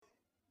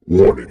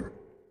Warning: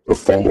 the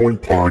following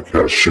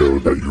podcast show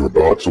that you're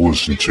about to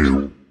listen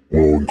to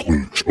will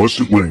include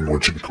explicit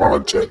language and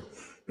content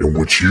in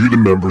which you, the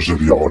members of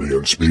the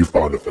audience, may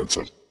find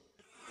offensive.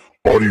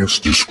 Audience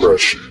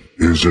discretion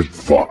is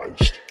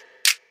advised.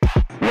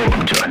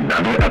 Welcome to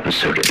another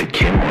episode of the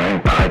Kim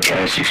Wang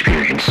Podcast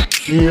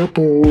Experience. Yeah,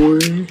 boy.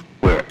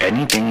 Where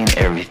anything and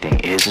everything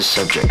is a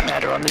subject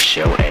matter on the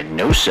show, and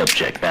no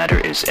subject matter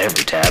is ever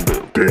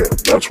taboo. Damn,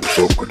 that's what's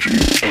up, my G.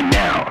 And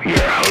now, your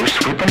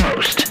host with the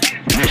most,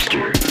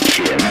 Mr.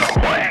 Kim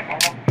Wang.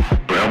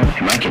 Bro,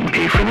 am I getting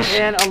paid for this?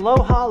 And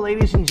aloha,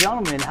 ladies and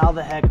gentlemen. How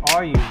the heck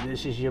are you?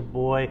 This is your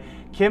boy,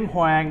 Kim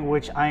Hwang,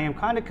 which I am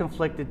kind of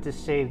conflicted to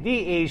say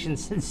the Asian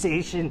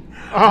sensation.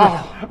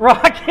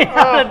 Rocking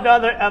out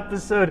another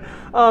episode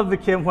of the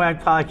Kim Hwang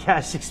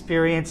Podcast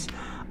Experience.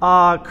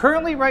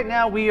 Currently, right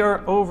now, we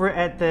are over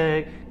at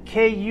the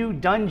KU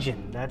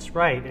Dungeon. That's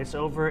right. It's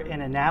over in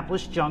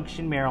Annapolis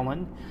Junction,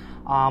 Maryland.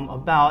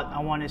 About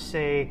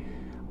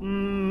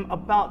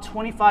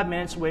 25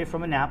 minutes away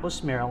from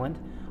Annapolis, Maryland.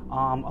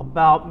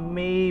 About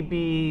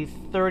maybe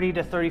 30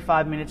 to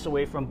 35 minutes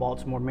away from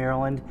Baltimore,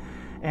 Maryland.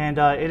 And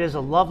it is a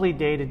lovely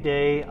day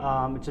today.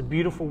 It's a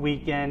beautiful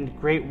weekend,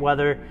 great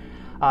weather.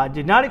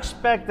 Did not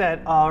expect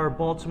that our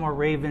Baltimore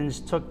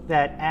Ravens took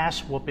that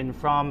ass whooping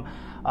from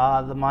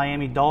the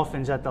Miami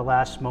Dolphins at the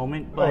last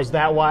moment. But is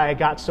that why I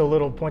got so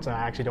little points? I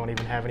actually don't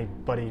even have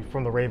anybody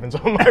from the Ravens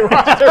on my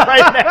roster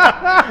right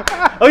now.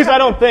 At least I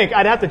don't think.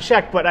 I'd have to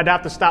check, but I'd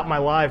have to stop my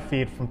live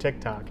feed from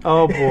TikTok.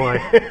 Oh,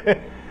 boy.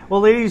 Well,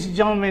 ladies and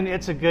gentlemen,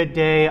 it's a good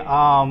day.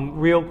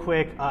 Real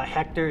quick,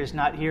 Hector is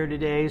not here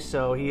today,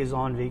 so he is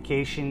on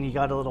vacation. He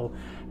got a little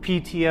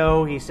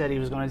PTO. He said he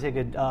was going to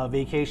take a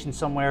vacation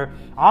somewhere.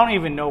 I don't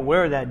even know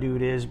where that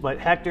dude is, but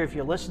Hector, if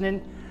you're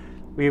listening,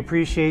 we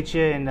appreciate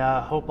you and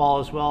hope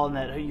all is well and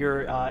that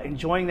you're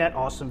enjoying that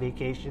awesome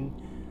vacation.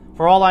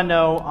 For all I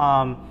know,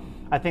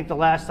 I think the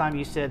last time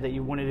you said that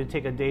you wanted to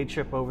take a day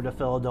trip over to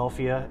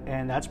Philadelphia,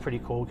 and that's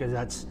pretty cool because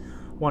that's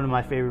one of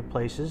my favorite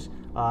places.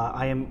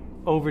 I am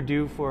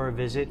overdue for a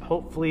visit.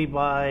 Hopefully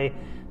by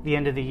the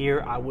end of the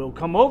year, I will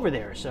come over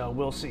there, so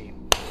we'll see.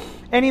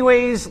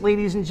 Anyways,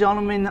 ladies and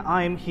gentlemen,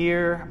 I'm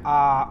here.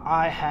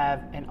 I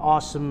have an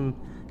awesome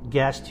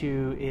guest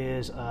who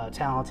is a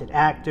talented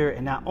actor,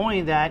 and not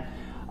only that,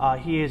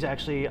 he is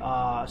actually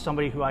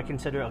somebody who I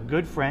consider a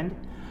good friend.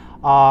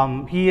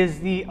 He is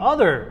the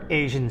other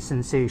Asian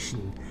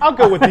sensation. I'll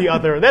go with the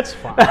other. That's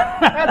fine.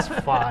 That's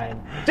fine.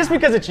 Just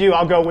because it's you,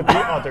 I'll go with the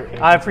other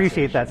Asian I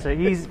appreciate that, sir.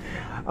 He's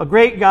a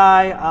great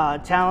guy,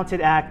 talented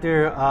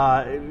actor.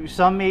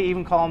 Some may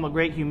even call him a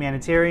great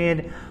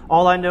humanitarian.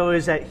 All I know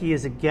is that he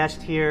is a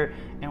guest here,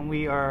 and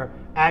we are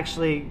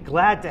actually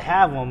glad to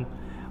have him.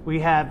 We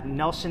have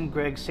Nelson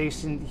Greg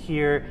Sayson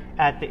here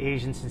at the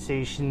Asian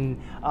Sensation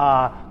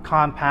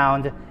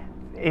compound,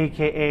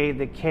 a.k.a.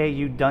 the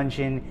KU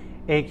Dungeon,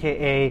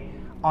 a.k.a.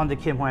 on the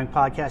Kim Hwang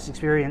Podcast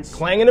Experience.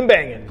 Clanging and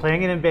banging.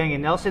 Clanging and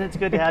banging. Nelson, it's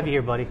good to have you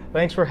here, buddy.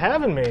 Thanks for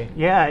having me.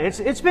 Yeah,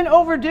 it's been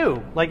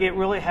overdue. Like, it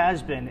really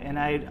has been. And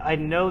I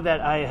know that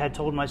I had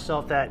told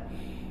myself that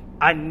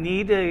I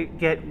need to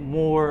get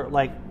more,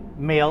 like,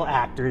 male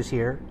actors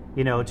here,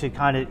 to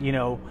kind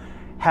of,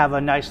 have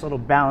a nice little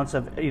balance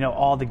of,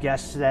 all the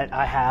guests that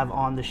I have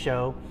on the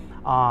show.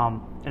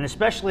 And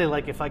especially,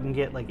 like, if I can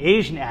get, like,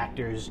 Asian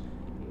actors,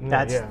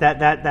 that's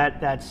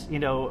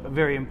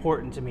very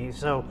important to me.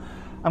 So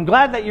I'm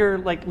glad that you're,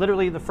 like,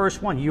 literally the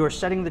first one. You are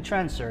setting the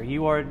trend, sir.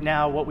 You are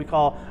now what we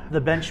call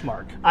the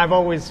benchmark. I've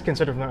always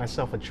considered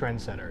myself a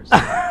trendsetter. So.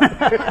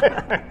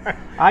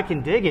 I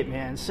can dig it,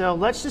 man. So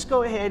let's just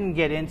go ahead and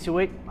get into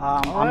it.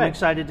 I'm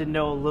excited to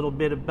know a little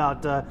bit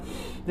about the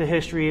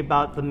history,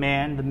 about the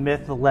man, the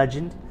myth, the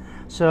legend.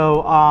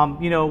 So,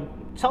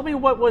 tell me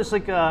what was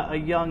like a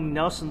young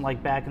Nelson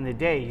like back in the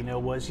day.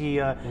 Was he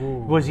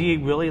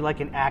really like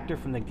an actor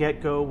from the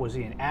get-go? Was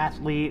he an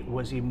athlete?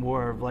 Was he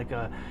more of like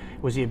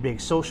was he a big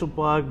social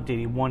bug? Did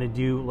he want to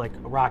do like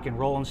rock and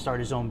roll and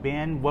start his own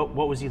band? What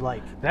was he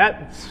like?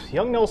 That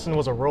young Nelson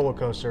was a roller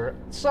coaster.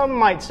 Some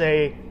might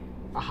say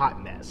a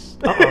hot mess.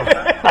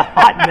 A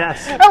hot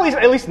mess.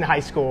 At least in high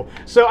school.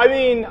 So I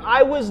mean,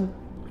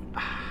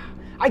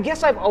 I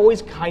guess I've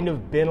always kind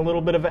of been a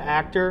little bit of an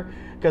actor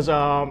because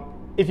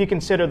if you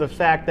consider the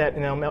fact that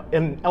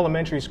in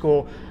elementary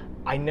school,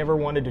 I never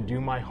wanted to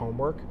do my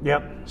homework.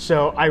 Yep.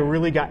 So I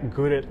really got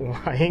good at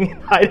lying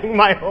and hiding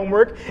my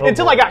homework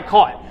until I got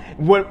caught.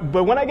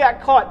 But when I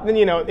got caught, then,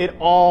 it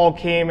all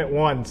came at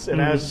once.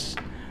 And I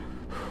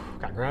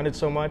got grounded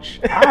so much.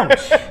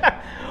 Ouch.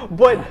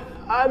 But,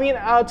 I mean,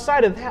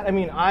 outside of that,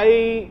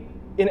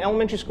 in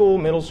elementary school,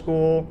 middle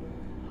school,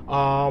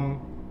 I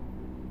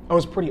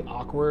was pretty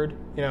awkward,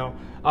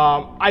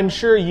 I'm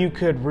sure you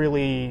could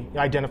really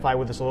identify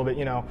with this a little bit,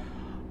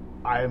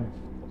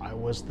 I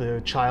was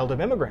the child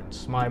of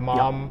immigrants. My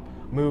mom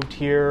moved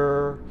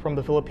here from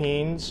the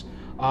Philippines,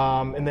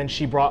 and then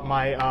she brought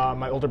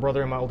my older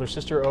brother and my older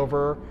sister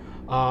over,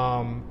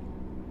 and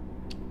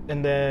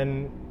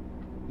then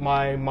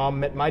my mom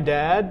met my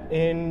dad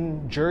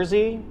in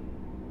Jersey.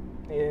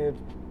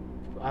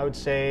 I would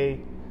say,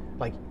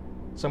 like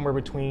somewhere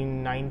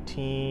between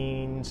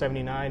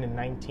 1979 and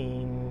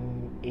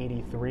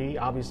 1983,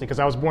 obviously, because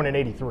I was born in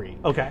 '83.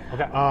 Okay.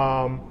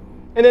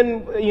 And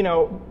then,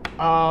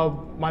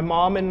 my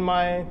mom and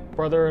my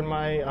brother and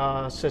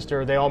my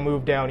sister, they all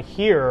moved down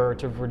here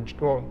to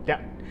Virginia, well,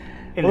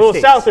 In a the little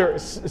States.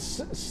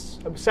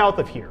 south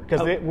of here,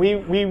 because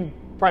we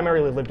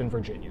primarily lived in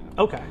Virginia.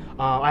 Okay.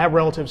 I have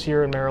relatives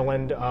here in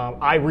Maryland.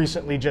 I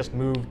recently just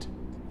moved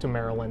to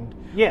Maryland.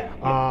 Yeah.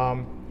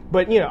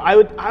 But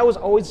I was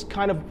always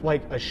kind of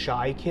like a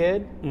shy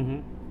kid.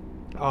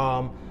 Mm-hmm.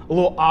 A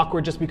little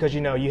awkward just because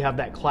you have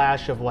that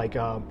clash of like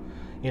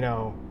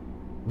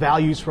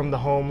values from the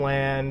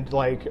homeland.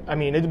 Like, I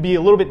mean, it'd be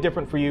a little bit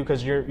different for you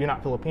because you're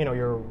not Filipino.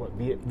 You're what,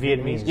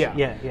 Vietnamese.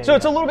 Yeah. So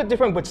it's a little bit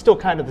different, but still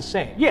kind of the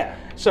same. Yeah.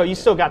 So you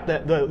still got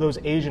those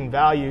Asian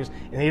values,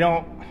 and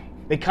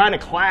they kind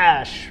of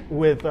clash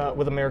with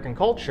American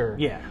culture.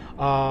 Yeah.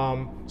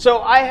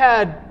 So I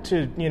had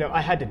to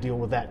deal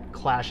with that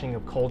clashing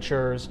of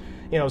cultures.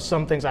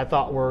 Some things I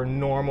thought were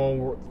normal,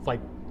 were like,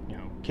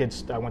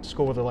 kids I went to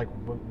school with are like,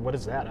 what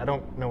is that? I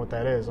don't know what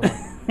that is. I'm like,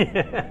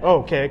 oh,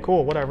 okay,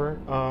 cool, whatever.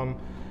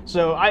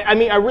 So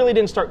I really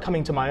didn't start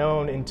coming to my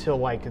own until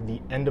like the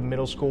end of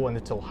middle school and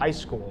until high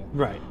school.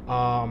 Right.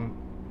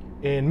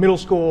 In middle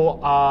school,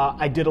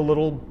 I did a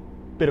little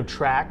bit of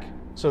track,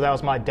 so that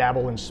was my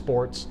dabble in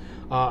sports.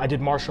 I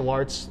did martial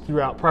arts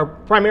throughout,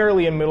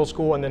 primarily in middle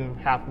school and then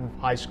half of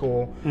high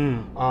school.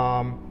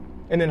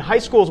 And then high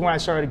school is when I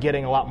started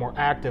getting a lot more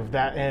active.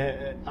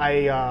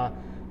 I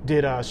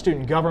did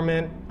student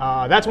government.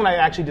 That's when I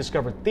actually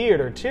discovered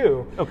theater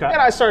too. Okay. And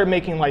I started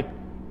making like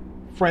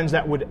friends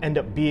that would end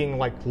up being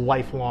like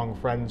lifelong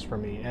friends for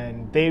me,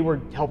 and they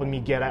were helping me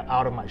get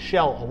out of my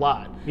shell a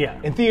lot.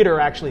 Yeah. And theater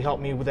actually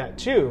helped me with that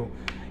too.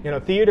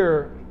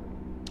 Theater.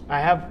 I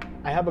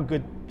have a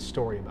good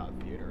story about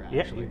theater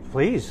actually. Yeah,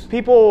 please.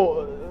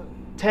 People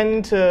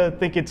tend to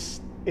think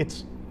it's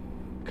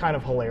kind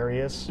of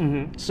hilarious.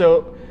 Mm-hmm.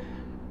 So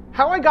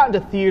how I got into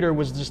theater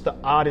was just the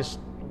oddest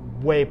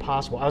way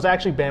possible. I was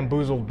actually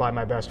bamboozled by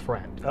my best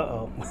friend.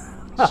 Uh-oh.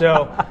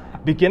 So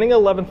beginning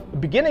of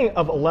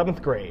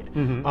 11th grade,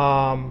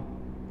 Mm-hmm.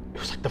 It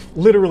was like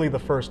literally the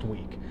first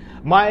week.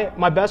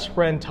 My best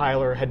friend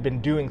Tyler had been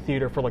doing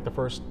theater for like the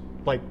first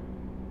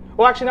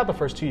actually not the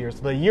first 2 years.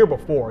 The year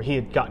before he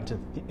had gotten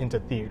into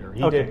theater.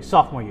 He did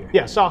sophomore year.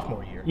 Yeah,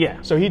 sophomore year.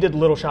 Yeah. So he did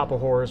Little Shop of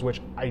Horrors, which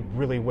I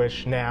really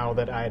wish now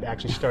that I had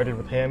actually started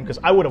with him, because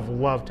I would have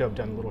loved to have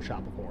done Little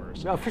Shop of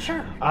Horrors. Oh, for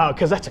sure.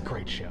 Because that's a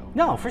great show.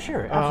 No, for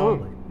sure.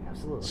 Absolutely.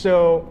 Absolutely.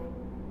 So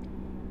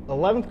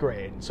 11th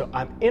grade, so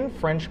I'm in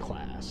French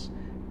class,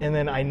 and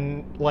then I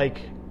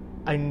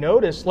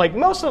noticed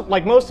most of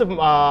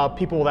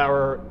people that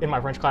were in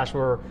my French class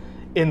were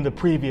in the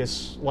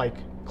previous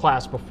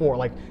class before.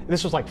 Like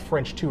this was like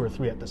French 2 or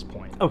 3 at this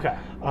point. Okay.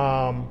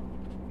 I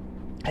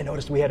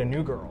noticed we had a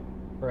new girl,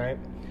 right?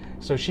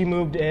 So she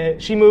moved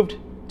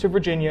to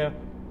Virginia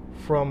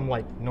from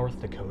like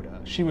North Dakota.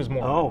 She was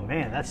Mormon. Oh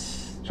man,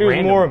 that's She was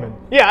Mormon.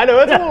 Yeah, I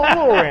know, that's a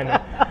little random.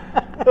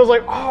 I was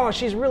like, oh,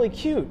 she's really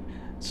cute.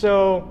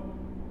 So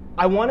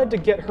I wanted to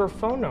get her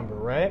phone number,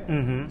 right?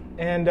 Mm-hmm.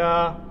 And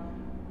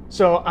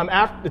so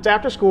it's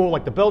after school,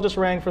 like the bell just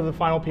rang for the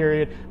final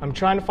period. I'm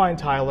trying to find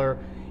Tyler.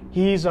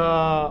 He's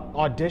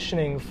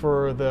auditioning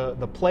for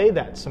the play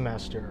that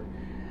semester.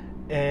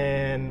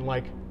 And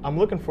like, I'm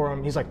looking for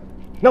him. He's like,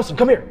 Nelson,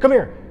 come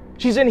here.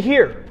 She's in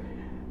here.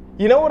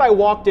 You know what I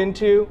walked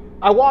into?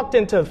 I walked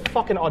into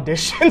fucking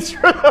auditions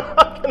for the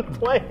fucking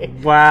play.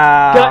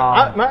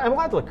 Wow. Am I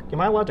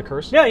allowed to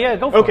curse? Yeah,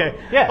 go for it. Okay.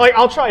 Yeah. Like,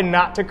 I'll try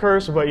not to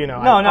curse, but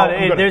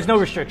there's no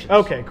restrictions.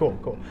 Okay,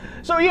 cool.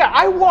 So yeah,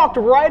 I walked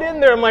right in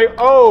there. I'm like,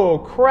 oh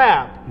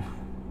crap.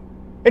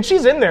 And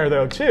she's in there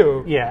though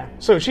too. Yeah.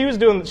 So she was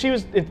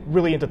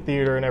really into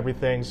theater and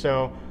everything.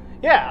 So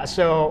yeah,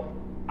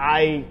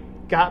 I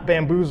got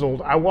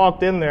bamboozled. I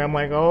walked in there. I'm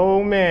like,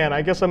 oh man,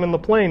 I guess I'm in the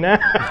play now.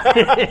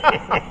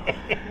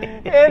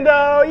 And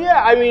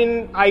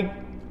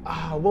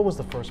what was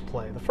the first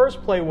play? The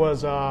first play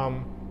was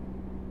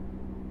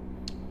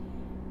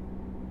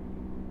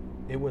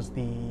it was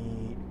The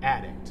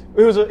Addict.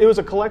 It was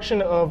a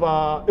collection of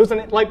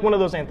like one of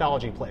those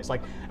anthology plays,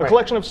 like a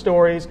collection of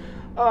stories.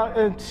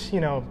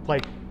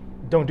 Like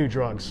don't do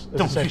drugs.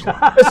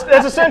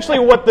 That's essentially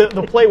what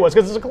the play was,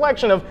 because it's a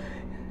collection of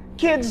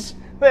kids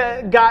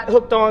that got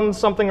hooked on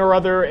something or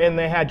other and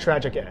they had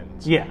tragic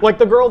ends. Yeah. Like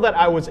the girl that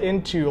I was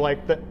into, like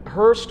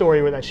her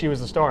story that she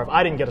was the star of,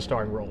 I didn't get a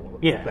starring role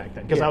back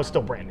then because I was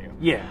still brand new.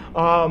 Yeah.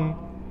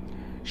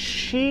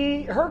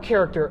 Her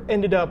character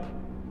ended up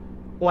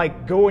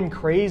like going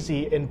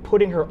crazy and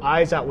putting her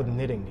eyes out with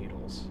knitting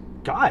needles.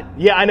 God.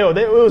 Yeah, I know.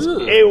 It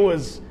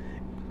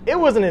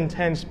was an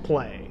intense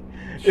play.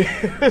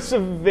 It's a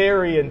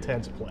very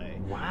intense play.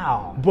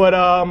 Wow. But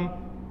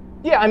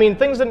yeah, I mean,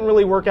 things didn't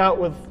really work out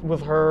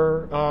with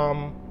her.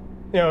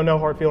 No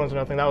hard feelings or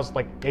nothing. That was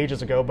like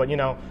ages ago. But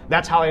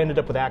that's how I ended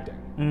up with acting.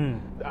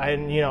 And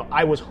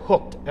I was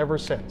hooked ever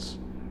since.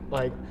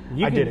 Like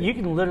I did it. You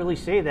can literally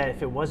say that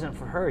if it wasn't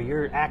for her,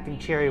 your acting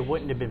cherry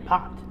wouldn't have been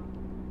popped.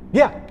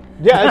 Yeah.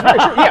 Yeah, that's very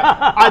true.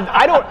 Yeah,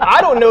 I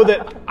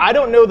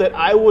don't know that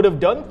I would have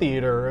done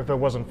theater if it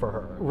wasn't for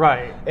her.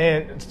 Right.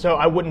 And so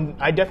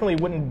I definitely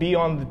wouldn't be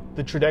on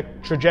the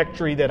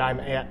trajectory that I'm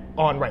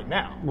on right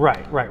now.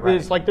 Right.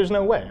 It's like there's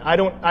no way. I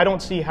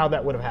don't see how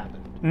that would have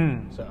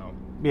happened. So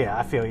Yeah,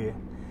 I feel you.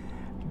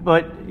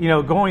 But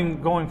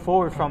going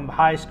forward from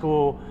high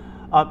school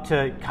up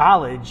to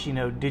college,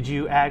 did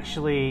you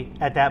actually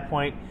at that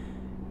point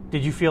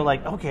did you feel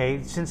like,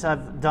 okay, since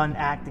I've done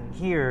acting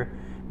here,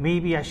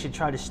 maybe I should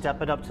try to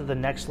step it up to the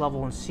next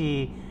level and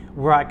see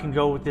where I can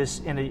go with this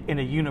in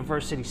a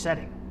university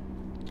setting?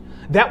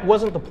 That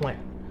wasn't the plan.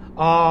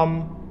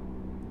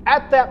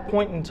 At that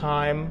point in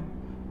time,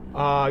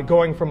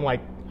 going from like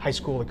high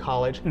school to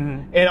college,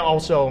 and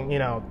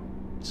also,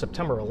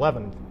 September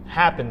 11th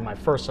happened my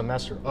first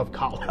semester of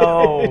college.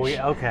 Oh,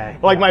 yeah, okay.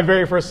 Like my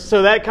very first,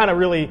 so that kind of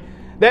really,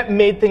 that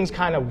made things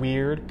kind of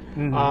weird.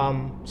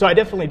 So I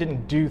definitely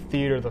didn't do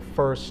theater the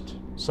first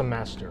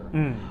semester.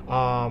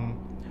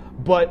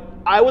 But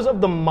I was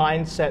of the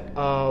mindset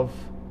of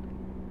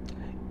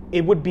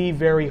it would be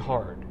very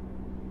hard.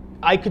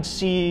 I could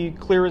see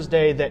clear as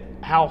day that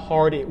how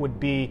hard it would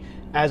be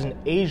as an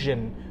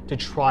Asian to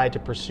try to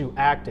pursue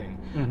acting.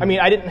 I mean,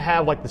 I didn't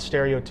have like the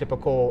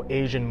stereotypical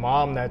Asian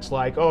mom that's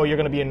like, oh, you're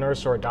going to be a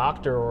nurse or a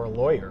doctor or a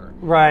lawyer.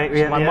 Right.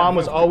 So my mom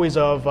was always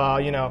of,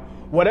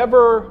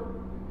 whatever,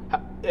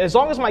 as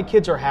long as my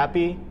kids are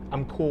happy,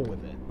 I'm cool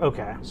with it.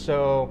 Okay.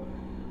 So,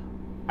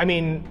 I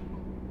mean,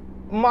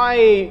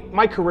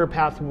 my career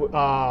path,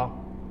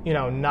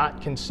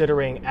 not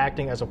considering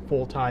acting as a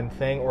full-time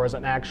thing or as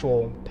an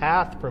actual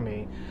path for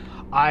me,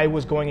 I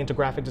was going into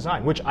graphic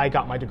design, which I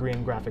got my degree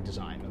in graphic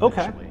design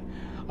eventually,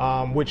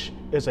 which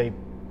is a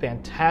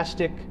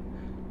fantastic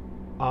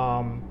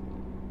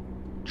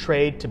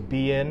trade to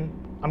be in.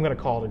 I'm going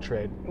to call it a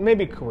trade,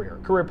 maybe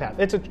career path.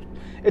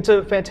 It's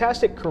a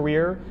fantastic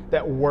career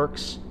that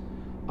works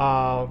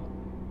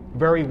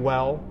very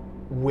well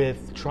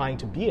with trying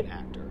to be an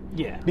actor.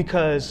 Yeah.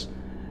 Because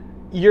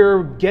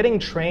you're getting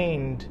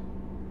trained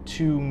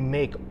to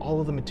make all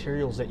of the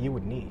materials that you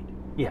would need.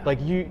 Yeah. Like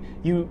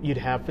you'd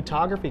have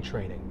photography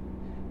training,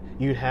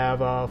 you'd have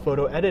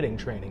photo editing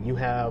training, you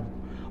have,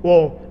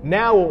 well,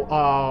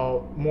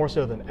 now more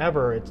so than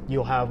ever,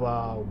 you'll have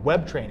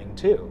web training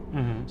too.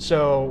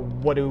 So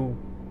what do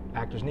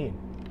actors need?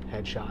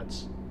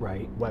 Headshots.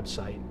 Right.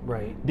 Website.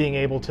 Right. Being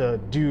able to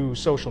do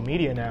social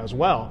media now as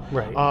well.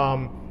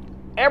 Right.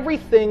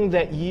 Everything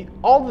that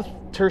all the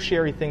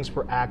tertiary things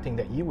for acting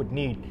that you would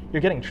need,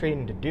 you're getting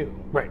trained to do.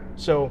 Right.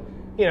 So,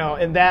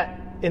 in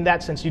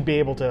that sense, you'd be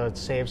able to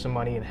save some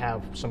money and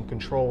have some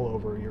control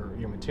over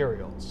your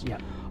materials. Yeah.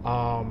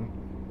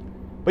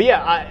 But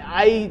yeah,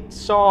 I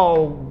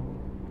saw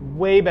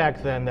way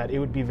back then that it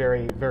would be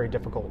very, very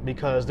difficult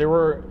because there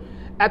were,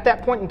 at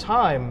that point in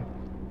time,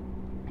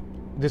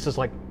 this is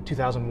like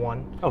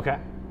 2001. Okay.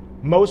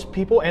 Most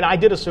people, and I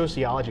did a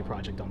sociology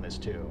project on this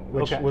too,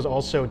 which Okay. was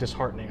also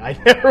disheartening. I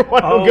never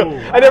want to Oh,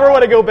 I never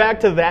want to go back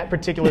to that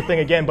particular thing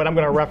again, but I'm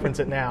going to reference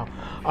it now.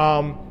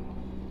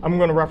 I'm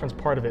going to reference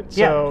part of it.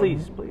 So Yeah,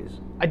 please.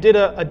 I did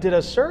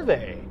a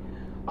survey.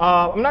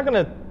 I'm not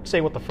going to say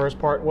what the first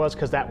part was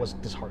because that was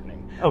disheartening.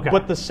 Okay.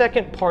 But the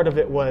second part of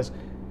it was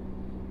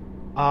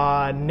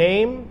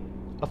name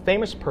a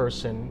famous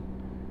person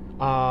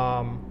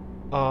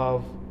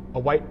of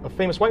a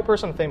famous white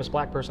person, a famous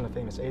black person, a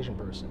famous Asian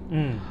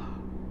person.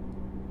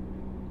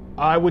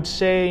 I would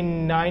say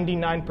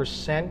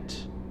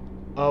 99%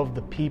 of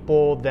the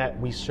people that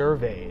we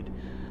surveyed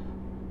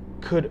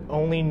could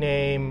only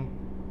name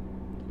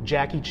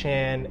Jackie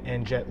Chan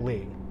and Jet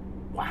Li.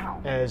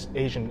 Wow. As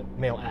Asian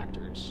male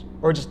actors,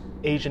 or just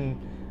Asian,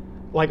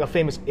 like a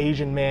famous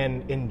Asian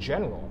man in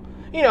general.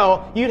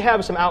 You'd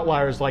have some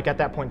outliers. Like at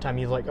that point in time,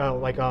 you'd like,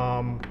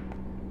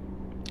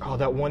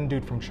 that one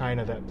dude from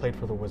China that played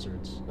for the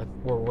Wizards. I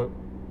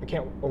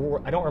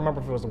don't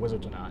remember if it was the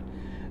Wizards or not.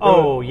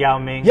 Yao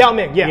Ming. Yao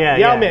Ming, yeah.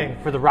 Yao Ming.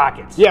 For the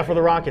Rockets. Yeah, for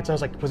the Rockets. I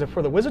was like, was it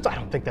for the Wizards? I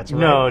don't think that's right.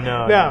 No.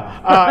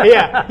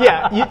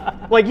 Yeah.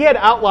 You had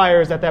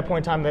outliers at that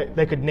point in time that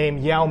they could name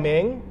Yao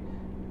Ming,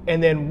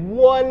 and then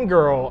one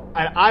girl,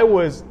 and I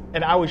was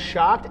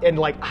shocked, and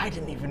like I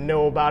didn't even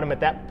know about him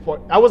at that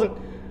point. I wasn't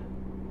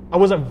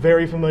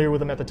very familiar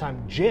with him at the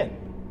time. Jin,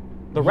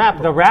 the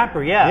rapper. The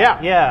rapper,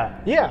 yeah.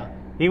 Yeah.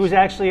 He was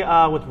actually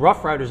with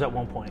Rough Riders at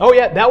one point. Oh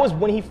yeah, that was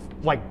when he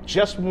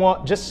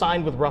just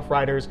signed with Rough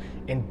Riders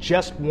and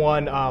just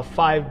won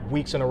 5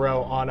 weeks in a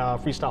row on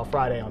Freestyle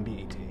Friday on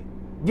BET.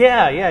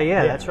 Yeah.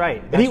 That's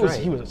right. And he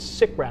was a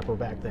sick rapper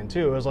back then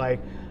too. It was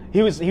like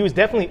he was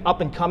definitely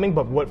up and coming,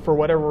 but for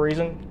whatever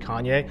reason,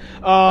 Kanye.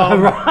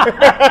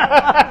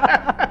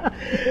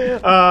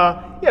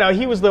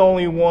 He was the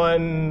only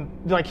one.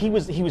 Like he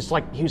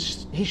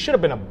should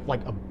have been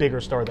a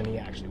bigger star than he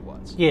actually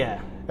was.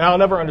 Yeah. And I'll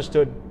never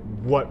understood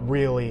what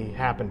really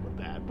happened with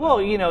that. Well,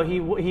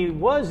 he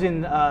was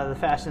in the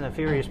Fast and the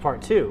Furious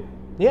Part 2.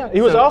 Yeah,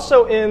 he was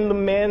also in The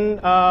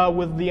Man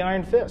with the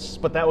Iron Fists,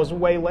 but that was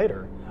way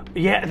later.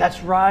 Yeah,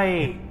 that's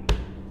right.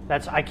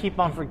 I keep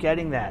on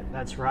forgetting that.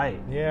 That's right.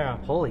 Yeah.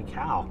 Holy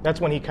cow.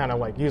 That's when he kind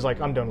of he was like,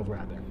 I'm done with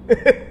rapping.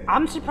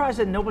 I'm surprised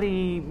that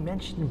nobody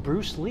mentioned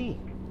Bruce Lee.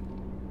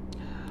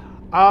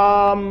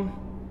 I'm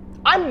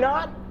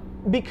not,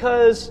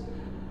 because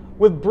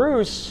with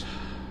Bruce,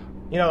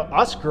 you know,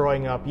 us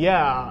growing up,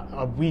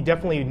 we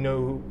definitely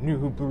knew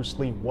who Bruce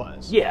Lee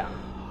was. Yeah.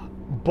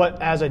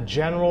 But as a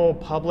general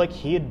public,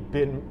 it had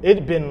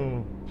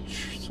been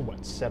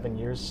what, 7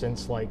 years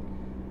since like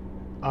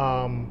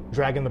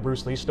Dragon the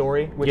Bruce Lee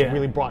story, which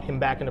really brought him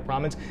back into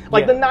prominence.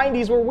 Like the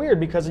 90s were weird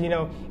because, you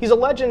know, he's a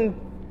legend,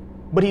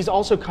 but he's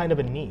also kind of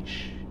a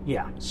niche.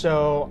 Yeah.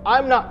 So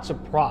I'm not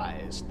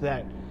surprised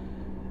that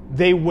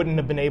they wouldn't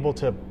have been able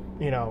to,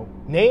 you know,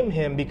 name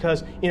him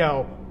because, you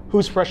know,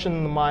 who's fresh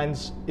in the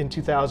minds in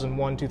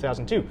 2001,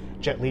 2002?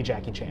 Jet Li,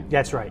 Jackie Chan.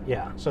 That's right,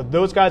 yeah. So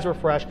those guys were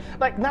fresh.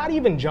 Like, not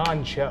even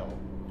John Cho.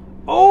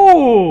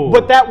 Oh!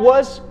 But that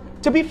was,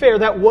 to be fair,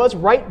 that was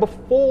right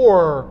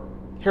before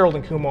Harold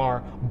and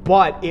Kumar,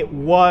 but it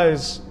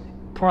was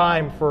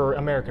prime for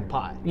American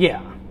Pie.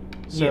 Yeah.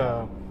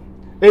 So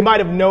they might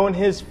have known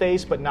his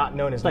face, but not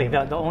known his Like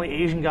name. the only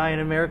Asian guy in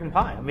American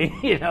Pie. I mean,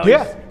 you know,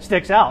 Yeah. he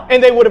sticks out.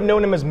 And they would have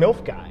known him as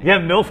MILF Guy. Yeah,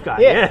 MILF guy.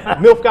 Yeah,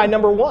 MILF Guy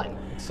 #1.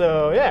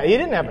 So, yeah, he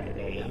didn't have a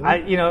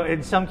name. You know,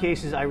 in some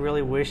cases, I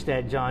really wish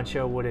that John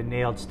Cho would have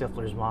nailed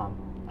Stifler's mom.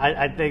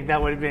 I think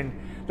that would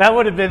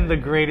have been the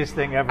greatest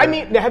thing ever. I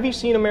mean, have you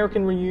seen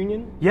American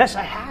Reunion? yes,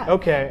 I have.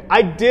 Okay.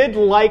 I did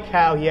like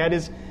how he had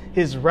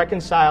his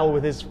reconcile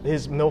with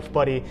his MILF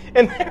buddy,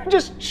 and they're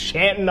just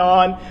chanting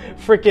on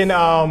freaking,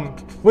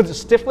 was it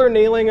Stifler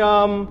nailing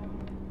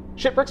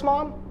Shitbrick's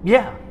mom?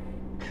 Yeah.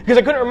 Because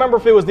I couldn't remember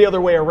if it was the other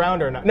way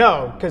around or not.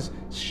 No, because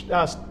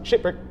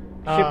Shitbrick...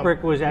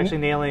 Shipwreck was actually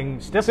nailing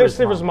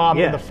Stifler's mom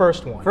Yeah. in the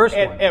first one. First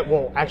one.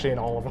 Well, actually in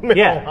all of them. in all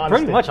Yeah, honesty.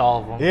 pretty much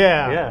all of them.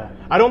 Yeah. Yeah.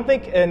 I don't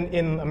think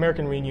in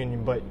American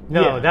Reunion, but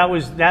No, yeah.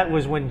 that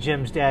was when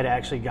Jim's dad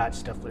actually got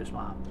Stifler's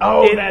mom.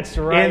 Oh, that's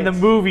right. In the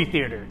movie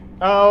theater.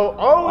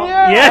 Oh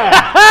yeah.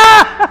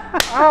 Yeah.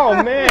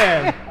 Oh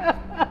man.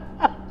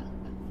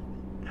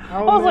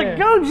 I was like,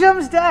 go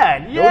Jim's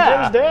dad. Go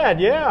Yeah. Jim's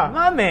dad. Yeah.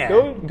 My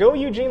man. Go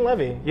Eugene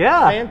Levy.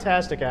 Yeah.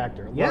 Fantastic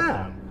actor. Love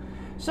Yeah. him.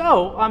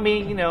 So, I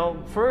mean, you know,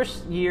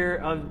 first year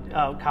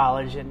of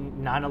college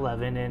and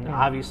 9/11, and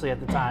obviously at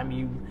the time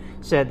you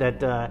said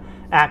that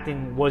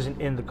acting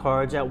wasn't in the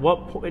cards. At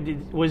what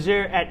point was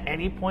there at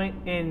any point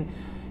in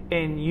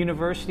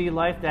university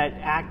life that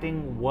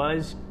acting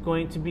was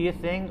going to be a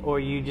thing,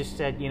 or you just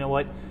said, you know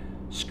what,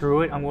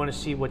 screw it, I'm going to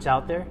see what's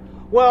out there?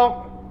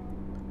 Well,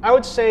 I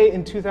would say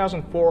in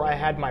 2004 I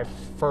had my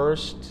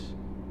first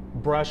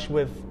brush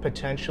with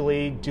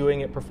potentially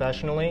doing it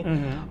professionally.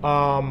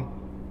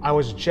 I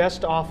was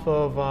just off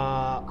of,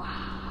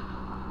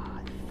 I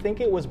think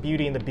it was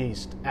Beauty and the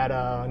Beast at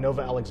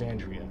Nova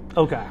Alexandria.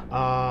 Okay.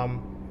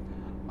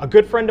 A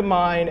good friend of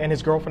mine and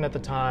his girlfriend at the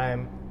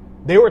time,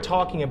 they were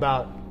talking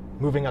about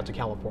moving out to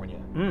California,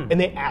 and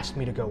they asked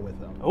me to go with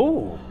them.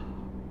 Oh.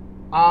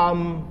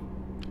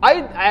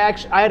 I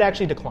had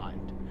actually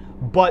declined,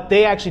 but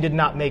they actually did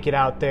not make it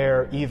out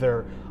there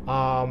either.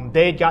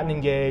 They had gotten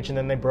engaged and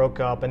then they broke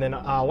up, and then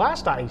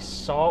last I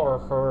saw or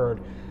heard,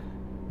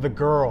 the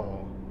girl,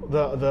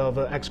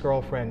 the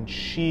ex-girlfriend,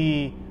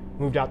 she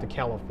moved out to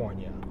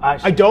California.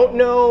 I don't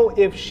know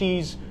if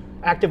she's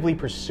actively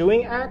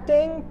pursuing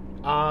acting,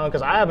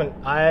 because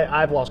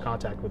I've lost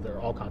contact with her,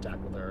 all contact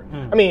with her.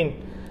 I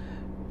mean,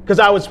 because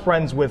I was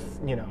friends with,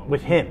 you know,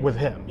 With him.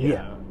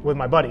 yeah, with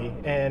my buddy,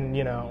 and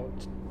you know,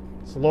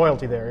 it's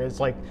loyalty there. It's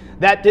like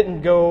that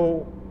didn't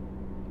go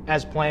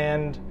as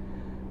planned.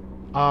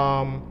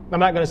 I'm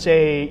not going to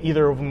say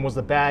either of them was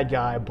the bad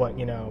guy, but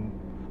you know,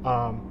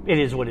 It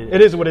is what it is.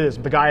 it is what it is.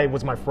 The guy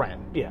was my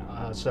friend.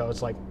 Yeah. So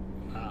it's like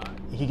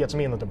he gets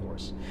me in the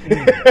divorce.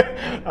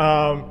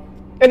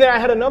 And then I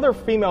had another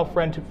female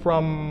friend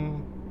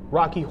from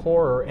Rocky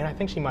Horror, and I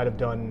think she might have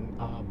done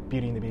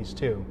Beauty and the Beast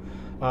too.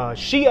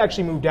 She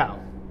actually moved out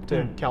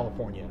to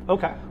California.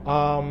 Okay.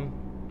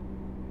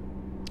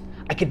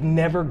 I could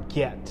never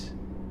get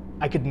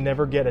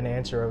an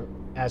answer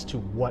as to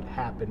what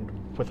happened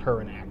with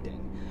her in acting.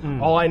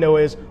 All I know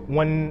is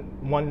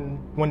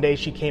one day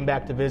she came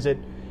back to visit,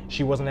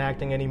 she wasn't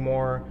acting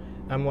anymore.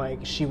 I'm like,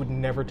 she would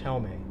never tell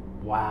me.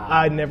 Wow.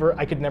 I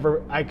could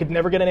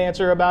never get an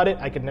answer about it.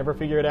 I could never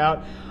figure it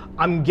out.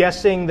 I'm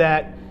guessing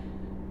that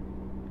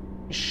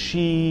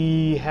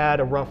she had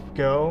a rough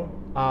go.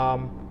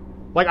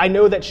 Like I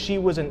know that she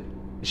was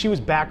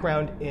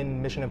background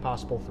in Mission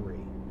Impossible 3.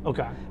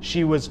 Okay.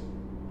 She was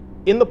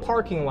in the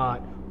parking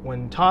lot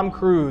when Tom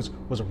Cruise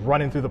was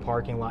running through the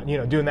parking lot, you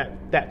know, doing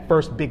that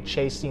first big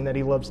chase scene that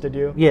he loves to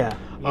do. Yeah.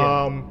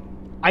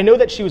 I know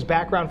that she was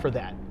background for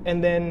that.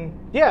 And then,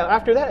 yeah,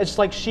 after that, it's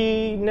like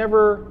she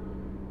never...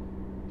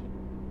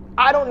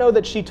 I don't know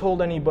that she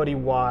told anybody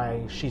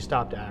why she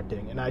stopped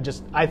acting. And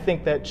I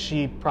think that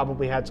she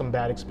probably had some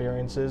bad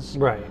experiences.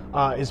 Right.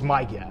 Is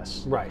my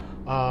guess. Right.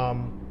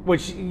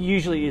 Which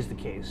usually is the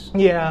case.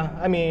 Yeah,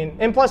 I mean,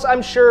 and plus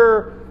I'm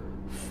sure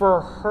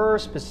for her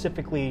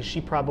specifically, she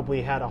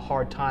probably had a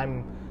hard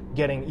time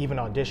getting even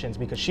auditions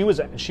because she was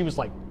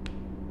like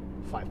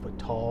 5 foot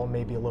tall,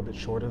 maybe a little bit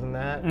shorter than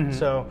that.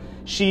 So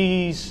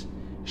she's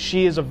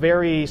she is a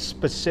very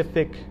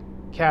specific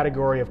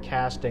category of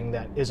casting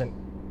that isn't,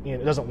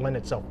 doesn't lend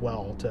itself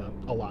well to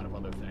a lot of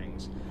other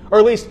things, or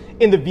at least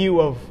in the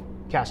view of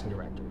casting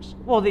directors.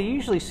 Well, they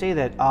usually say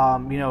that,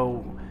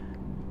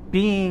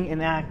 being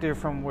an actor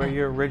from where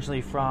you're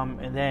originally from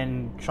and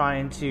then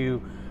trying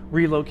to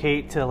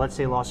relocate to, let's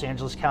say, Los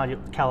Angeles,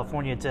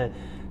 California to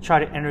try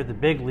to enter the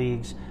big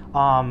leagues,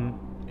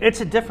 it's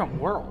a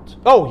different world.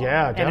 Oh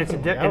yeah,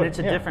 definitely. And it's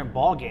a different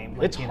ball game.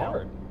 It's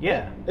hard.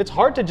 Yeah. It's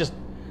hard to just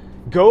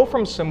go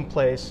from some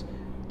place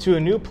to a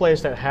new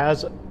place that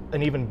has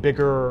an even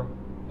bigger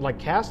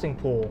casting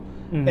pool,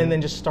 and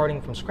then just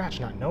starting from scratch,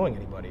 not knowing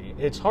anybody.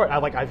 It's hard.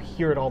 I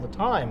hear it all the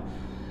time.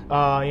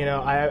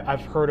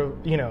 I've heard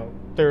of,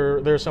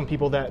 there's some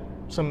people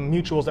some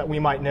mutuals that we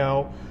might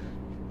know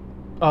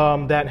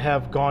that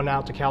have gone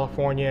out to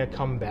California,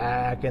 come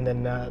back, and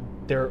then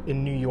they're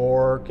in New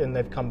York, and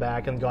they've come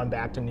back and gone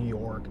back to New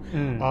York.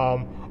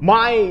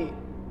 My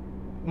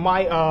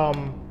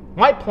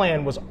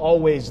plan was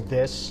always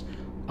this,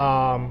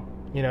 do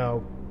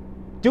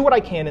what I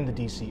can in the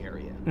DC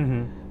area,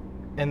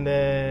 and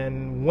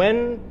then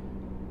when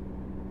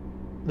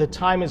the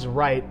time is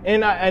right,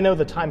 and I know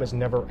the time is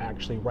never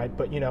actually right,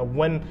 but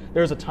when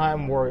there's a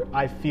time where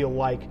I feel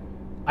like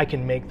I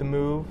can make the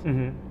move,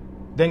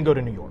 then go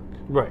to New York.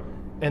 Right.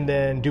 And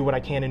then do what I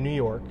can in New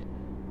York,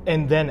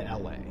 and then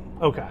LA.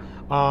 Okay.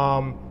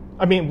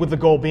 With the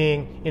goal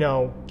being,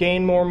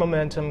 gain more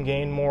momentum,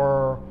 gain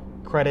more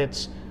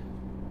credits.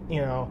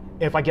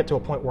 If I get to a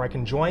point where I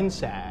can join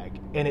SAG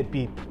and it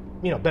be,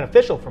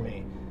 beneficial for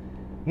me.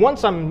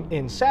 Once I'm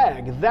in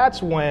SAG,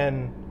 that's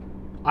when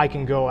I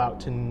can go out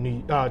to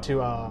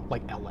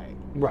LA.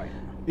 Right.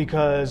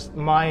 Because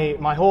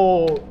my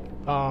whole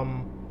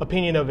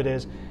opinion of it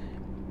is,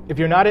 if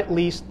you're not at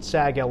least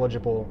SAG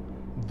eligible,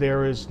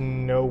 there is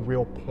no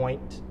real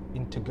point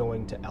into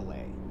going to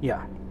LA.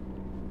 Yeah.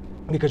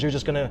 Because you're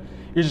just gonna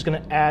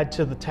add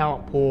to the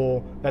talent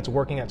pool that's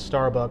working at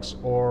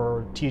Starbucks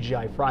or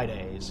TGI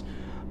Fridays,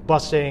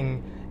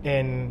 bussing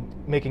and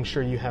making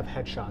sure you have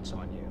headshots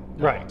on you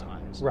at all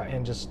times. Right.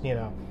 And just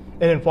and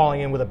then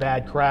falling in with a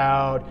bad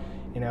crowd,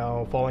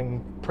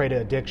 falling prey to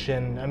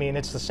addiction.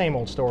 It's the same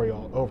old story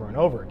all over and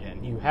over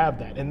again. You have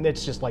that, and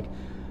it's just like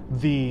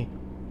the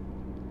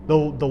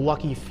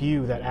lucky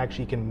few that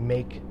actually can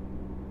make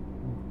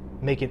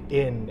it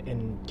in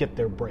and get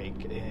their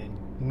break and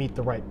meet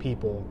the right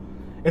people,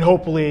 and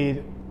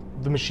hopefully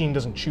the machine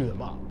doesn't chew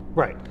them up.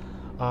 Right.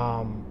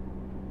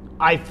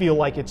 I feel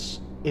like it's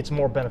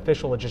more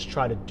beneficial to just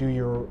try to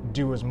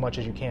do as much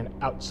as you can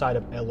outside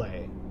of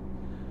LA,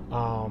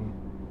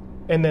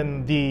 and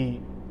then the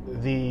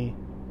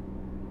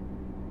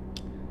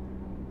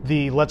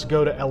let's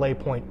go to LA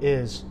point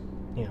is,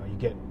 you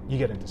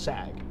get into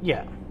SAG.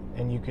 Yeah.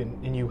 And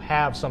you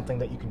have something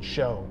that you can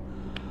show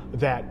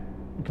that,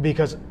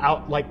 because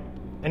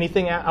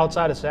anything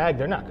outside of SAG,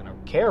 they're not going to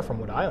care, from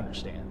what I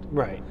understand.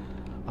 Right.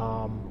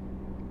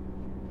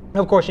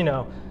 Of course,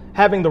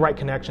 having the right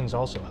connections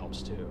also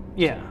helps too.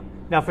 Yeah.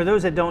 Now, for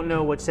those that don't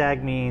know what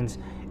SAG means,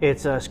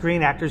 it's a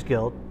Screen Actors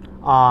Guild.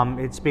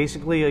 It's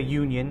basically a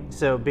union.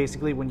 So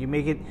basically, when you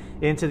make it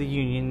into the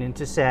union,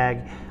 into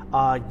SAG,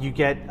 you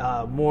get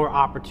more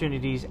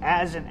opportunities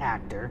as an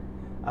actor.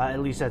 At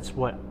least that's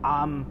what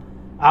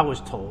I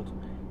was told.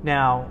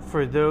 Now,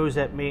 for those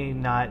that may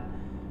not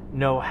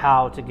know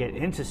how to get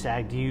into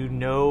SAG, do you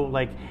know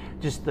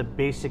just the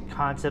basic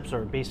concepts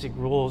or basic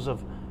rules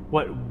of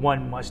what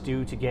one must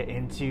do to get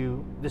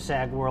into the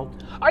SAG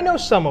world? I know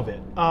some of it.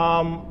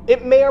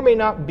 It may or may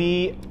not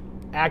be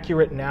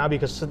accurate now,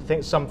 because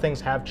some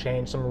things have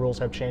changed, some rules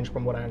have changed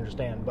from what I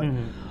understand. But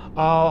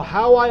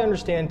how I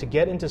understand, to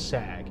get into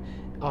SAG,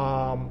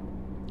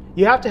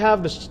 you have to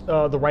have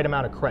the right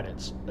amount of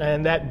credits,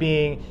 and that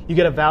being, you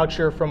get a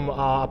voucher from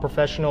a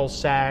professional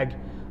SAG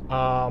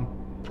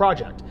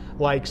project.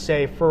 Like,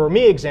 say, for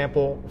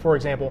example,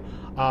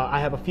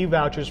 I have a few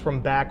vouchers from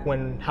back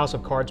when House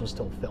of Cards was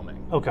still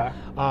filming. Okay.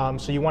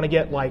 So you want to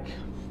get I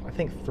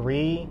think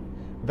 3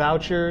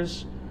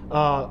 vouchers,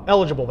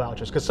 eligible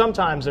vouchers, because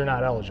sometimes they're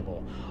not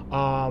eligible.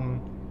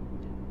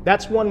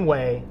 That's one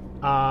way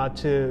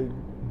to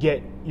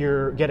get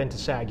into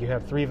SAG. You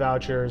have 3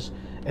 vouchers,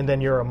 and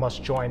then you're a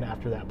must join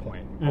after that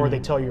point, or they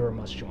tell you you're a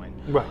must join.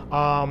 Right.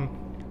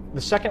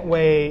 The second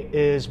way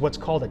is what's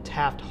called a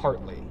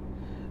Taft-Hartley,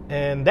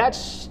 and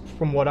that's,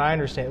 from what I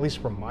understand, at least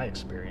from my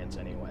experience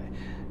anyway,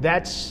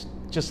 that's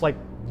just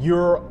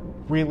you're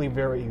really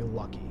very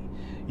lucky.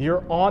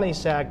 You're on a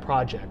SAG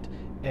project,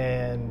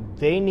 and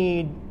they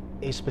need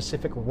a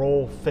specific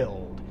role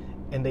filled,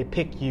 and they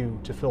pick you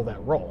to fill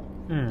that role.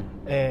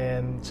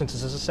 And since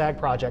this is a SAG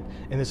project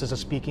and this is a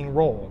speaking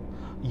role,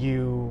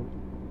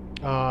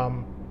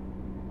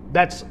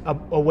 that's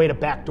a way to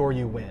backdoor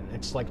you in.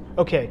 It's like,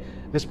 okay,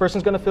 this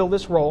person's going to fill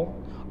this role.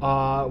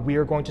 We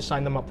are going to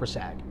sign them up for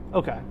SAG.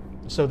 Okay.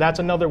 So that's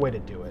another way to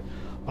do it.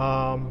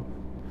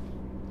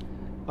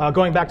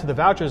 Going back to the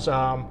vouchers,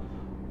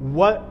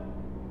 what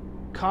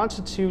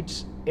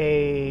constitutes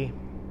a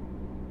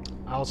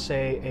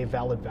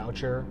valid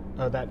voucher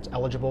that's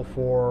eligible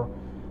for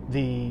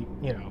the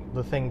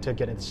thing to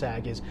get into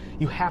SAG is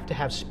you have to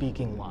have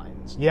speaking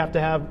lines. You have to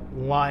have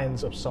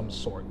lines of some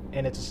sort,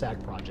 and it's a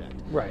SAG project.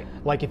 Right.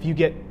 Like if you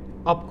get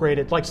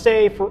upgraded, like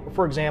say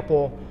for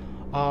example,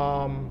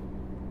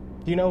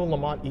 do you know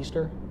Lamont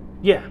Easter?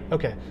 Yeah.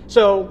 Okay,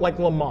 so like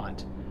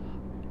Lamont,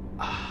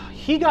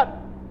 he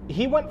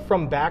went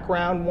from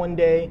background one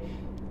day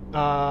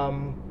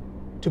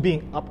to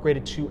being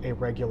upgraded to a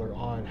regular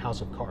on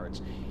House of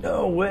Cards.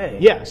 No way.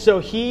 Yeah, so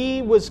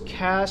he was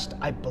cast,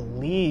 I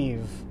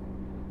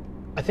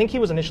think he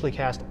was initially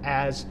cast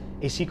as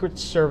a Secret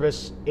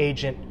Service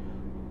agent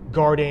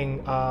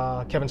guarding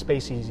Kevin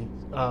Spacey's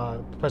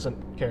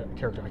president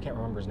character. I can't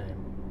remember his name.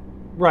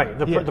 Right,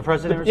 the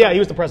president? Yeah, he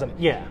was the president.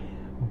 Yeah.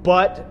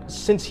 But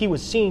since he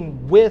was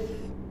seen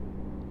with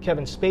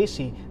Kevin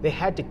Spacey, they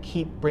had to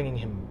keep bringing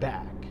him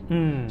back.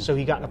 So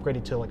he got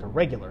upgraded to like a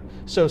regular.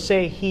 So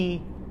say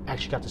he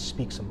actually got to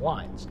speak some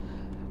lines.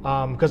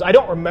 Because I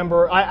don't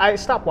remember, I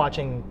stopped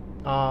watching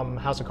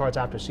House of Cards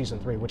after season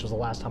 3, which was the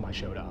last time I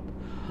showed up.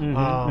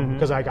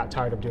 Because I got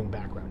tired of doing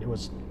background. It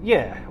was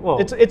well,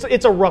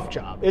 it's a rough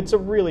job. It's a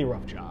really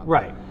rough job.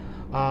 Right.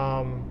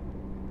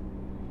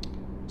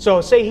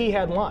 So say he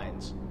had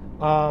lines,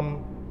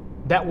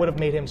 that would have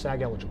made him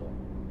SAG eligible.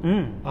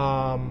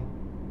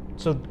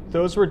 So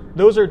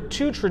those are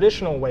two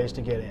traditional ways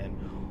to get in.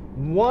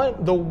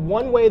 The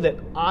one way that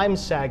I'm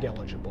SAG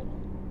eligible,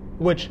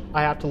 which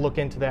I have to look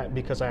into that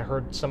because I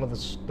heard some of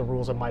the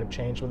rules that might have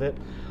changed with it.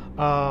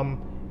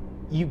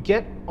 You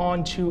get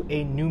onto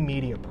a new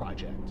media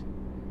project.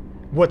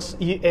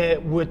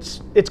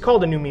 It's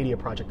called a new media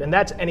project, and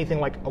that's anything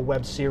like a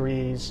web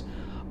series,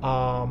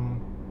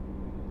 an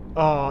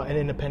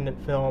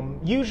independent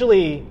film,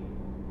 usually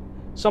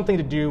something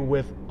to do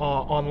with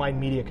online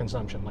media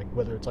consumption, like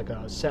whether it's like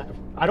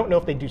I don't know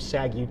if they do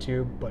SAG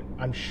YouTube, but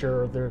I'm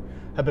sure there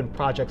have been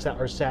projects that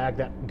are SAG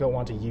that go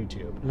onto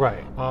YouTube.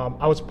 Right.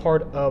 I was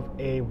part of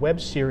a web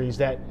series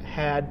that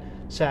had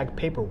SAG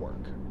paperwork.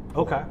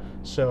 Okay.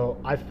 So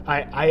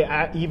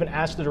I even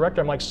asked the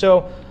director, I'm like,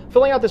 so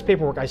filling out this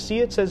paperwork, I see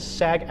it says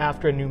SAG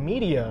after new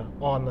media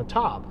on the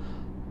top.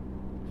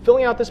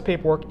 Filling out this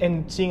paperwork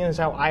and seeing as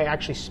how I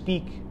actually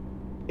speak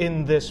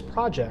in this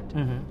project,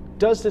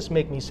 does this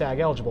make me SAG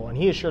eligible? And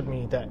he assured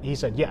me that he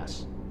said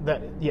yes,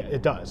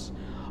 it does.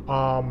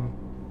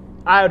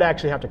 I would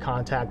actually have to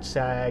contact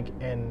SAG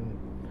and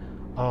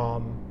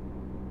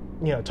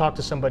talk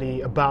to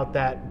somebody about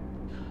that,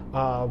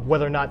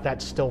 whether or not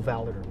that's still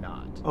valid or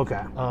not.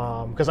 Okay.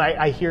 Because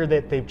I hear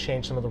that they've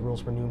changed some of the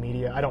rules for new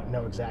media. I don't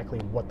know exactly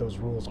what those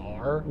rules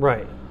are.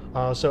 Right.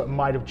 So it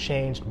might have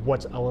changed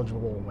what's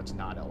eligible and what's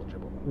not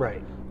eligible.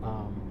 Right.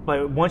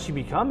 But once you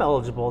become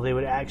eligible, they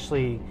would,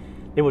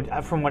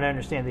 from what I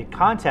understand, they'd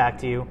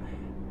contact you,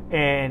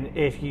 and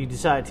if you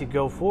decide to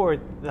go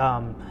forward,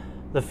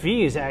 the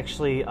fee is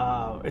actually,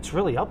 it's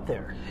really up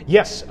there.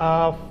 Yes.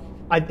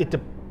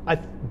 I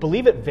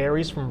believe it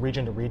varies from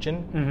region to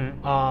region.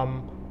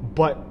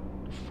 But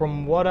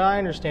from what I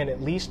understand,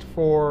 at least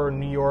for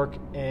New York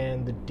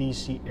and the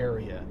DC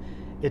area,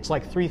 it's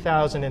like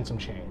 $3,000 and some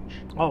change.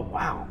 Oh,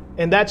 wow.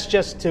 And that's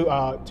just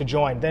to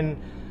join. Then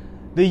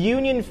the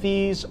union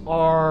fees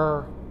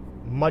are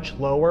much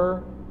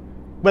lower,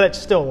 but it's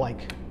still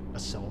like a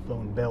cell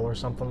phone bill or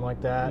something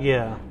like that.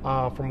 Yeah.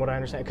 From what I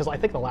understand, because I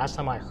think the last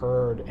time I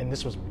heard, and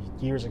this was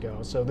years ago,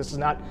 so this is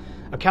not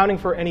accounting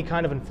for any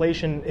kind of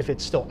inflation if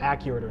it's still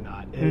accurate or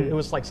not. It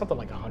was like something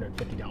like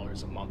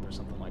 $150 a month or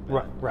something like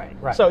that.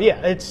 Right. So yeah,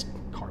 it's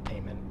car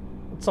payment,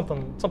 it's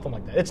something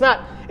like that. It's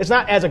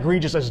not as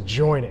egregious as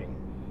joining.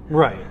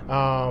 Right.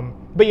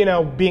 But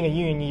being a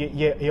union,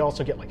 you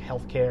also get like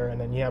health care, and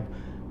then you have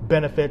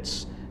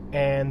benefits,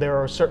 and there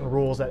are certain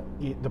rules that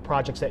the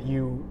projects that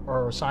you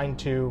are assigned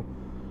to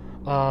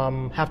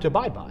have to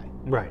abide by.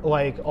 Right.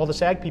 Like all the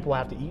SAG people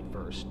have to eat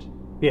first.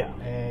 Yeah.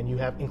 And you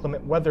have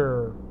inclement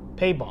weather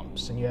pay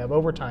bumps, and you have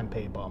overtime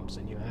pay bumps,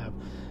 and you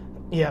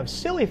have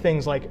silly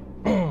things like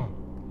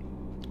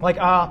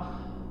I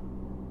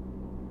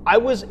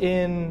was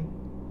in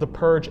the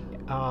Purge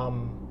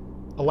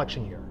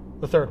election year,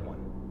 the third one.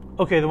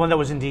 Okay, the one that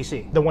was in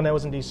DC. The one that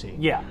was in DC.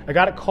 Yeah. I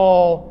got a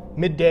call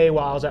midday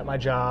while I was at my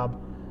job.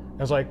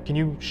 I was like, can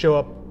you show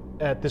up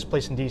at this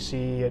place in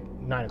DC at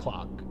 9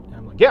 o'clock? And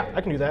I'm like, yeah,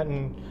 I can do that.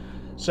 And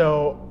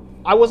so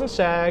I wasn't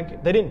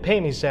SAG. They didn't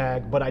pay me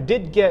SAG, but I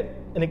did get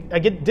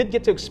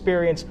to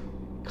experience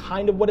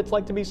kind of what it's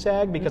like to be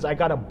SAG, because I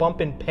got a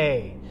bump in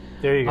pay.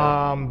 There you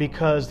go.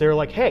 Because they're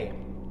like, hey,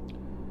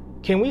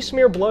 can we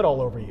smear blood all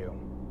over you?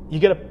 You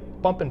get a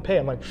bump in pay.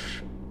 I'm like,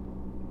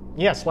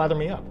 yeah, slather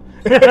me up.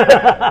 Nice.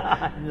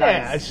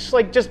 Yeah, it's just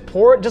like just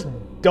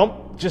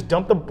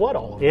dump the blood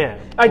all over. Yeah,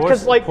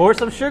 pour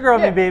some sugar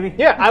on me, baby.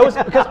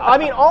 Yeah, because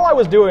all I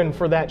was doing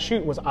for that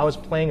shoot was I was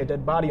playing a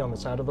dead body on the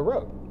side of the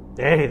road.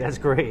 Hey, that's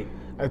great.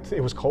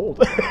 It was cold.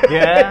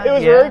 Yeah, it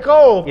was very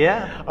cold.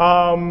 Yeah.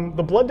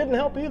 The blood didn't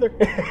help either.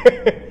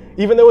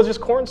 even though it was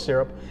just corn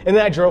syrup. And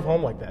then I drove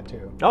home like that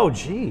too. Oh,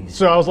 geez.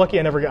 So I was lucky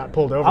I never got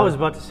pulled over. I was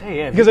about to say,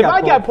 yeah. Because if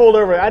I got pulled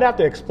over, I'd have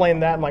to explain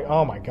that. I'm like,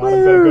 oh my God,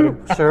 I'm going to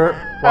go to...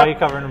 Sir, why are you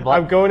covering in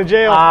blood? I'm going to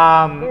jail.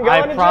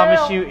 I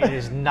promise you, it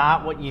is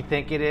not what you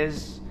think it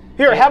is.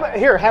 Here,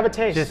 have a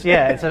taste. Just,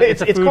 yeah,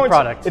 it's a food corn,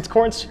 product. It's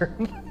corn syrup.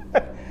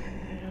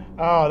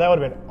 Oh, that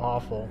would have been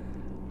awful.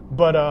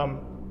 But,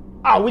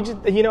 we just,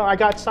 I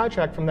got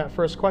sidetracked from that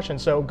first question.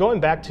 So going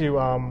back to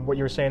what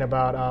you were saying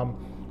about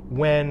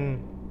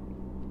when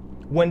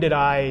did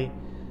I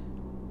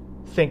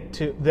think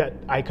that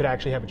I could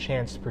actually have a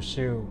chance to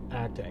pursue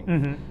acting.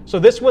 Mm-hmm. So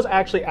this was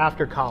actually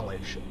after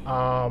college.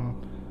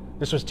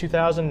 This was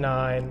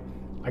 2009.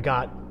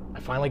 I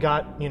finally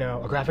got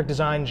a graphic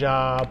design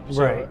job.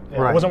 So right.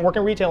 I wasn't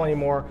working retail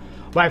anymore,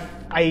 but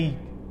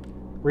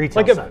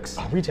retail sucks.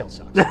 Retail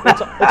sucks.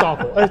 It's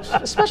awful,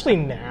 especially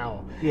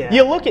now. Yeah.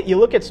 You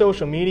look at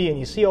social media and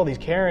you see all these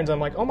Karens. I'm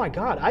like, oh my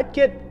God,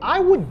 I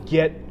would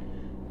get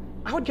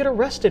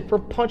arrested for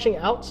punching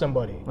out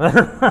somebody.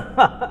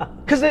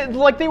 Because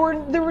they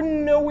were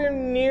nowhere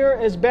near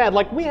as bad.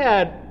 Like we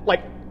had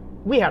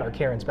our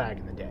Karens back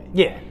in the day.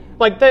 Yeah.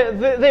 Like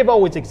they've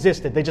always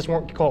existed. They just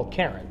weren't called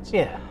Karens.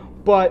 Yeah.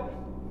 But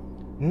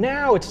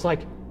now it's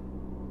like,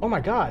 oh my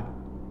God,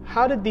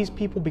 how did these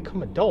people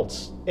become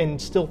adults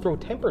and still throw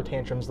temper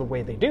tantrums the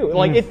way they do?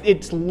 Like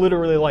it's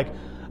literally like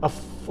a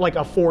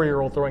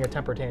 4-year-old throwing a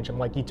temper tantrum,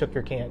 like you took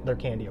their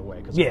candy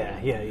away. Yeah.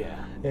 It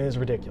is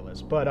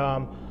ridiculous. But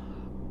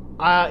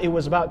it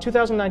was about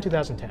 2009,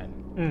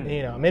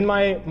 2010. I'm in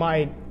my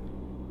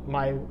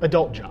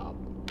adult job,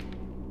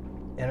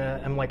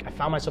 and I'm like, I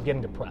found myself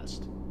getting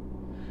depressed.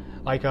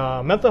 Like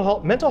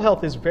mental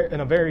health is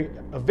a very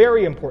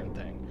important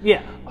thing.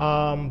 Yeah.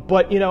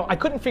 But I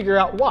couldn't figure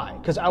out why,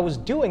 because I was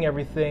doing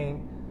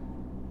everything.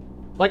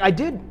 Like I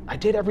did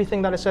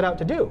everything that I set out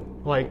to do.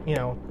 Like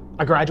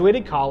I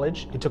graduated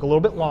college. It took a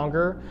little bit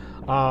longer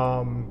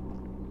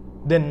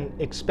than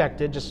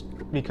expected, just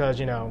because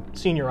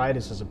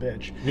senioritis is a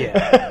bitch.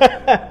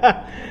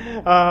 Yeah.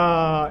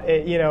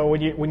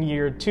 When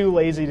you're too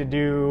lazy to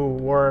do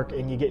work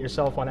and you get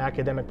yourself on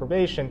academic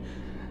probation,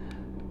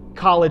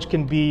 college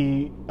can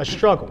be a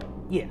struggle.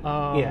 Yeah.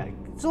 Yeah.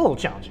 It's a little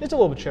challenging. It's a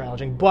little bit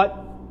challenging, but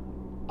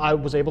I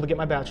was able to get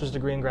my bachelor's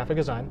degree in graphic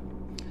design,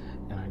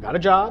 and I got a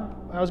job.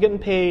 I was getting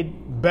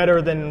paid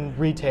better than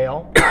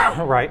retail.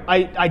 Right.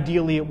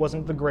 Ideally, it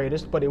wasn't the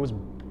greatest, but it was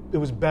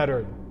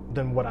better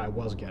than what I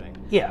was getting.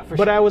 Yeah, for sure.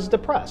 But I was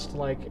depressed,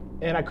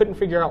 and I couldn't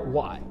figure out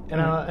why. And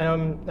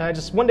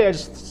one day I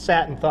just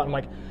sat and thought, I'm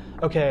like,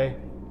 okay,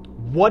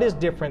 what is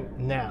different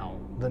now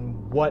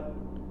than what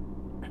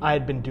I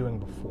had been doing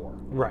before?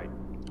 Right.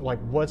 Like,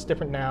 what's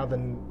different now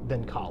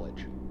than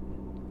college?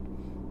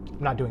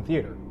 I'm not doing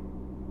theater.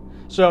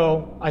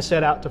 So I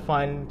set out to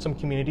find some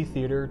community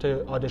theater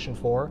to audition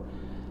for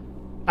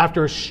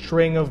after a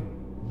string of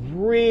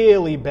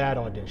really bad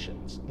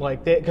auditions.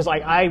 Because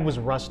I was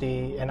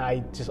rusty and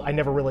I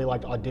never really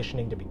liked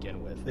auditioning to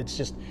begin with.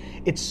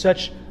 It's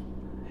such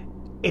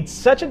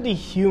a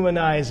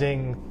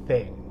dehumanizing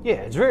thing. Yeah,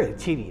 it's very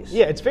tedious.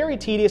 Yeah, it's very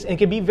tedious, and it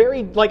can be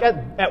very,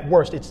 at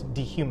worst, it's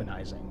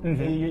dehumanizing.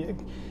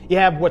 Mm-hmm. You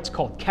have what's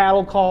called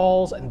cattle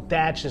calls, and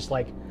that's just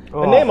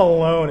the name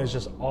alone is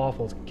just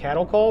awful. It's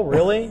cattle call,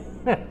 really?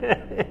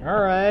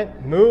 All right,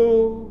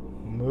 moo,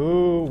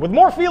 moo. With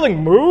more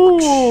feeling,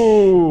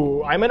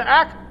 moo. I'm an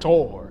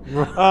actor.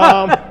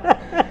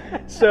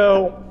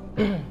 So,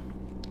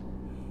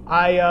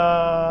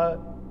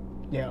 I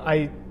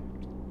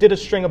did a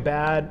string of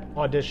bad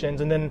auditions,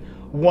 and then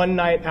one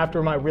night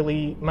after my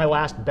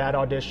last bad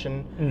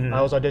audition,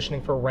 I was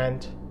auditioning for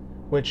Rent,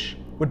 which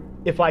would,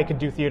 if I could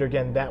do theater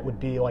again, that would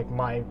be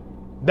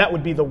that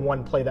would be the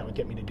one play that would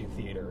get me to do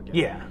theater again.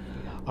 Yeah.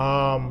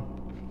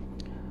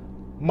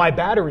 My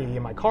battery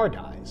in my car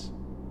dies,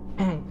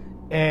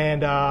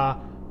 and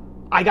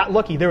I got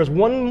lucky. There was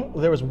one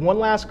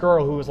last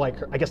girl who was I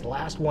guess the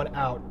last one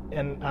out,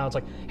 and I was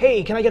like,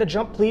 hey, can I get a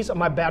jump, please?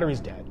 My battery's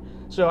dead.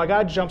 So I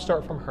got a jump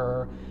start from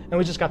her, and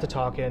we just got to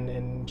talking,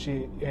 and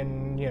we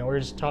were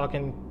just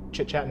talking,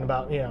 chit-chatting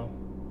about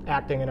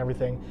acting and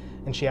everything,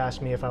 and she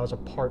asked me if I was a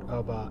part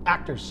of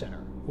Actors Center,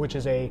 which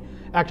is a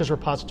actors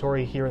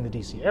repository here in the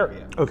DC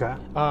area. Okay.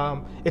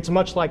 It's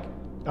much like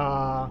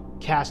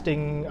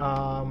casting.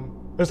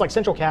 There's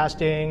Central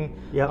Casting,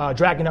 yep.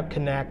 Dragging Up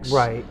Connects,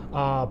 right.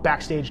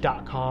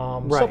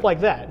 Backstage.com, right. stuff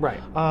like that.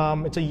 Right.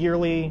 It's a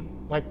yearly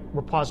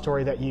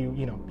repository that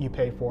you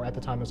pay for. At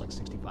the time, it was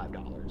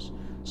 $65.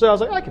 So I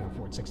was like, I can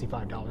afford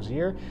 $65 a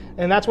year,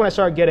 and that's when I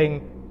started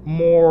getting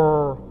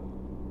more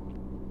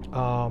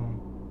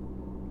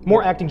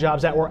acting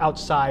jobs that were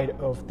outside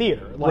of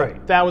theater.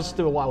 Right. That was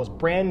still I was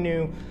brand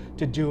new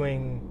to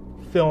doing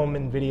film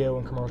and video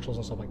and commercials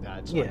and stuff like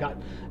that. So yeah. I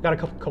got a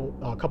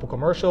couple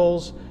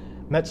commercials,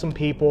 met some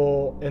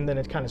people, and then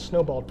it kind of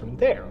snowballed from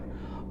there.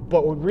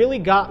 But what really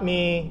got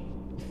me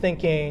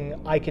thinking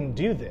I can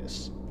do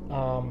this,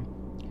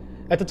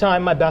 at the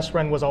time my best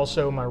friend was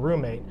also my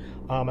roommate,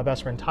 my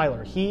best friend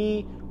Tyler.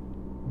 He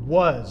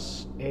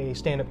was a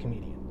stand-up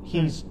comedian.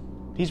 He's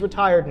he's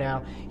retired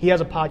now. He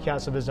has a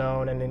podcast of his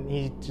own, and then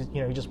he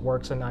just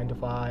works a 9 to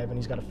 5, and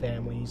he's got a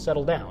family. He's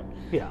settled down.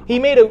 Yeah. He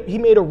made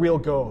a real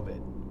go of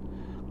it.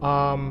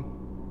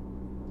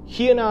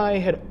 He and I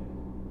had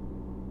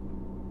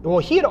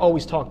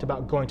always talked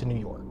about going to New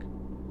York,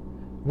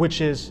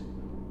 which is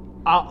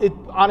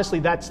honestly,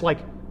 that's like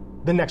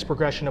the next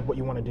progression of what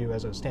you want to do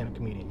as a stand-up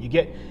comedian.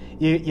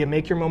 You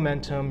make your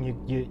momentum,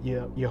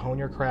 you hone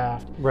your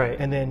craft, right,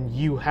 and then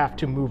you have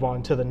to move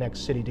on to the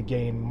next city to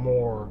gain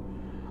more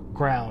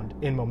ground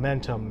in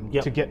momentum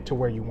yep. to get to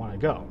where you want to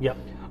go. Yep.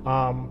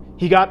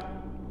 He got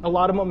a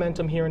lot of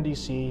momentum here in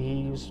DC.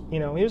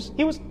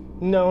 He was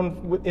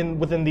known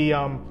within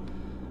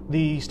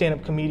the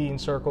stand-up comedian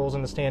circles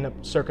and the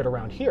stand-up circuit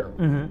around here.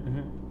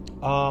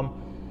 Mm-hmm, mm-hmm.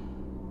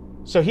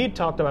 So he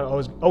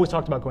always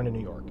talked about going to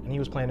New York, and he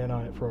was planning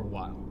on it for a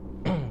while.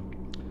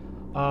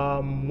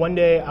 One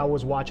day I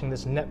was watching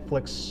this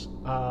Netflix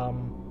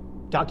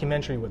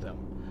documentary with him.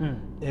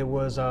 It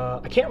was,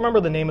 I can't remember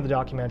the name of the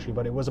documentary,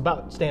 but it was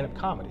about stand-up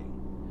comedy.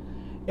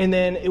 And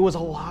then it was a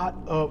lot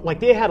of,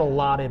 they had a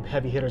lot of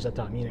heavy hitters at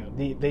the time.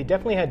 They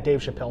definitely had Dave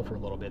Chappelle for a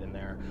little bit in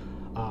there.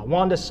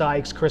 Wanda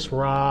Sykes, Chris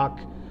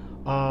Rock,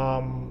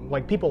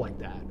 people like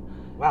that.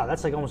 Wow,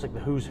 that's almost like the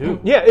who's who.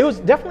 Yeah, it was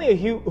definitely a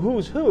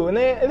who's who, and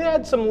they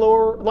had some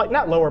lower,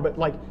 not lower, but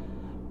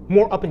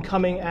more up and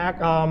coming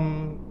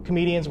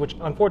comedians, which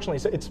unfortunately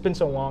it's been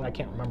so long I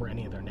can't remember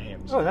any of their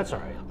names. Oh, that's all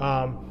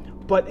right.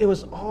 But it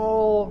was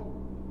all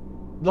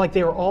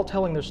they were all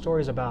telling their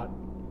stories about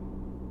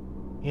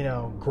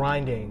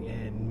grinding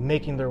and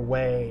making their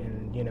way,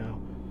 and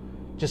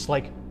just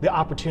the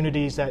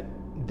opportunities that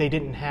they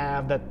didn't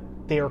have that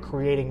they are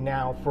creating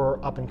now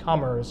for up and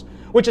comers,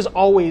 which is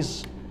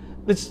always.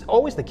 It's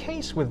always the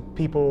case with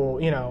people,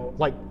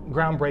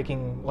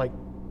 groundbreaking,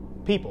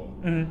 people.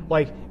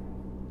 Mm-hmm.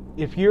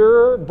 If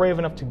you're brave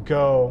enough to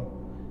go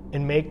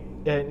and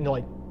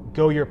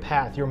go your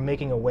path, you're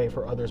making a way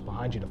for others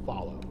behind you to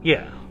follow.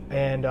 Yeah.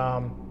 And,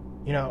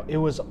 it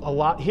was a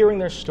lot hearing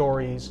their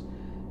stories,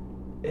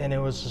 and it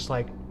was just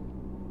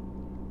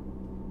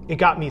it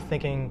got me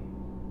thinking,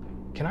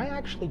 can I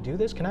actually do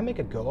this? Can I make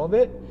a go of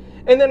it?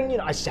 And then,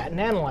 I sat and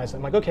analyzed it.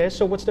 I'm like, okay,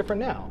 so what's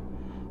different now?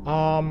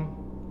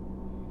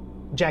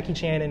 Jackie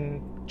Chan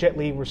and Jet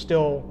Li were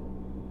still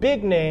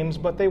big names,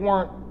 but they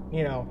weren't,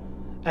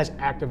 as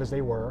active as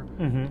they were.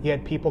 Mm-hmm. You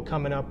had people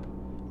coming up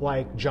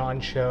like John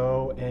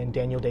Cho and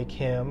Daniel Day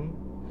Kim,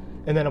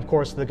 and then of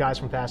course the guys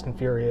from Fast and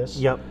Furious.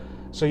 Yep.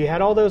 So you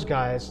had all those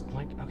guys.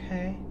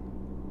 Okay,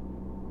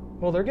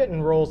 well they're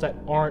getting roles that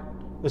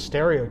aren't the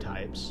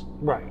stereotypes.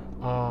 Right.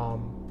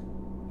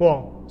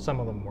 Well, some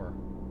of them were.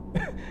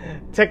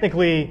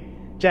 Technically,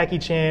 Jackie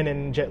Chan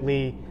and Jet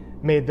Li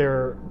made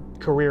their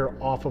career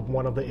off of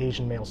one of the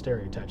Asian male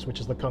stereotypes, which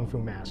is the Kung Fu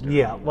Master.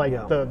 Yeah.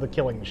 The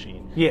killing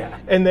machine. Yeah.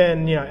 And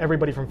then,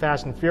 everybody from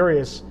Fast and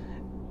Furious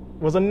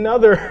was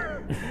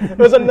another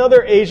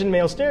Asian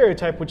male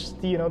stereotype, which is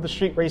the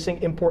street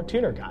racing import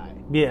tuner guy.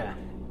 Yeah.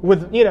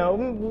 With,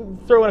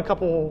 throw in a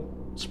couple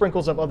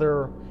sprinkles of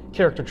other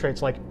character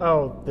traits like,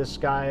 oh, this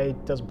guy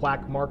does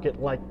black market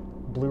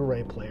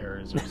Blu-ray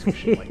players or some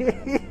shit like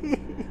that.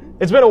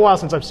 It's been a while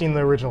since I've seen the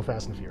original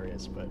Fast and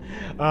Furious,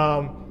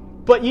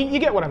 but you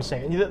get what I'm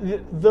saying.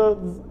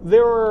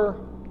 There are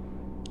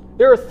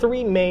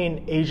three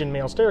main Asian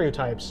male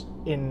stereotypes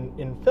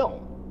in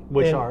film.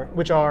 Which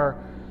are,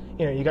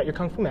 you got your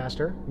Kung Fu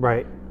Master.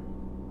 Right.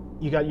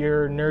 You got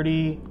your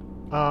nerdy,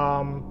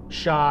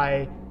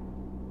 shy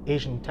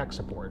Asian tech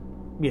support.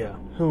 Yeah.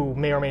 Who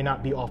may or may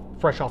not be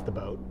fresh off the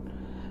boat.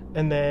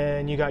 And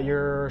then you got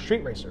your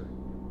street racer.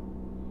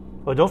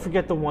 Well, don't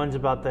forget the ones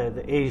about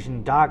the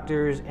Asian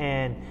doctors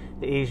and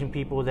the Asian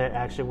people that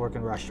actually work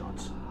in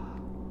restaurants.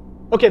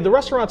 Okay, the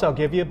restaurants I'll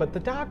give you, but the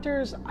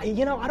doctors, I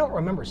don't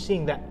remember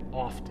seeing that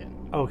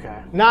often.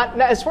 Okay. Not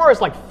as far as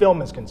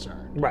film is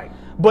concerned. Right.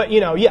 But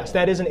yes,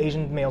 that is an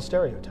Asian male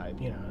stereotype.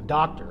 A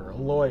doctor, a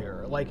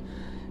lawyer,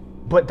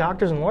 but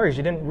doctors and lawyers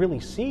you didn't really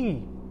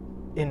see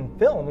in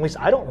film. At least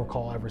I don't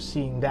recall ever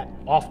seeing that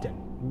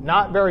often.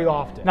 Not very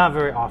often. Not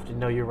very often.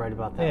 No, you're right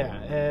about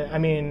that. Yeah,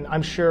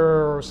 I'm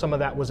sure some of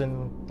that was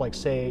in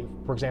say,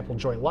 for example,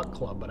 Joy Luck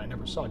Club, but I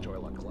never saw Joy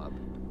Luck Club.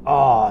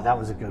 Oh, that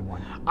was a good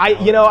one. I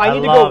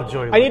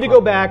need to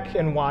go back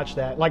and watch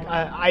that.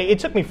 It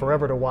took me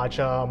forever to watch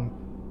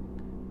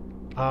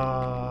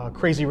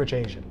Crazy Rich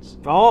Asians.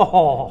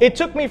 Oh, it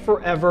took me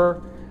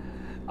forever.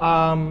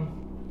 I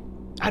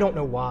don't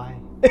know why.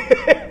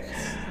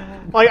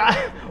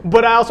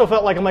 But I also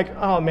felt I'm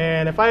oh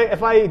man, if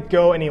I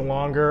go any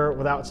longer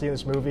without seeing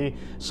this movie,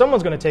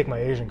 someone's gonna take my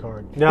Asian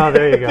card. No,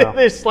 there you go.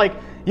 It's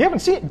you haven't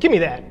seen it. Give me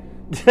that.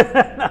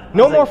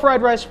 No more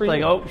fried rice for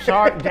you. Oh,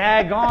 sorry,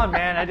 daggone,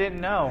 man, I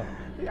didn't know.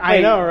 I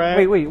know,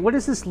 right? Wait, what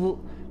is this?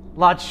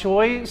 La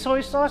Choy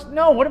soy sauce?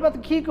 No, what about the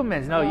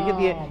Kikkomans? No,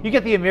 you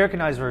get the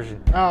Americanized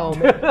version. Oh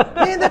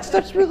man, that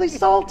stuff's really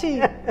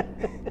salty.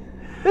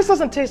 This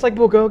doesn't taste like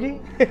bulgogi.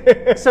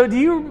 So do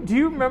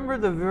you remember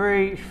the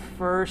very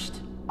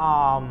first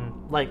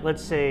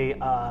let's say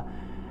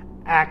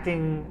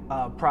acting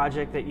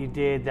project that you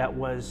did that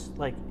was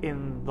like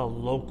in the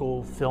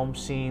local film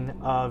scene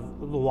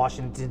of the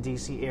Washington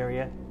D.C.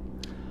 area?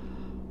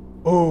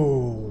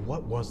 Oh,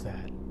 what was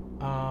that?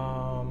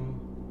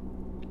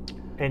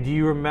 And do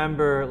you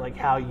remember like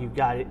how you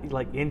got it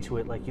like into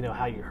it, like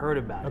how you heard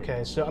about it?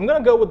 Okay, so I'm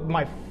gonna go with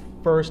my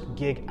first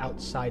gig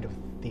outside of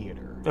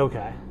theater.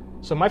 Okay.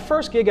 So my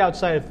first gig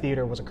outside of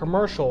theater was a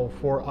commercial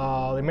for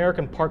the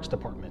American Parks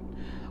Department.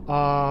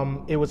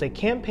 It was a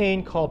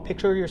campaign called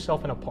 "Picture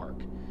Yourself in a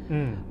Park,"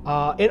 and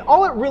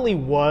all it really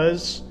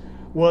was,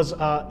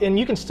 and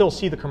you can still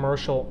see the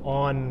commercial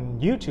on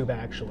YouTube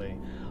actually.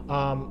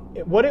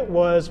 What it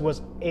was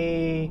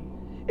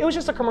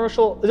just a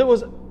commercial. It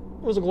was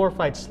a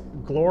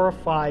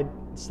glorified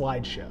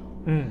slideshow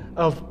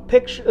of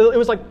picture. It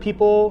was like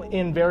people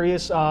in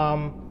various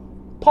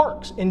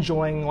parks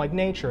enjoying like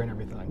nature and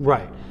everything.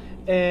 Right.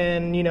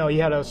 And you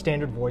had a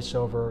standard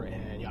voiceover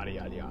and yada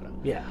yada yada.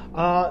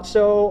 Yeah.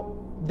 So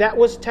that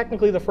was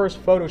technically the first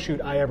photo shoot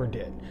I ever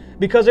did,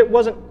 because it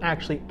wasn't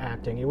actually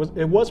acting. It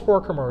was for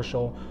a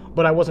commercial,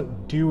 but I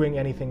wasn't doing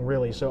anything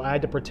really. So I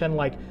had to pretend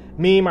like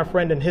me, my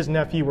friend, and his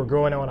nephew were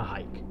going on a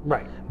hike.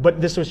 Right.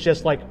 But this was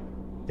just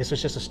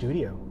a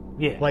studio.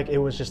 Yeah. Like it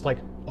was just like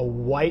a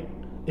white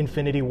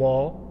infinity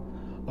wall.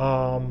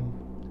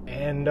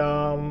 And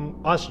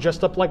us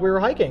dressed up like we were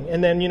hiking.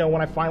 And then,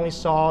 when I finally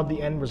saw the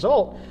end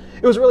result,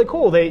 it was really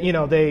cool.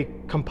 They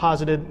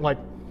composited like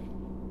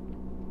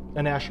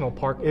a national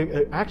park.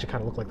 It actually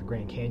kind of looked like the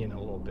Grand Canyon a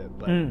little bit.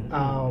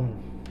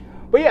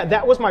 But yeah,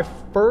 that was my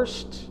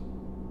first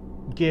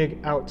gig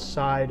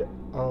outside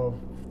of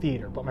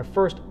theater. But my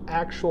first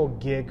actual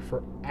gig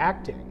for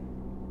acting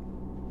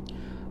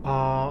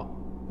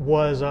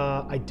was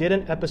I did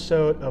an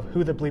episode of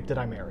Who the Bleep Did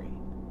I Marry?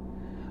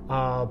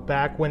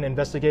 Back when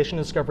Investigation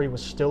Discovery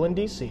was still in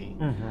DC,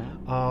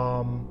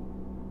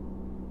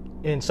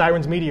 and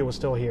Sirens Media was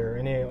still here,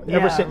 and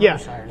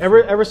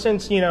ever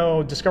since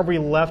Discovery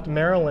left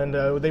Maryland,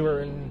 they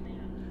were in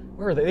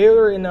where are they? They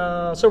were in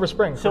Silver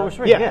Spring. Silver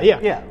Spring, yeah.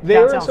 They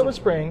were in Downtown Silver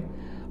Spring.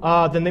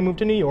 Then they moved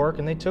to New York,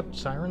 and they took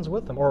Sirens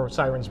with them, or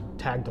Sirens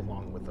tagged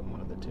along with them,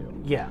 one of the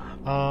two. Yeah.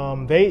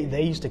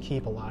 They used to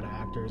keep a lot of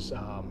actors.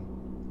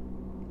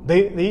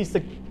 They used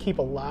to keep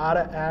a lot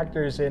of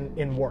actors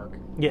in work.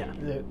 Yeah.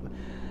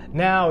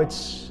 Now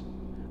it's,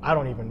 I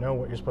don't even know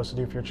what you're supposed to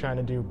do if you're trying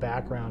to do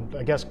background.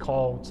 I guess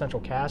call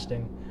central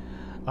casting.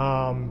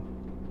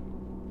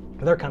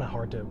 They're kind of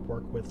hard to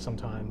work with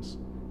sometimes,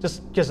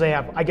 just because they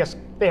have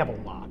a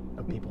lot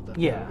of people that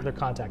they're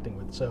contacting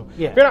with. So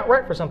if you're not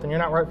right for something, you're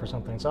not right for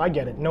something. So I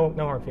get it. No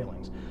hard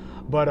feelings.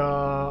 But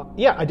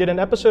I did an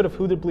episode of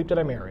Who the Bleep Did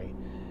I Marry?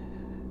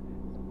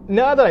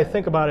 Now that I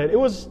think about it, it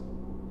was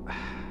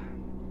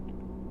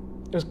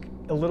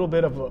a little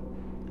bit of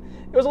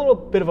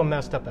a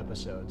messed up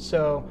episode.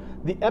 So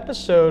the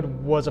episode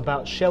was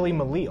about Shelley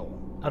Malil.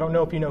 I don't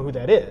know if you know who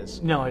that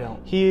is. No, I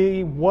don't.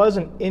 He was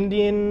an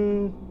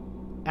Indian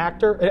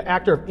actor, an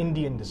actor of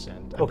Indian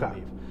descent, I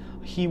believe.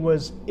 He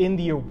was in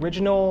the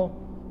original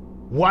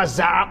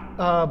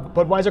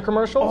Budweiser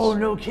commercials. Oh,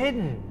 no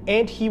kidding.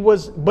 And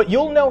but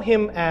you'll know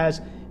him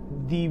as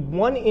the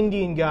one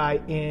Indian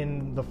guy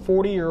in The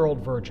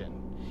 40-Year-Old Virgin.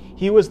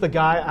 He was the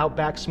guy out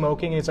back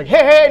smoking, and it's like,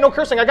 hey, no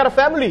cursing, I got a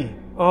family.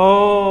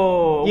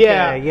 Oh,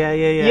 okay.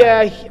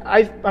 Yeah.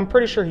 I'm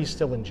pretty sure he's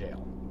still in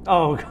jail.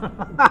 Oh,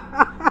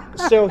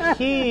 so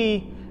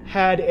he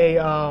had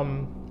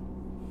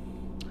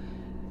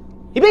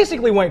he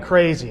basically went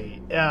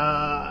crazy.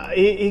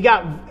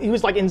 He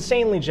was like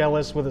insanely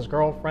jealous with his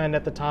girlfriend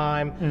at the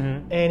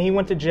time, and he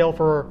went to jail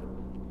for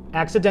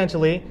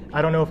accidentally,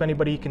 I don't know if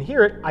anybody can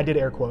hear it, I did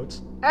air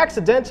quotes,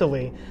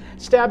 accidentally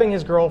stabbing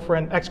his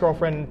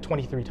ex-girlfriend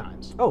 23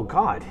 times. Oh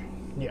God.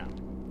 Yeah.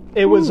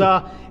 It was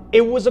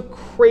a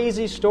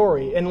crazy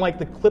story, and like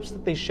the clips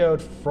that they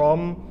showed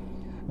from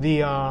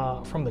the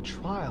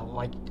trial,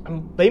 like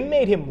they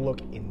made him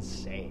look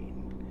insane.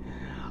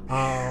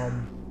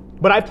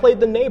 But I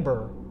played the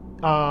neighbor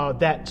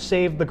that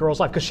saved the girl's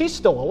life, because she's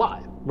still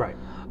alive. Right.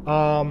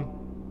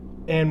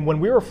 And when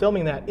we were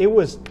filming that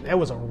was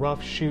a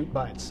rough shoot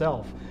by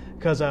itself,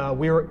 because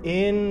we were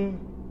in,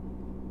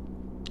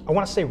 I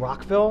want to say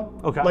Rockville,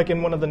 like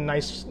in one of the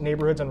nice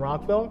neighborhoods in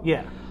Rockville.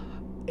 Yeah.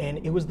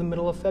 And it was the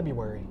middle of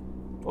February.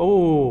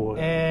 Oh.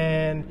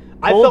 And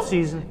cold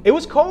season. It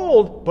was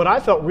cold, but I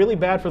felt really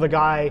bad for the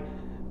guy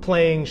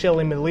playing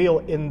Shelley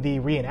Malil in the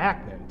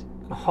reenactment.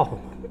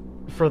 Oh.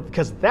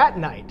 Because that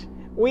night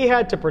we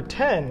had to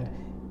pretend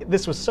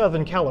this was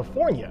Southern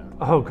California.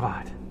 Oh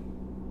God.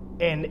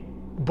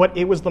 But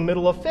it was the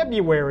middle of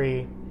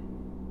February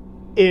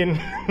in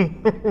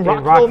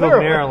Rockville,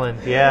 Maryland.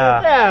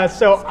 Yeah. Yeah.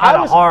 So I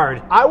was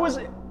hard. I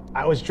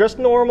was dressed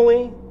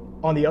normally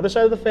on the other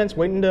side of the fence,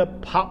 waiting to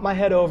pop my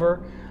head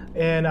over,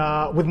 and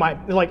with my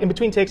in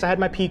between takes, I had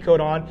my pea coat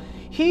on.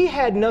 He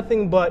had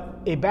nothing but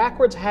a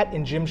backwards hat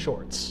and gym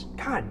shorts.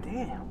 God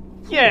damn.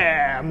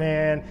 Yeah,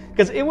 man.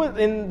 Because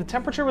the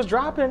temperature was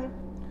dropping.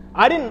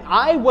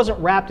 I wasn't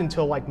wrapped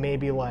until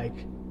maybe I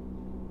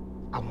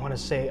want to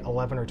say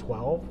 11 or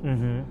 12.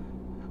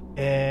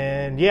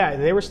 And yeah,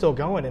 they were still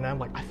going, and I'm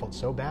like, I felt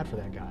so bad for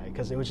that guy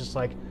because it was just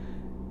like,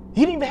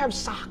 he didn't even have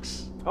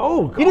socks.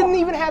 Oh, God. He didn't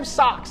even have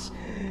socks.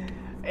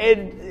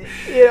 And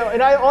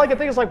and all I could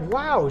think is like,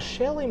 wow,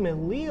 Shelley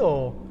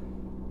Malil,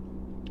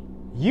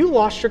 you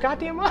lost your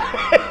goddamn mind.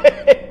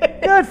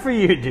 Good for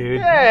you, dude.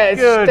 Yeah,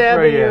 Good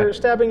for you.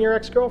 stabbing your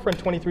ex-girlfriend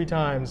 23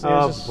 times.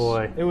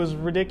 Boy. It was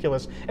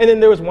ridiculous. And then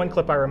there was one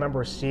clip I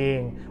remember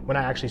seeing when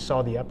I actually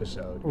saw the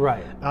episode.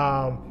 Right.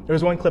 There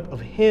was one clip of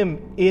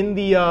him in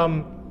the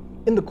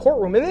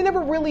courtroom, and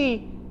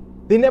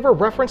they never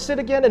referenced it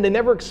again, and they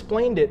never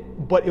explained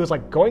it, but it was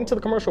like going to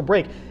the commercial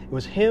break. It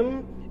was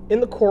him in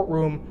the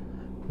courtroom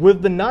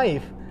with the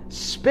knife,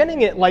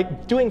 spinning it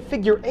like doing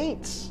figure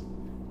eights.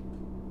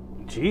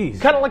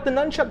 Jeez. Kind of like the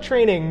nunchuck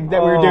training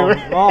that we were doing.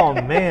 Oh,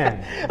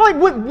 man. Like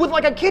with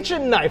like a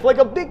kitchen knife, like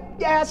a big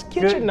ass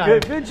kitchen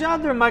knife. Good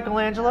job there,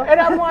 Michelangelo. And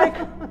I'm like,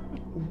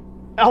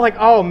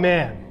 oh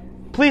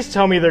man, please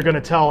tell me they're going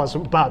to tell us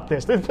about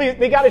this.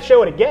 They got to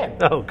show it again.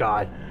 Oh,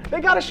 God.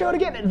 They got to show it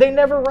again. They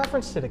never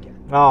referenced it again.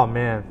 Oh,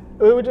 man.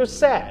 It was just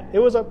sad. It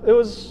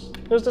was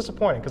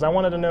disappointing because I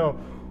wanted to know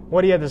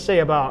what he had to say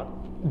about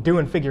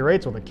doing figure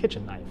eights with a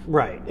kitchen knife.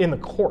 Right. In the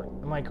court.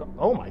 I'm like,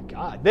 oh my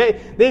God.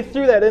 They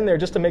threw that in there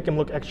just to make him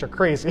look extra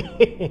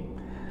crazy.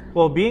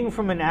 Well, being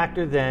from an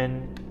actor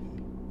then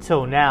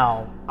till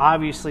now,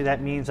 obviously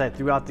that means that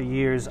throughout the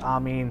years, I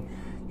mean,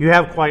 you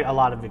have quite a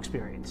lot of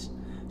experience.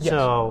 Yes.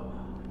 So,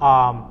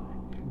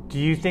 do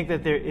you think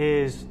that there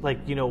is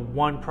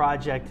one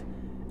project,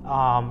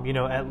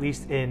 at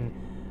least in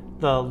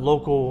the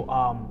local,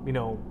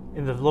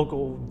 in the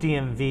local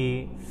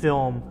DMV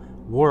film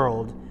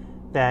world,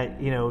 that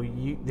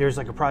there's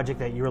like a project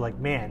that you were like,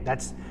 man,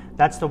 that's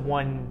the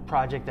one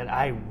project that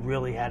I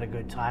really had a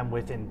good time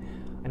with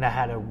and I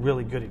had a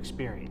really good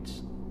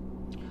experience?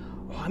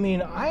 I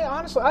mean,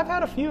 I've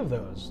had a few of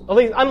those. At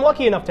least I'm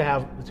lucky enough to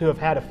have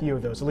had a few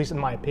of those. At least in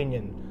my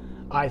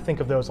opinion, I think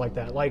of those like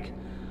that. Like,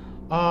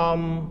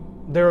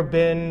 there have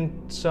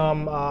been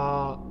some.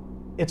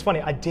 It's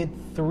funny. I did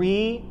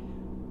 3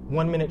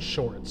 1-minute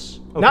shorts.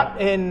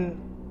 Okay.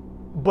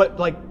 But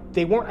like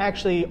they weren't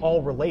actually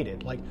all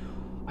related. Like,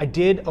 I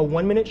did a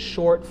 1-minute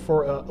short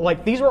for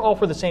these were all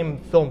for the same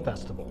film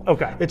festival.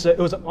 Okay. It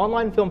was an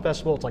online film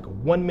festival. It's like a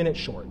 1-minute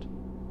short,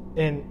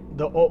 and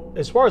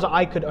as far as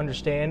I could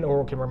understand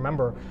or can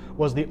remember,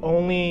 was the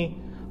only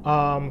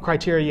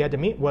criteria you had to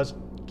meet was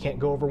can't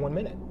go over 1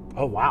 minute.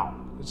 Oh, wow.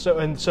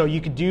 So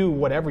you could do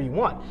whatever you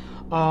want.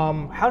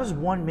 How does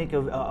one make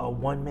a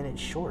 1-minute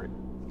short?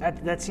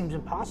 That seems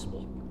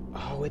impossible.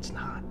 Oh, it's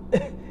not.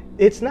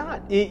 It's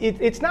not.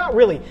 It's not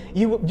really.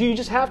 You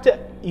just have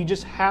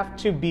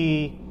to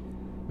be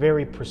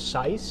very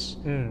precise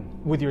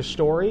with your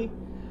story,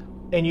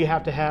 and you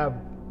have to have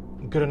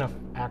good enough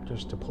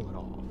actors to pull it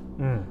off.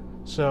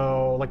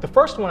 So, like the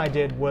first one I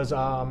did was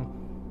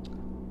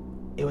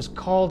it was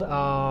called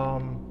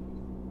I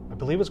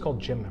believe it was called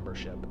Gym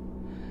Membership,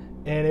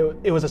 and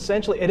it was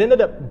essentially, it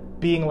ended up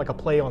being like a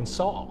play on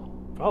Saw.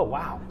 Oh,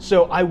 wow.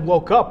 So I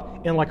woke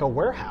up in like a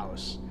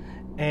warehouse,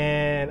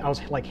 and I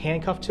was like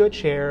handcuffed to a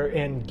chair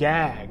and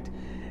gagged,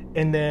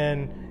 and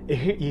then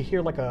you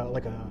hear like a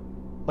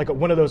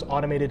one of those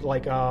automated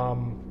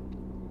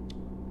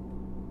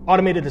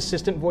automated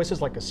assistant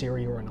voices, like a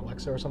Siri or an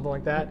Alexa or something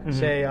like that,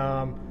 say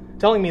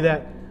telling me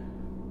that,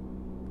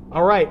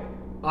 all right,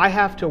 I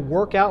have to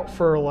work out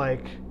for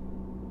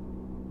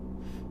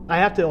I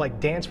have to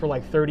dance for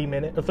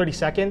 30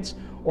 seconds,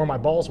 or my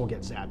balls will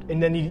get zapped.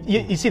 And then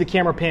you see the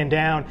camera pan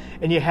down,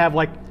 and you have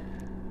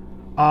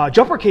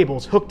jumper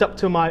cables hooked up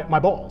to my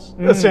balls,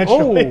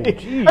 essentially.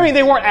 Oh, I mean,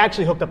 they weren't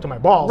actually hooked up to my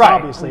balls, right,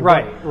 obviously.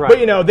 Right. But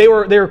they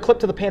were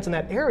clipped to the pants in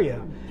that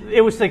area.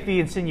 It was like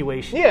the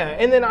insinuation. Yeah,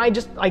 and then I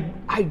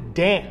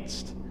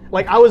danced.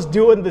 Like, I was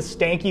doing the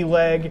stanky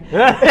leg.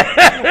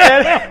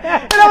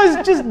 and I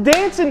was just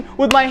dancing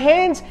with my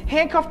hands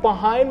handcuffed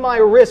behind my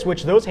wrist,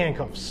 which those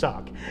handcuffs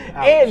suck.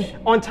 Ouch. And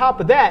on top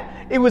of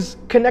that, it was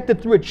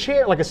connected through a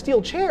chair, like a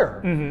steel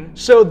chair.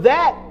 So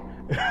that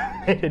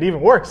made it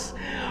even worse.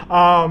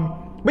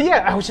 But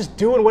yeah, I was just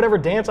doing whatever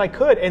dance I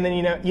could. And then,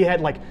 you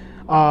had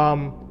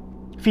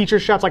feature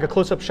shots, like a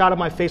close-up shot of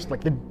my face,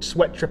 like the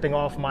sweat dripping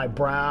off my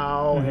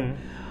brow.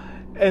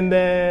 And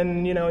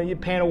then, you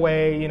pan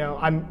away,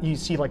 you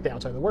see the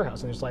outside of the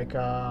warehouse, and there's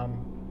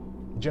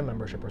Gym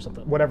Membership or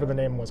something, whatever the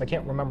name was. I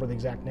can't remember the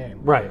exact name.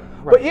 Right.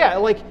 But yeah,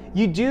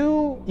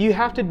 you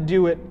have to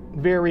do it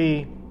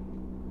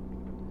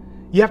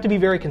you have to be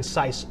very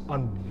concise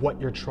on what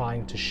you're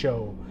trying to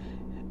show,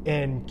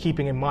 and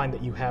keeping in mind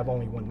that you have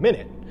only 1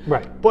 minute.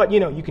 Right. But,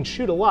 you can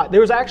shoot a lot.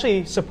 There was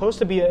actually supposed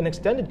to be an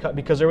extended cut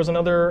because there was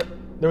another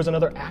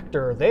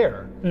actor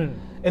there.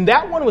 And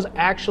that one was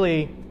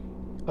actually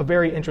a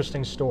very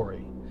interesting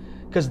story,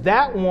 because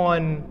that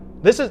one,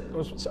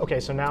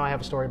 okay, so now I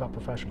have a story about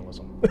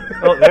professionalism.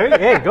 Oh,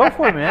 hey, go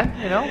for it,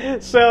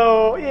 man.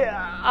 So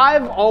yeah,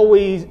 I'm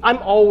always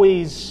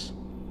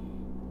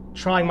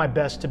trying my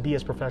best to be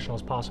as professional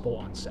as possible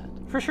on set.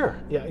 For sure.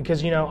 Yeah,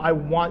 because I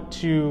want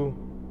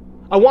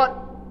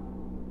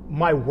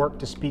my work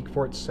to speak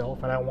for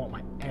itself, and I don't want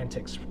my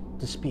antics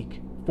to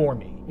speak for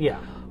me. Yeah.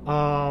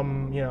 I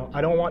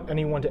don't want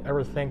anyone to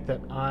ever think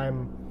that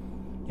I'm,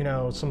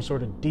 some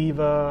sort of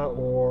diva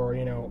or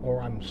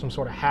I'm some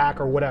sort of hack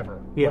or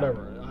whatever. Yeah.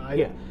 Whatever.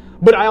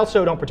 But I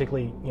also don't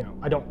particularly,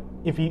 I don't.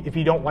 If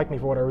you don't like me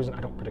for whatever reason,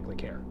 I don't particularly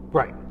care.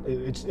 Right.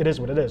 It is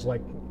what it is.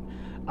 Like,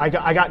 I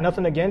got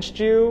nothing against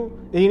you.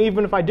 And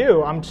even if I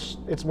do,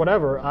 it's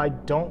whatever. I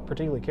don't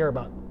particularly care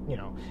about,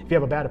 if you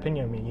have a bad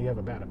opinion of me, you have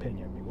a bad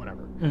opinion of me,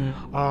 whatever.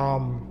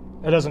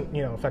 Mm-hmm. It doesn't,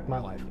 affect my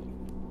life.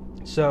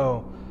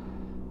 So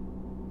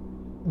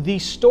the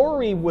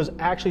story was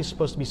actually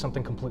supposed to be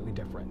something completely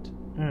different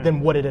than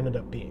what it ended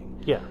up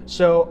being. Yeah.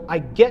 So I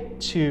get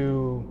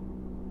to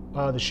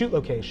the shoot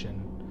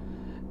location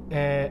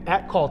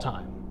at call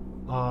time.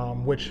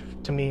 Which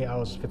to me I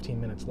was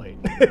 15 minutes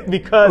late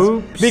because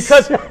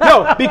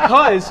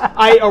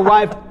I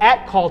arrived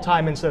at call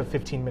time instead of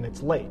 15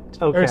 minutes late.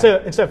 Okay. Or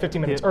instead of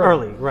 15 minutes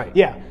early. Right.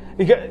 Yeah.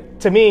 Because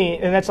to me,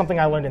 and that's something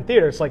I learned in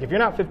theater. It's like if you're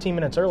not 15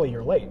 minutes early,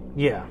 you're late.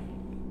 Yeah.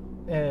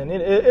 And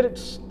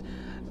it's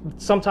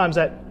sometimes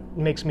that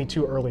makes me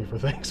too early for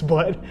things,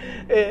 but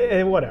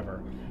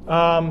whatever.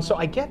 So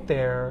I get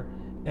there.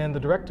 And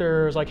the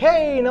director's like,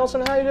 "Hey,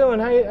 Nelson, how you doing?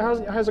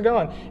 How's it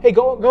going? Hey,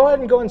 go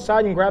ahead and go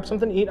inside and grab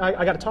something to eat.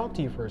 I got to talk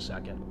to you for a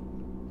second."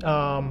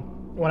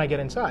 When I get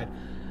inside,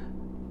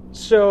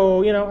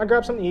 so I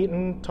grab something to eat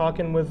and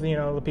talking with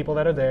the people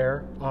that are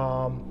there.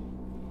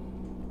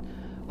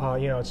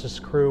 It's this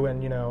crew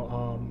and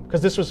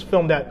because this was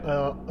filmed at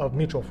a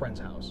mutual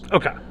friend's house.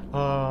 Okay.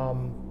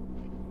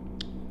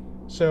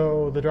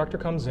 So the director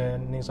comes in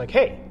and he's like,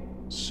 "Hey,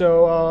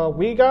 so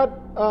we got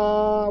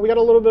a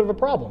little bit of a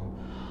problem.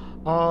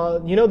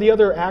 The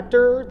other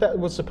actor that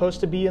was supposed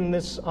to be in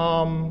this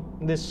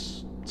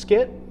this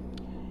skit,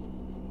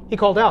 he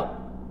called out.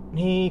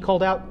 He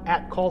called out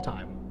at call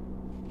time.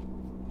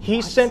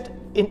 He sent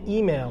an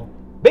email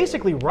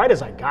basically right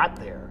as I got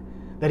there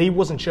that he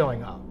wasn't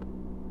showing up.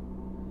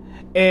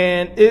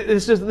 And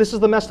this is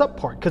the messed up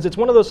part because it's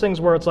one of those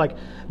things where it's like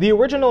the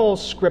original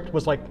script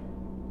was like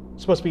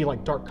supposed to be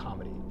like dark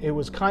comedy. It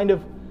was kind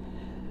of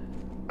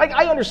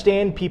I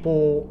understand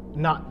people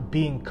not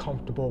being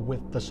comfortable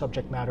with the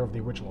subject matter of the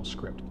original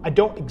script. I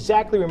don't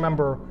exactly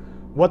remember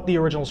what the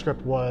original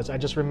script was. I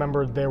just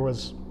remember there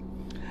was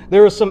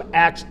some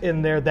acts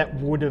in there that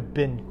would have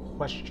been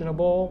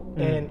questionable,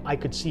 and I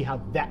could see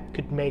how that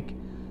could make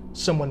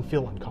someone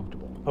feel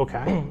uncomfortable.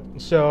 Okay.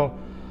 So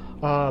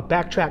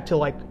backtrack to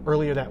like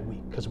earlier that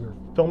week because we were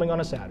filming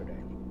on a Saturday.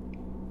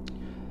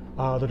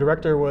 The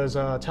director was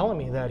telling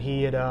me that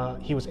he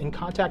was in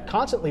contact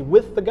constantly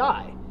with the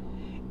guy.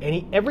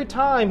 And every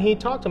time he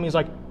talked to me, he's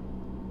like,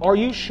 "Are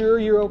you sure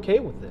you're okay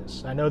with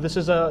this? I know this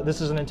is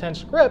an intense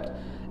script,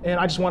 and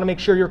I just want to make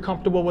sure you're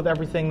comfortable with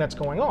everything that's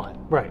going on."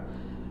 Right.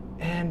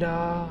 And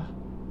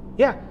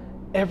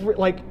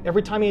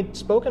every time he'd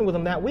spoken with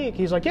him that week,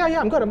 he's like, "Yeah,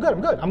 I'm good.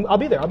 I'll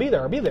be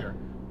there."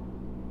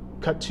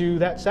 Cut to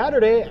that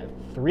Saturday at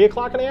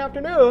 3:00 in the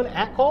afternoon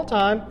at call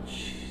time.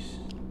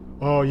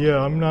 "Oh yeah,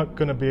 I'm not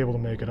gonna be able to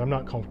make it. I'm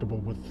not comfortable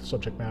with the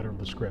subject matter of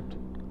the script."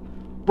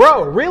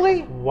 Bro,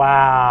 really?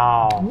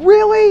 Wow.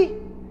 Really?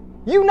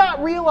 You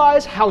not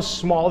realize how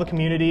small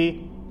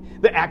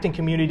the acting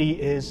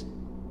community is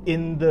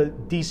in the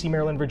DC,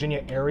 Maryland,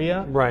 Virginia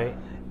area? Right.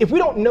 If we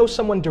don't know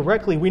someone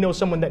directly, we know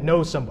someone that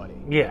knows somebody.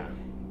 Yeah.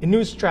 And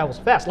news travels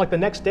fast. Like the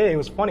next day, it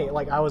was funny.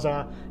 Like I was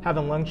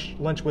having lunch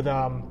with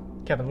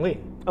Kevin Lee.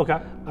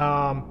 Okay.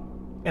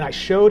 And I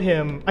told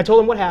him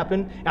what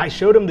happened, and I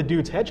showed him the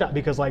dude's headshot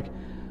because I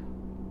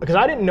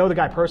didn't know the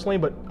guy personally,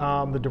 but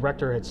the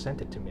director had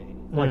sent it to me.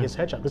 Like his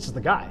headshot. This is the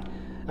guy.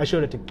 I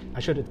showed it to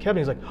Kevin.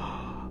 He's like,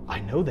 "Oh,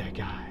 I know that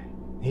guy.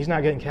 He's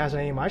not getting cast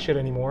in any of my shit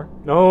anymore."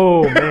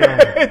 Oh man.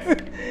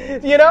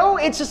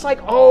 It's just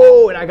like,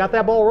 and I got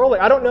that ball rolling.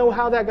 I don't know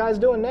how that guy's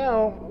doing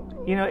now.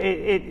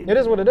 It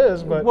is what it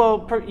is.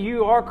 But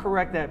you are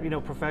correct that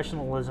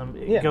professionalism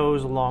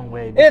goes a long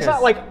way. And it's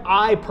not like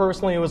I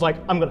personally was like,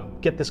 "I'm gonna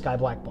get this guy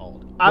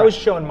blackballed." I was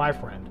showing my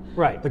friend,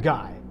 the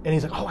guy. And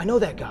he's like, "Oh, I know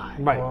that guy."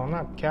 Right. Well, I'm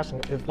not casting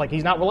if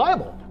he's not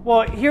reliable.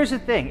 Well, here's the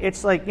thing.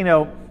 It's like,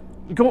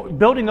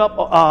 building up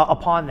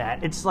upon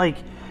that. It's like,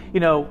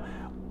 you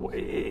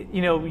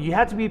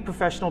have to be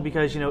professional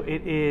because,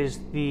 it is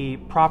the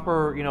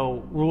proper,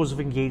 rules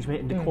of engagement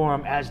and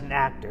decorum as an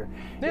actor.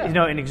 Yeah.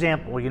 An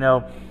example,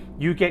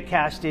 you get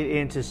casted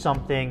into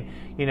something,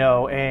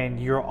 and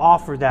you're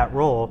offered that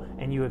role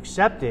and you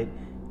accept it.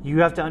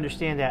 You have to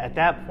understand that at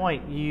that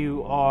point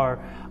you are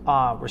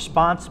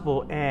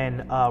responsible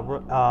and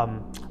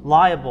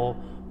liable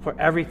for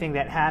everything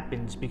that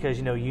happens because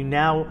you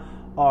now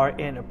are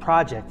in a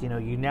project.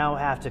 You now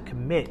have to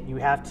commit. You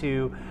have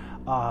to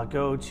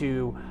go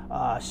to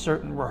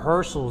certain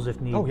rehearsals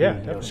if need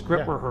be,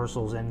 script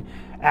rehearsals and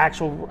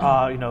actual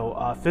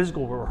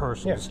physical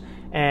rehearsals. Yeah.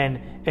 And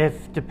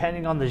if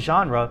depending on the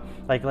genre,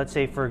 like let's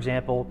say for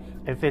example,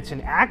 if it's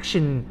an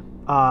action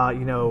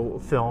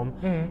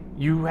film,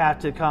 you have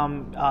to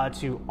come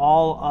to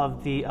all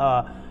of the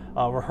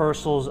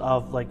rehearsals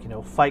of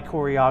fight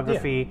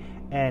choreography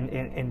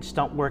and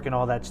stunt work and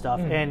all that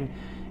stuff. And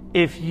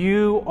if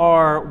you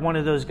are one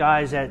of those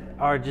guys that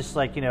are just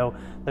like,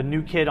 the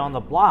new kid on the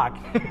block,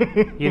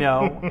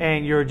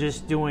 and you're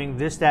just doing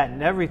this, that,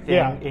 and everything,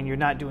 and you're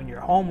not doing your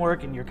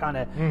homework, and you're kind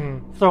of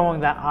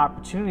throwing that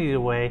opportunity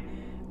away,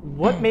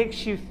 what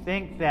makes you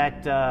think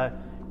that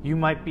you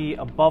might be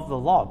above the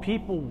law?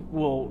 People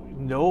will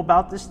know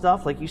about this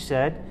stuff, like you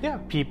said. Yeah.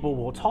 People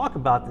will talk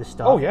about this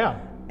stuff. Oh, yeah.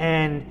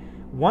 And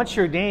once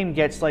your name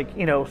gets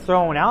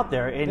thrown out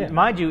there, and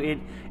mind you,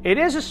 it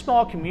is a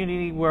small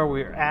community where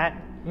we're at,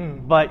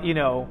 but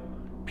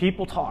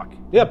people talk.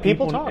 Yeah,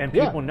 people talk. And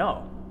people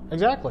know.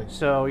 Exactly.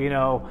 So,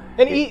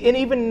 And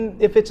even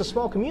if it's a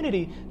small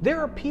community, there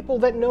are people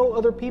that know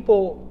other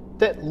people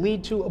that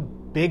lead to a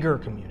bigger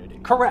community.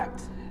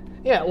 Correct.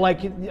 Yeah,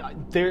 like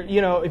there,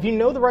 if you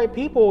know the right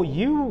people,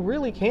 you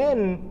really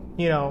can,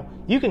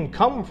 you can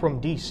come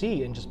from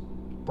DC and just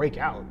break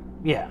out.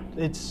 Yeah.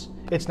 It's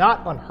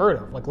not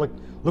unheard of. Like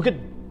look at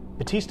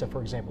Batista,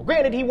 for example.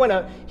 Granted, he went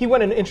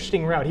an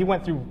interesting route. He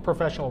went through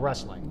professional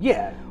wrestling.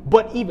 Yeah.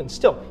 But even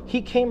still, he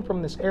came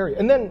from this area.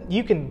 And then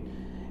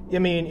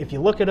if you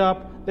look it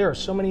up, there are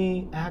so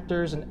many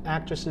actors and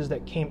actresses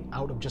that came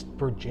out of just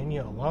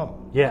Virginia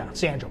alone. Yeah.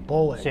 Sandra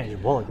Bullock.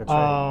 That's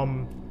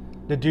right.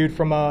 The dude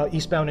from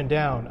Eastbound and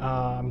Down.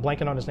 I'm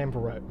blanking on his name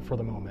for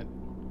the moment.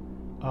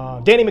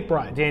 Danny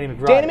McBride. Danny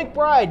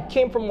McBride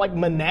came from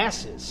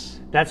Manassas.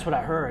 That's what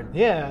I heard.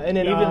 Yeah, and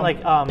then even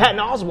Patton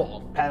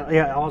Oswalt.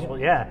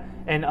 Oswalt. Yeah,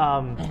 and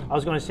I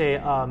was going to say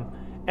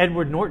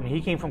Edward Norton.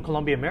 He came from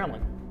Columbia,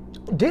 Maryland.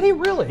 Did he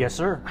really? Yes,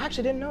 sir. I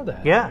actually didn't know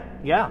that.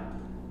 Yeah.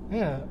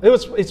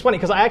 It's funny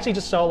because I actually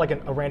just saw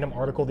a random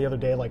article the other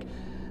day,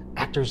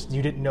 actors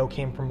you didn't know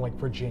came from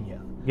Virginia.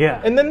 Yeah.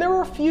 And then there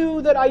were a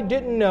few that I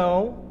didn't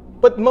know,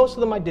 but most of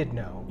them I did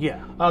know.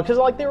 Yeah. Because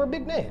they were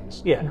big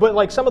names. Yeah.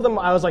 But some of them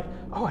I was like,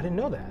 oh, I didn't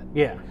know that.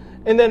 Yeah.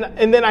 And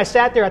then I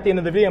sat there at the end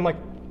of the video. I'm like,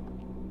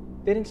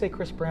 they didn't say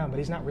Chris Brown, but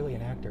he's not really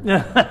an actor.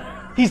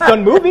 He's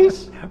done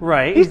movies.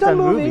 Right. He's done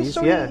movies,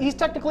 so he's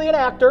technically an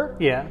actor.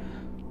 Yeah.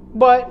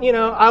 But,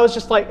 I was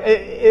just like,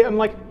 I'm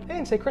like, they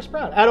didn't say Chris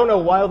Brown. I don't know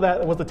why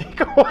that was the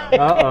takeaway.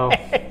 Uh-oh.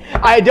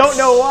 I don't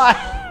know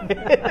why.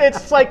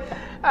 It's like,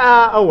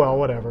 oh, well,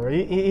 whatever.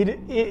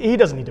 He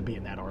doesn't need to be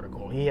in that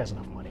article. He has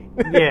enough money.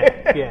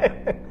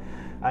 Yeah.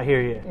 I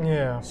hear you.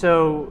 Yeah.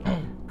 So,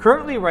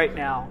 currently right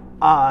now,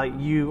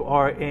 you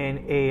are in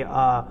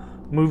a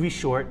movie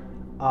short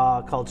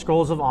called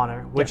Scrolls of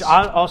Honor, which Yes.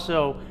 I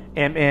also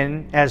am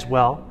in as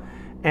well.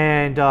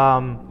 And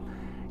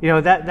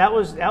that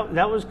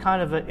was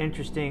kind of an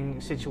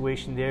interesting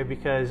situation there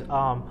because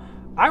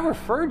I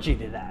referred you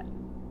to that.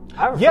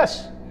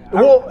 Yes.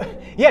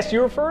 Yes,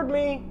 you referred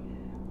me,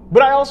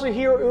 but I also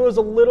hear there was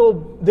a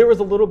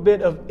little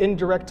bit of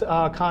indirect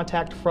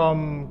contact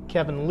from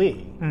Kevin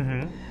Lee.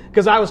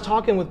 Because I was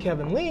talking with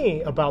Kevin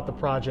Lee about the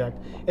project,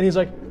 and he's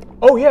like,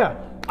 "Oh yeah,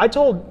 I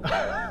told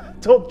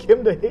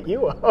Kim to hit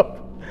you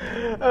up."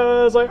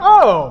 I was like,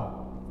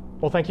 "Oh,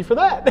 well, thank you for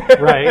that."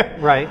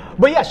 Right.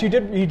 But yes, you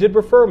did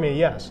refer me.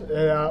 Yes,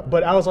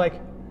 but I was like,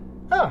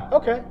 "Oh,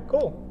 okay,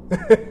 cool."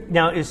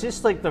 Now, is this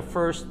the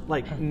first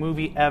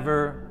movie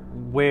ever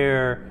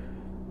where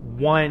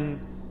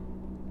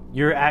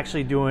you're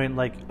actually doing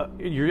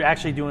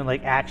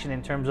action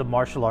in terms of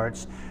martial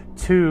arts,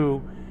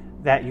 2,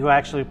 that you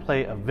actually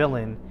play a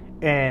villain,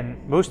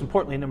 and most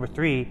importantly, number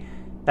 3,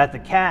 that the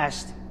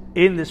cast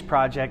in this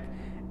project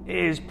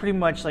is pretty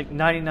much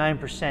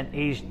 99%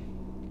 Asian?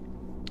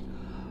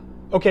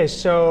 Okay,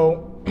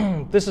 so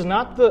this is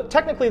not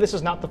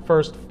the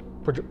first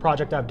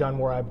project I've done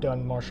where I've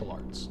done martial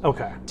arts.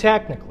 Okay.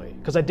 Technically,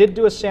 because I did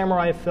do a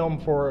samurai film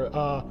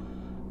for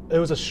it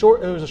was a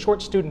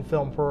short student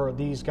film for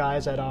these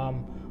guys at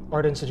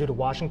Art Institute of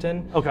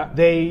Washington. Okay.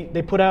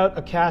 They put out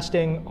a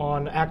casting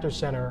on Actors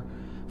Center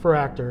for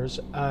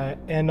actors,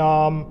 and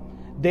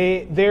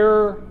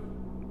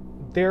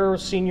their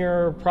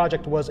senior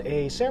project was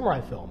a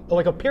samurai film,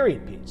 a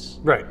period piece.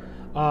 Right.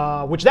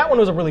 Which that one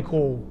was a really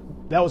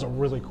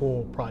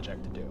cool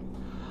project to do.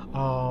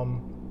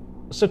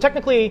 So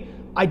technically,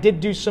 I did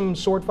do some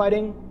sword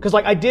fighting because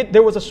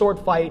there was a sword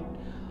fight.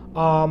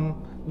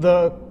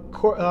 The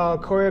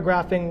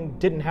choreographing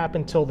didn't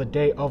happen till the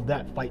day of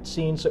that fight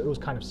scene, so it was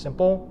kind of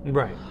simple.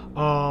 Right.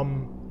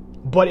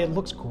 But it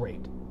looks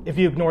great if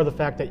you ignore the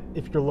fact that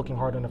if you're looking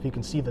hard enough, you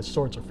can see the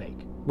swords are fake.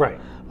 Right.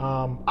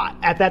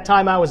 At that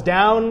time, I was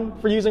down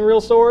for using real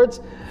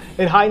swords.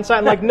 In hindsight,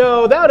 I'm like,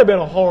 no, that would have been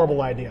a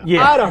horrible idea.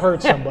 Yeah. I'd have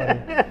hurt somebody.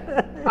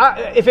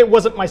 If it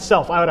wasn't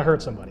myself, I would have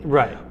hurt somebody.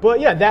 Right. But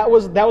yeah, that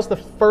was the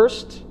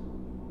first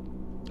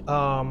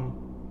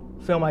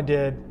film I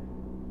did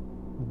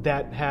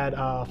that had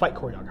fight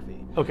choreography.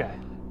 Okay.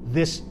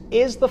 This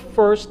is the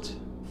first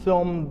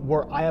film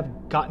where I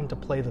have gotten to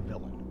play the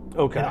villain.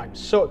 Okay. And I'm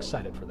so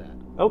excited for that.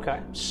 Okay.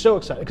 So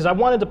excited because I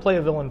wanted to play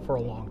a villain for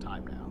a long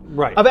time now.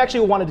 Right. I've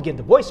actually wanted to get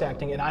into voice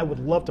acting, and I would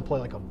love to play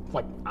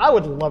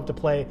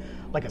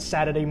a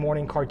Saturday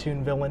morning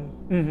cartoon villain.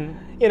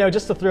 Mm-hmm.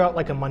 Just to throw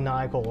out a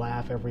maniacal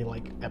laugh every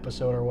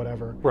episode or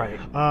whatever. Right.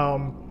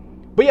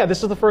 But yeah,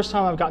 this is the first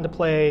time I've gotten to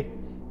play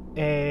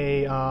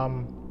a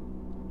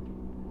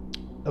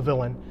a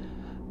villain.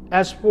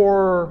 As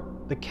for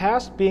the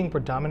cast being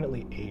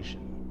predominantly Asian,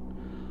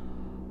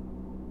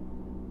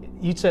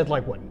 you said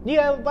like what?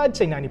 Yeah, I'd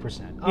say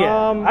 90%.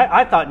 Yeah,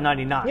 I thought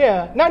 99.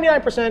 Yeah,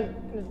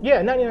 99%.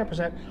 Yeah,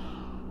 99%.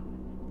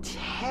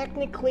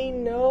 Technically,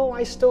 no.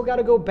 I still got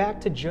to go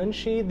back to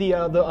Junshi.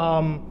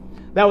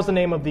 That was the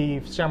name of the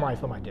samurai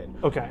film I did.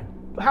 Okay.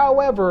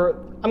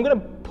 However, I'm gonna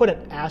put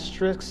an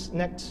asterisk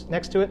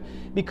next to it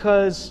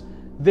because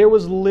there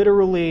was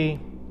literally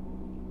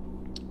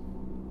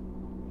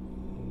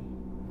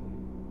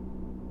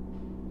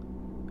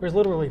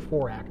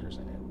 4 actors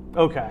in it.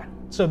 Okay.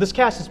 So this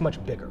cast is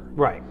much bigger.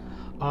 Right.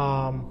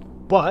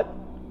 But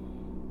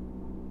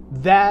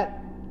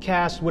that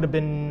cast would have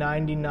been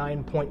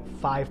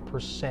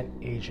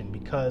 99.5% Asian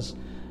because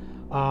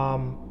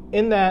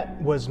in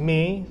that was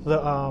me,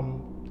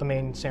 the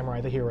main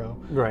samurai, the hero.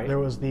 Right. There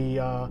was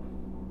the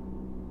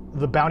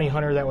bounty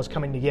hunter that was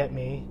coming to get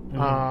me.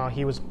 Mm-hmm.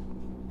 He was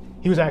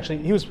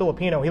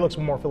Filipino. He looks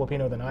more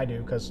Filipino than I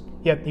do because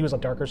he was a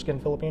darker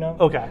skinned Filipino.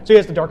 Okay. So he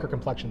has the darker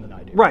complexion than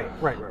I do. Right.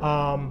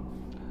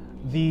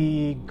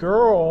 The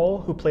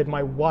girl who played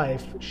my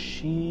wife, I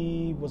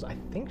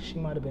think she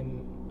might have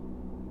been.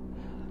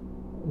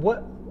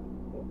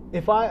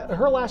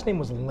 Her last name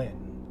was Lin,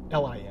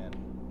 Lin.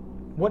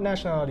 What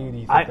nationality do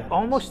you think I that is?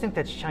 almost think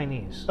that's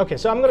Chinese. Okay,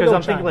 so I'm going to go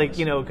Because I'm Chinese.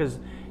 thinking, because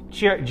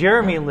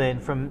Jeremy Lin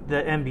from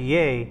the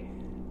NBA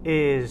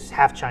is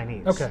half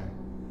Chinese. Okay.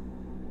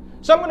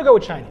 So I'm going to go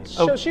with Chinese.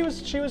 Oh. So she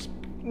was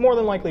more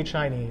than likely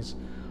Chinese.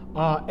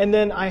 And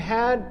then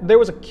there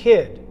was a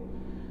kid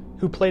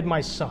who played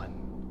my son.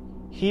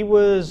 He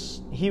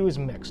was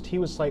mixed. He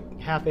was like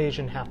half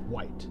Asian, half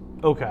white.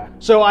 Okay.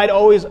 So I'd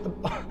always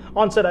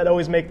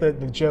make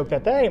the joke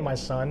that ain't my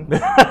son.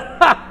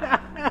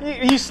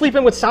 You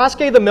sleeping with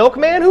Sasuke the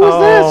milkman? Who is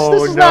this?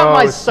 This is not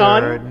my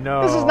son. Sir,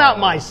 no. This is not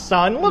my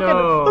son. Look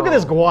at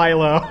this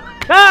guaylo.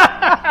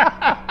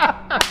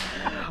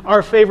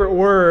 Our favorite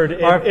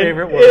word. Our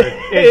favorite word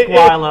is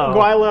guaylo.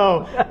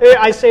 Guaylo.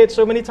 I say it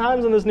so many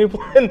times in this new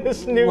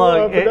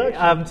Look,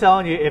 production. I'm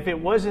telling you, if it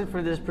wasn't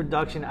for this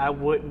production, I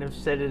wouldn't have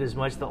said it as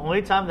much. The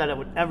only time that I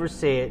would ever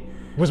say it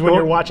was when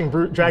you're watching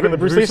Dragon the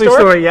Bruce Lee Lee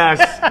story. Yes,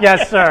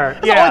 yes, sir.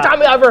 That's the only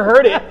time I ever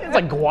heard it. It's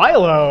like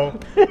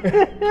guaylo.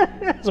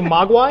 It's a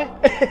mogwai.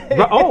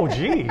 Oh,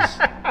 jeez.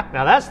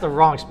 Now that's the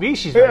wrong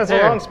species. Yeah, Right that's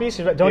there. the wrong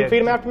species. Don't feed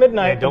them after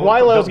midnight. Yeah, The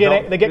guaylos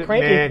they get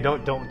cranky. Man,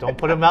 don't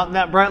put them out in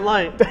that bright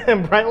light.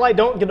 Bright light.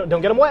 Don't get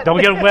them wet.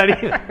 Don't get them wet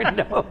either.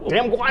 No.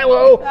 Damn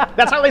guaylo.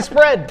 That's how they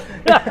spread.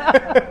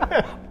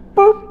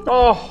 Boop.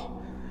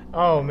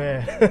 Oh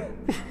man.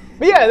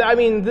 But yeah, I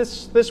mean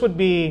this would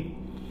be.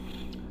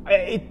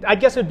 I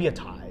guess it would be a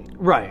tie.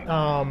 Right.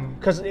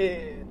 Because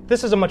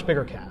this is a much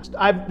bigger cast.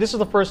 This is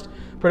the first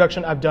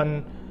production I've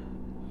done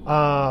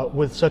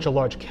with such a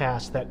large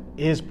cast that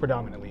is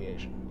predominantly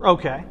Asian.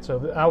 Okay.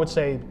 So I would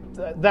say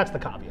that's the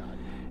caveat.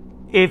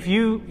 If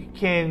you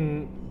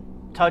can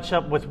touch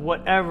up with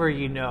whatever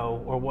you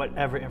know or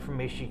whatever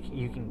information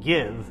you can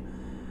give,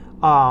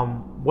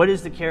 what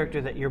is the character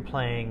that you're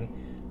playing?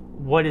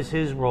 What is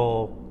his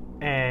role?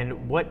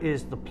 And what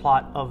is the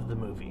plot of the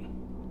movie?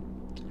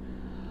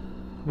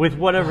 With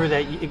whatever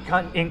that,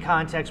 in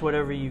context,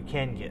 whatever you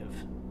can give.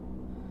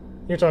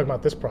 You're talking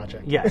about this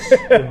project. Yes,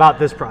 about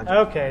this project.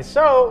 Okay,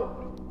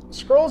 so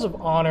Scrolls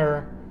of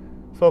Honor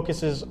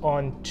focuses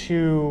on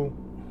two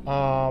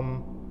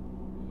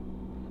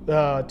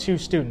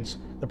students,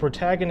 the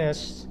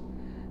protagonists,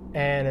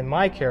 and in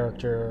my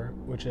character,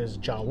 which is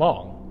Jia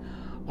Long.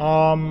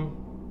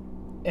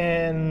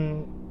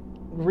 And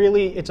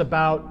really, it's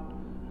about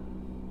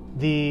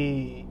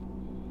the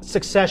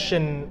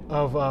succession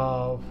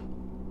of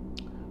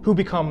who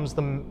becomes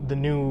the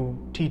new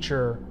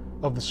teacher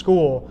of the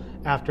school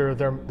after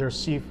their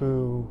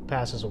Sifu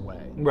passes away.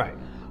 Right.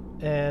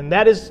 And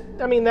that is,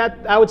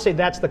 I would say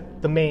that's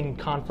the main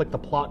conflict, the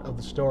plot of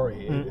the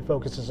story. It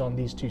focuses on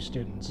these two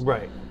students.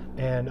 Right.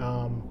 And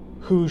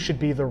who should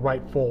be the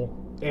rightful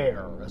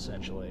heir,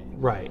 essentially.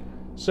 Right.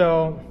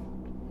 So,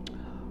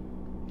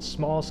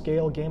 small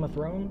scale Game of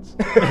Thrones.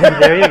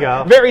 There you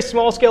go. Very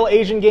small scale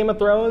Asian Game of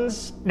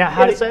Thrones. Now,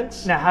 how in do a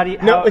sense. Now, how do you?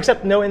 No,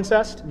 except no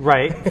incest.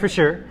 Right, for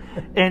sure.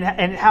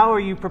 And how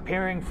are you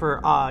preparing for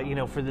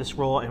for this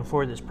role and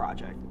for this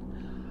project?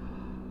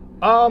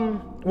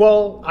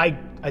 Well, I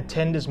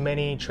attend as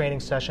many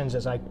training sessions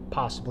as I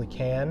possibly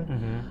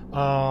can.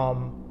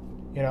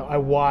 I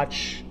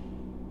watch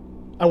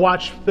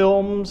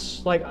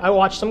films, like I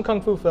watch some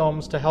kung fu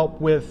films to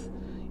help with,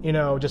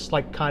 just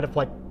like kind of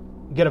like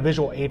get a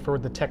visual aid for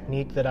the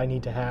technique that I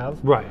need to have.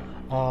 Right.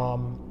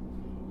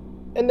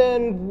 And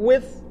then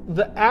with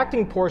the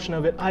acting portion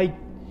of it, I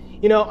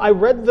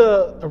read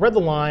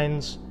the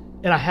lines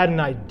and I had an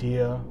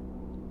idea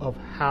of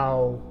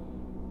how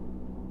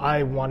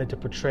I wanted to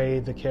portray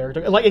the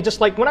character. Like it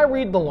just like when I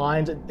read the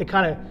lines, I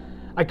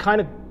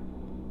kind of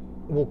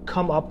will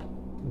come up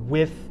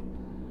with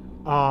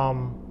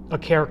a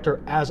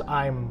charter as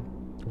I'm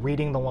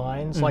reading the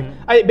lines. Like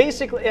I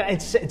basically,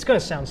 it's going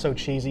to sound so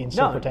cheesy and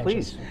so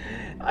pretentious. Please.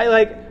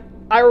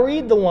 I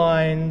read the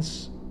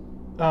lines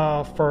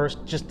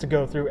first just to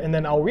go through, and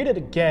then I'll read it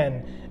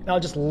again, and I'll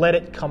just let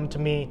it come to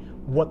me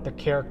what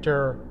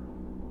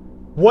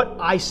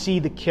I see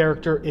the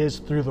character is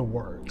through the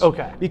words.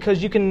 Okay.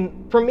 Because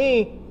for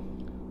me,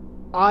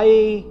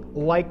 I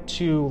like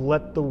to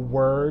let the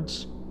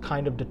words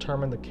kind of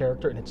determine the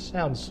character, and it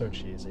sounds so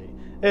cheesy.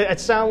 It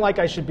sounds like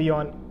I should be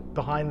on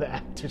Behind the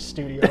Actors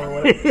Studio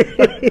or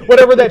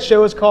whatever that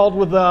show is called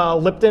with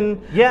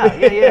Lipton. Yeah,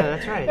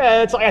 that's right.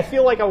 Yeah, it's like I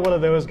feel like I'm one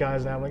of those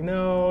guys now. I'm like,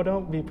 no,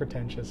 don't be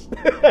pretentious.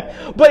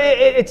 But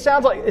it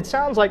sounds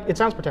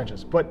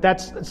pretentious. But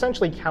that's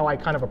essentially how I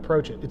kind of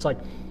approach it. It's like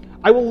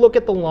I will look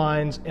at the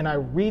lines and I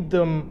read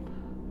them.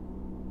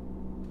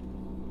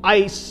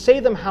 I say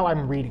them how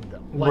I'm reading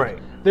them. Like, right.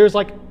 There's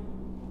like,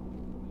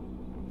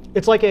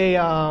 it's like a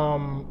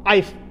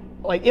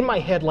like in my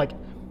head, like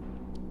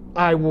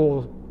I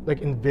will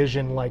like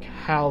envision like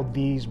how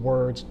these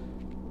words,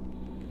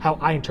 how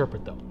I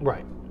interpret them.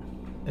 Right.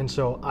 And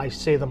so I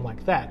say them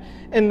like that.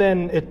 And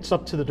then it's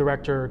up to the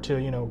director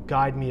to,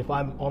 guide me if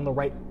I'm on the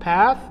right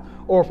path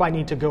or if I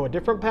need to go a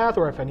different path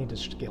or if I need to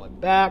scale it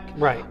back.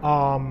 Right.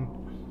 I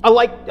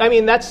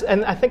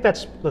think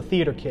that's the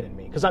theater kid in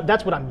me because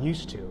that's what I'm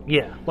used to.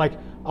 Yeah. Like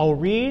I'll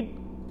read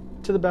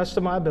to the best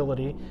of my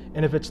ability,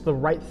 and if it's the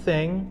right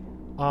thing,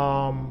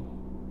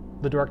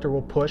 the director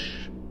will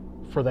push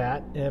for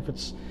that. And if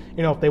it's,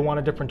 if they want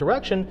a different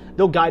direction,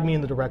 they'll guide me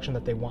in the direction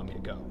that they want me to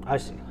go. I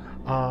see.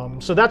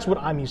 So that's what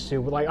I'm used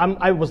to. Like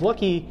I was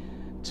lucky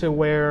to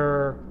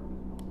where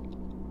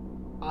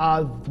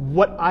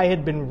what I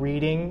had been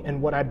reading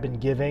and what I'd been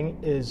giving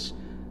is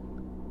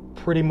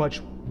pretty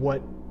much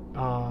what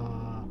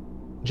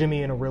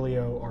Jimmy and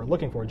Aurelio are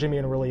looking for. Jimmy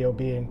and Aurelio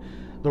being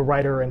the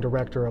writer and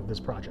director of this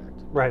project.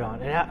 Right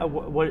on. And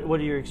what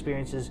are your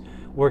experiences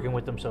working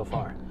with them so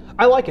far?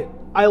 I like it.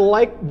 I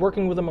like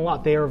working with them a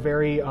lot. They are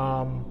very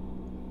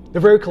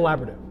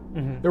collaborative.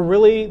 Mm-hmm. They're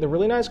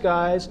really nice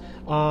guys.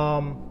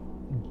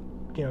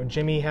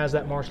 Jimmy has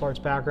that martial arts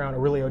background.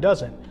 Aurelio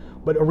doesn't.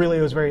 But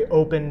Aurelio is very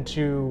open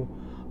to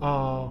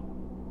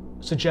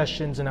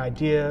suggestions and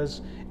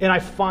ideas. And I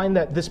find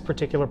that this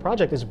particular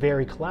project is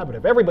very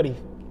collaborative. Everybody,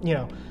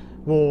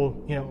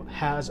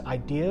 has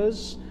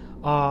ideas.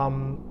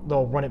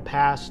 They'll run it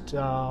past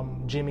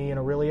Jimmy and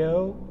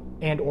Aurelio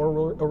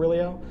or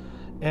Aurelio.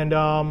 And,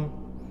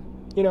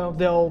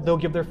 they'll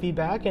give their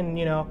feedback. And,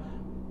 a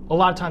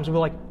lot of times we'll be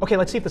like, okay,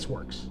 let's see if this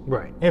works.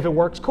 Right. And if it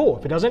works, cool.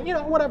 If it doesn't,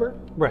 whatever.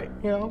 Right.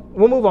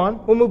 We'll move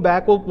on. We'll move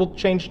back. We'll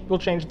change the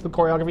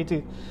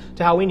choreography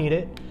to how we need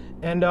it.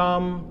 And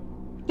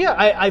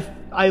I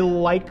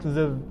like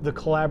the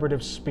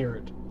collaborative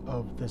spirit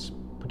of this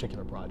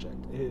particular project.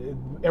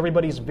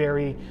 Everybody's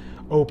very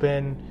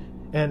open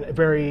and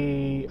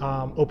very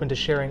open to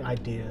sharing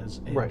ideas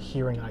and right.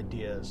 hearing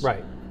ideas.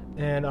 Right.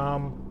 And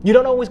you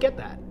don't always get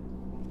that.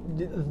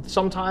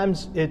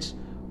 Sometimes it's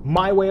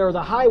my way or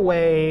the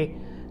highway,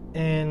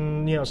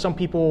 and some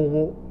people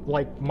will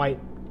might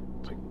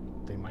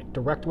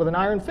direct with an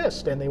iron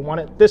fist and they want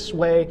it this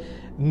way.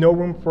 No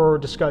room for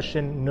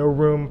discussion, no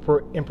room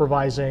for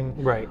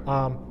improvising. Right.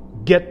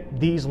 Get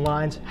these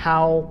lines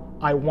how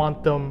I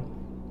want them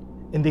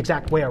in the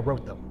exact way I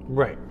wrote them.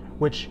 Right.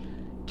 Which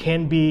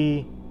can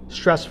be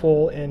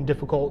stressful and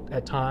difficult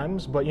at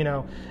times, but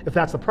if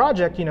that's the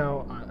project,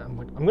 I'm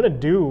going to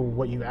do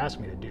what you asked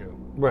me to do.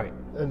 Right.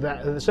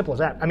 That as simple as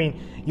that. I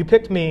mean, you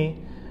picked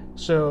me,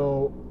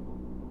 so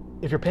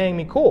if you're paying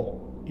me,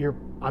 cool.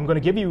 I'm going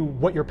to give you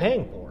what you're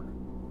paying for.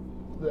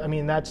 I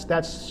mean,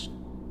 that's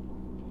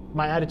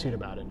my attitude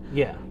about it.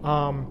 Yeah.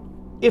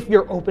 If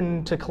you're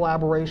open to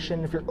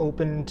collaboration, if you're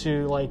open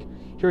to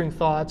hearing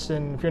thoughts,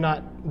 and if you're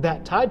not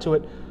that tied to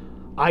it,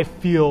 I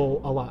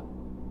feel a lot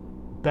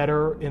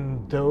better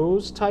in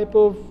those type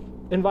of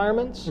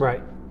environments.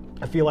 Right.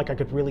 I feel like I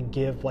could really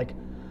give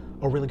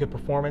a really good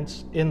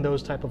performance in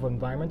those type of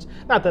environments.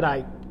 Not that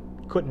I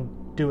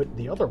couldn't do it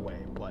the other way,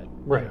 but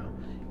right.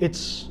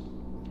 It's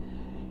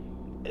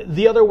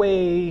the other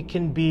way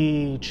can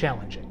be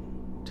challenging,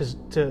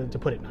 to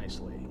put it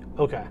nicely.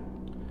 Okay.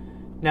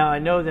 Now I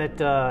know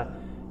that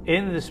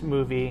in this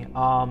movie,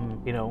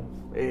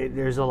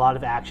 there's a lot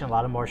of action, a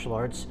lot of martial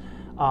arts.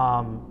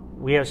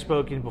 We have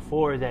spoken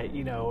before that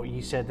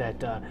you said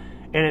that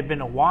it had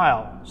been a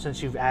while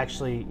since you've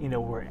actually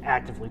were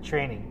actively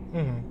training.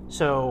 Mm-hmm.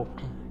 So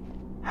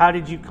how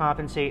did you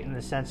compensate in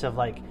the sense of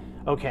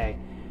okay,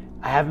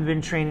 I haven't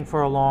been training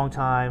for a long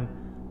time,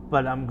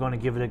 but I'm going to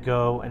give it a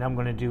go and I'm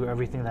going to do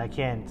everything that I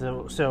can.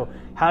 So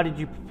how did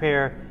you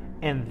prepare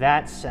in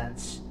that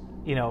sense,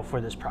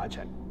 for this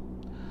project?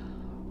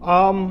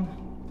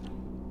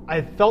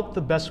 I felt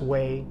the best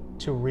way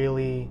to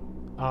really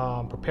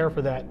prepare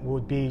for that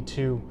would be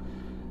to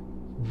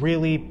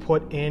really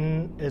put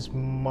in as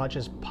much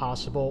as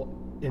possible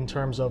in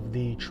terms of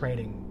the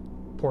training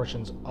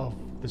portions of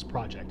this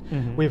project.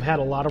 Mm-hmm. We've had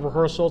a lot of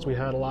rehearsals. We've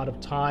had a lot of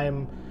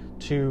time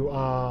to,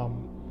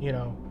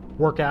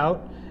 work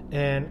out.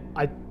 And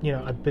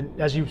I've been,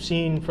 as you've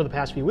seen for the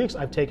past few weeks,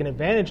 I've taken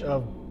advantage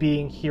of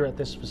being here at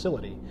this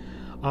facility.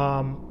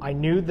 I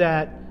knew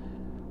that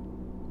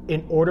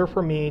in order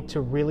for me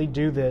to really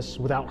do this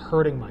without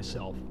hurting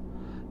myself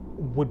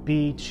would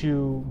be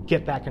to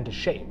get back into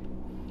shape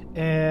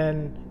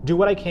and do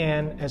what I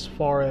can as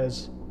far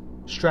as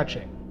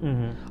stretching.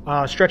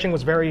 Stretching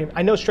was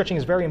I know stretching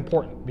is very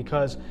important,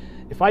 because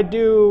if I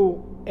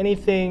do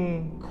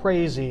anything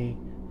crazy,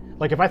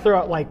 like if I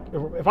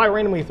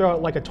randomly throw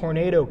out like a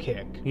tornado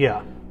kick,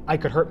 Yeah. I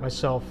could hurt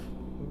myself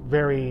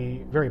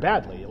very, very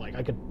badly. Like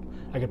I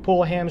could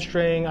pull a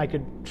hamstring, I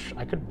could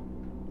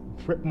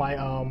rip my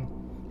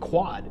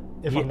quad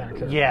if I'm not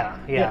careful. Yeah.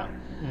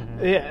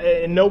 Yeah,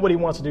 and nobody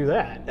wants to do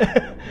that.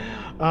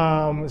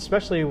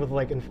 Especially with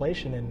like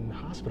inflation and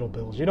hospital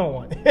bills. You don't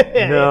want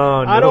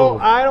No. I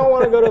don't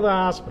want to go to the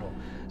hospital.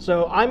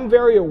 So I'm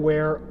very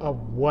aware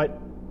of what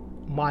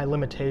my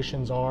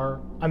limitations are.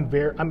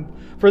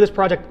 For this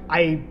project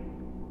I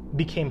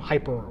became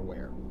hyper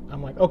aware.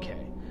 I'm like,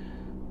 okay,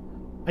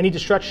 I need to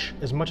stretch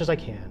as much as I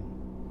can,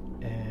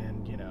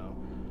 and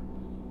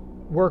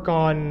work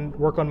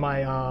on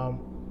my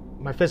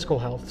my physical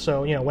health.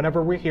 So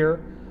whenever we're here,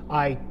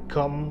 I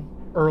come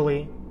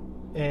early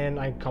and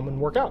I come and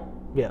work out.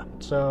 Yeah.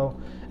 So,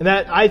 and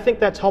I think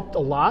that's helped a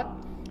lot.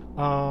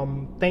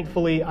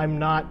 Thankfully, I'm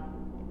not,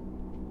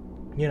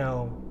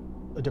 a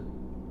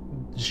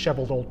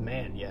disheveled old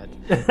man yet.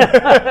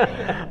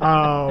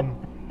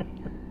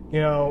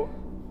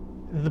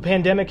 The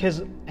pandemic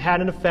has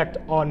had an effect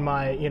on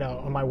my,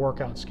 on my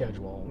workout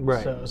schedule.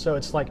 Right. So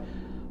it's like,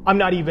 I'm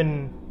not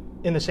even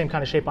in the same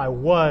kind of shape I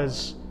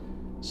was,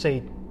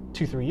 say,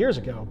 2-3 years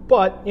ago.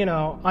 But,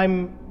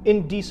 I'm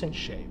in decent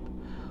shape.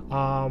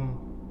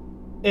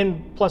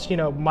 And plus,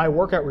 my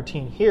workout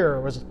routine here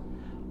was,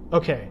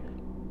 okay,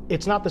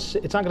 it's not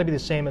going to be the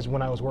same as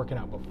when I was working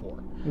out before.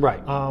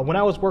 Right. When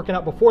I was working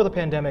out before the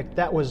pandemic,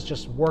 that was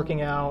just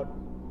working out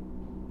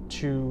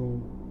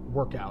to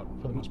work out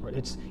for the most part.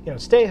 It's,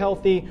 stay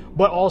healthy,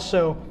 but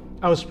also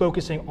I was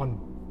focusing on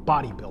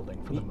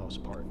bodybuilding for the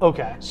most part.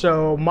 Okay.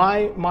 So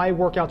my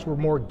workouts were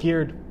more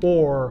geared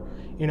for,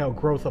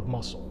 growth of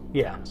muscle.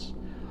 Yeah.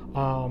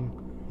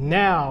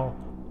 Now,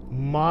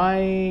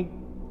 my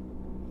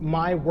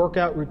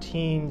workout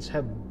routines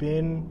have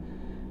been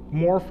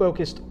more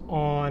focused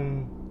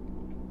on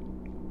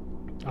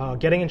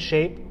getting in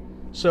shape.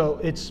 So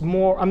it's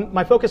more,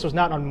 my focus was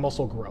not on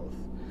muscle growth.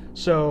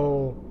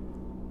 So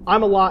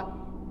I'm a lot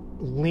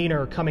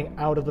leaner coming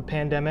out of the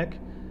pandemic,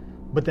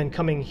 but then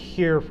coming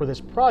here for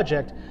this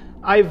project,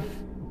 I've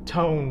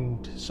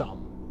toned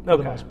some for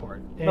the most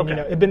part.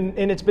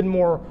 And it's been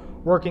more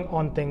working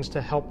on things to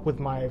help with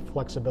my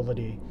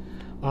flexibility.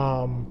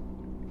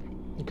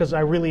 Because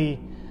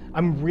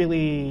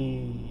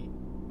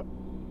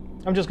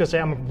I'm just gonna say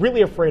I'm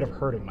really afraid of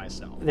hurting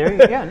myself. No.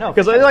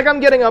 Because I'm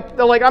getting up.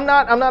 Like I'm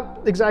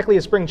not exactly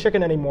a spring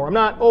chicken anymore. I'm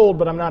not old,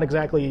 but I'm not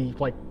exactly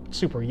like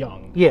super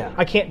young. Yeah.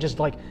 I can't just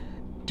like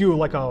do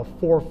like a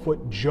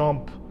 4-foot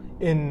jump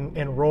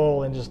and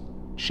roll and just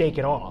shake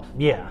it off.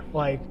 Yeah.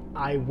 Like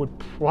I would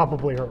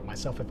probably hurt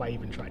myself if I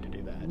even tried to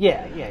do that.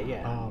 Yeah.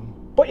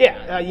 But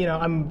yeah,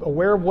 I'm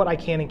aware of what I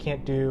can and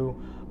can't do,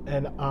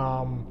 and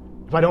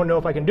if I don't know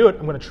if I can do it,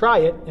 I'm going to try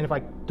it, and if I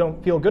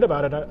don't feel good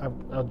about it,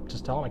 I'll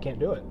just tell them I can't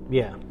do it.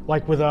 Yeah.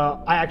 Like with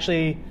I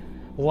actually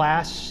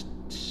I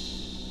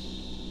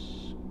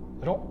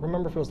don't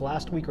remember if it was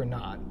last week or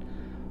not,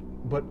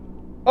 but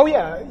oh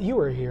yeah, you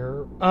were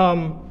here.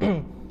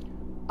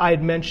 I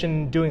had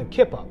mentioned doing a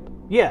kip up.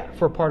 Yeah.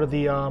 For part of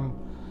the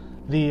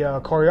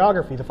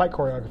choreography, the fight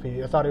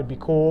choreography. I thought it would be a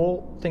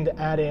cool thing to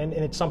add in,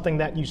 and it's something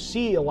that you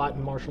see a lot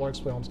in martial arts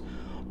films.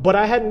 But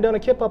I hadn't done a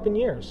kip up in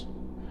years.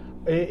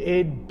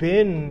 It'd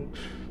been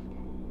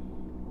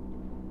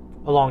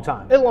a long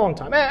time.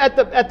 At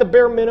the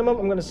bare minimum,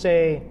 I'm going to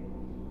say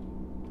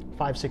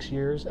 5-6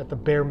 years at the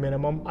bare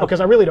minimum, because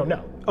I really don't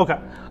know. Okay.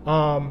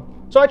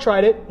 So I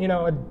tried it.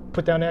 I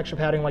put down extra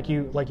padding like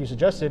you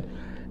suggested,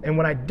 and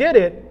when I did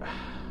it,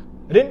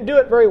 I didn't do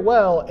it very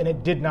well, and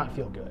it did not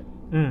feel good.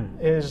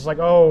 It was just like,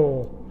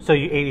 oh. So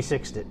you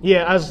 86'd it.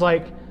 Yeah, I was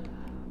like,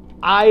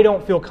 I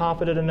don't feel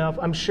confident enough.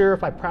 I'm sure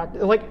if I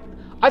practice, like,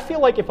 I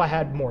feel like if I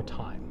had more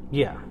time.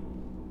 Yeah.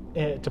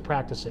 To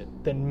practice it,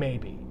 then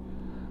maybe.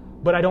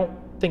 But I don't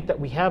think that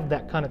we have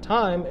that kind of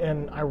time,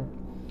 and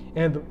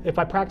if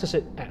I practice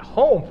it at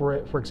home,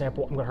 for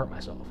example, I'm going to hurt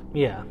myself.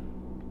 Yeah.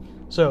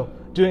 So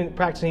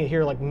practicing it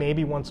here like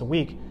maybe once a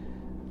week,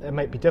 it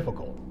might be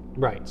difficult.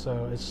 Right.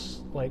 So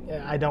it's like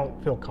I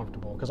don't feel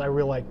comfortable because I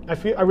really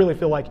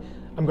feel like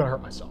I'm going to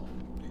hurt myself.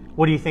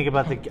 What do you think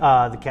about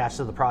the cast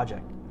of the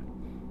project?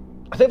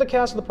 I think the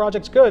cast of the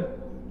project's good.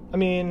 I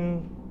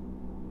mean,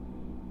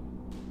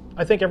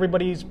 I think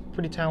everybody's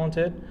pretty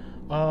talented.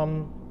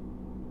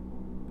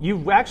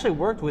 You've actually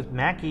worked with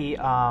Mackie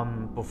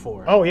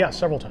before. Oh yeah,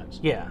 several times.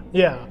 Yeah.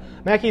 Yeah,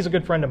 Mackie's a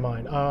good friend of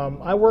mine.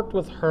 I worked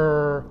with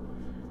her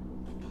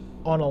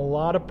on a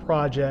lot of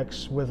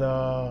projects with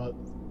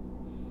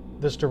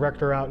this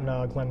director out in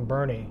Glen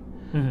Burnie.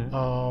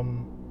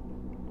 Mm-hmm.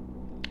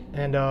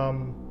 And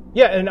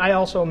I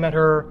also met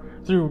her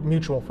through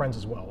mutual friends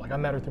as well. Like I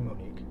met her through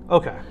Monique.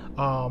 Okay.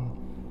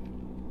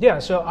 Yeah,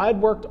 so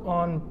I'd worked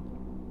on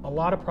a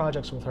lot of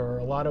projects with her.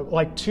 A lot of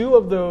like 2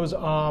 of those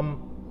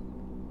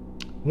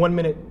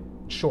 1-minute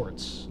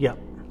shorts. Yep.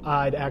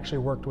 I'd actually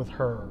worked with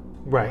her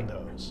Right. on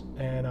those,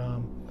 and I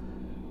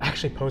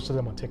actually posted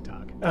them on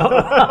TikTok.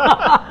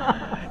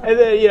 And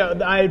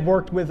then I had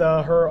worked with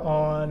her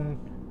on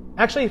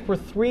actually for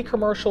 3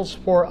 commercials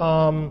for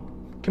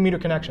Commuter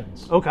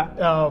Connections. Okay.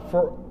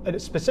 For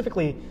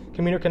specifically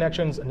Commuter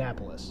Connections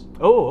Annapolis.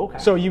 Oh, okay.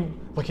 So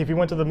if you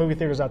went to the movie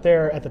theaters out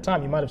there at the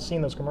time, you might have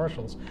seen those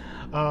commercials.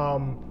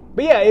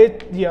 But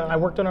yeah, I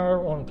worked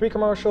on 3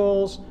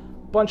 commercials,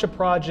 bunch of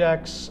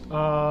projects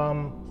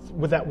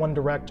with that one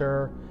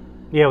director.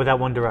 Yeah, with that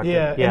one director.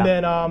 Yeah, and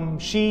then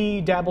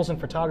she dabbles in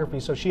photography,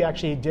 so she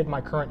actually did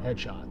my current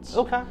headshots.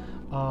 Okay.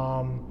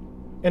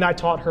 And I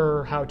taught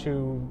her how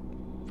to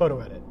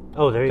photo edit.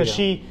 Oh, there you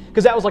go.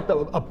 Because that was like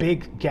a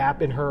big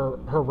gap in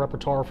her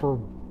repertoire for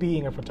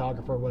being a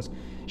photographer, was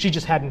she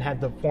just hadn't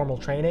had the formal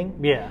training.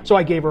 Yeah. So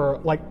I gave her,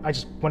 I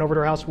just went over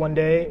to her house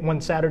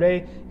one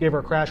Saturday, gave her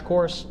a crash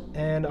course,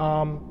 and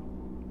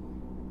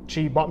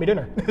she bought me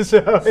dinner.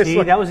 So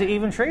See, that was an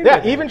even trade. yeah,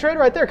 right there. even trade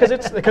right there, because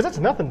it's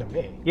nothing to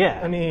me.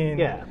 Yeah, I mean,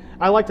 yeah.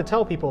 I like to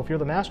tell people, if you're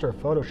the master of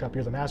Photoshop,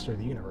 you're the master of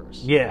the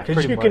universe. Yeah,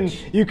 because pretty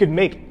you can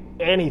make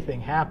anything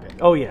happen.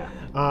 Oh yeah.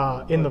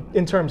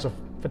 In terms of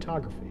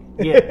photography.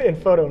 Yeah. In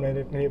photo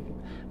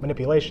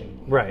manipulation.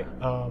 Right.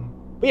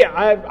 But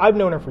yeah, I've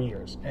known her for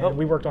years, and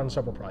we worked on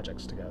several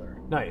projects together.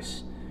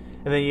 Nice.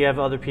 And then you have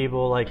other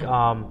people like,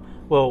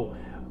 well,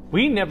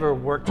 we never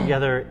worked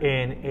together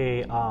in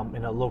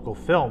a local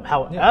film.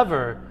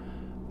 However,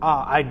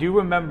 I do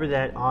remember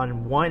that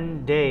on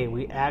one day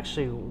we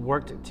actually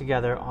worked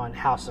together on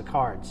House of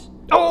Cards.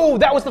 Oh,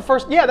 that was the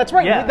first. Yeah, that's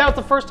right. Yeah. That was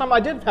the first time I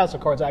did House of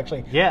Cards.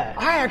 Actually. Yeah.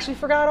 I actually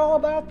forgot all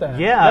about that.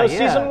 Yeah, that was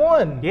yeah. season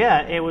 1.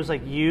 Yeah, it was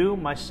like you,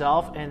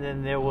 myself, and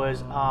then there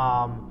was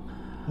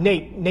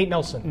Nate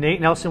Nelson.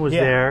 Nate Nelson was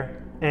Yeah.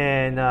 there,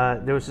 and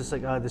there was this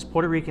this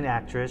Puerto Rican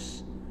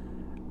actress,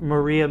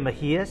 Maria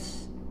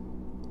Mejias.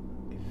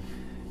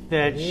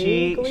 That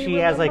she Vaguely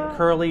has like remember?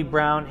 curly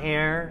brown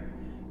hair,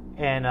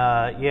 and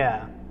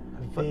yeah.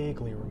 I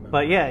vaguely remember.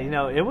 But yeah,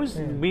 it was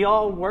we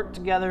all worked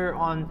together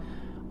on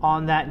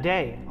that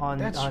day.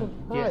 That's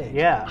right.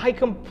 Yeah. I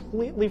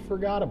completely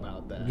forgot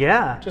about that.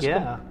 Yeah. Just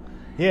yeah.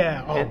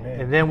 Yeah. Oh and, man.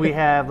 and then we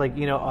have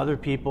other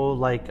people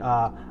like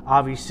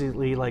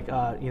obviously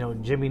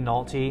Jimmy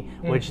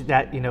Nolte, which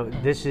that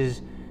this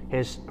is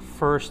his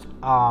first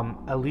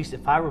at least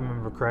if I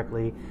remember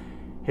correctly,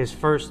 his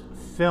first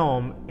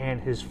film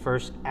and his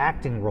first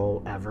acting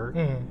role ever.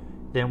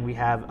 Then we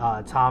have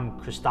Tom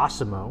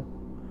Cristosimo.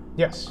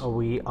 Yes.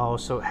 We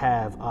also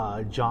have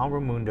John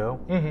Raimundo.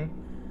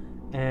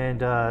 And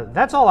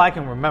that's all I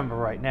can remember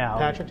right now.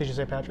 Patrick, did you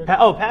say Patrick?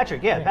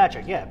 Patrick. Yeah,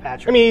 Patrick. Yeah,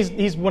 Patrick. I mean,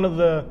 he's one of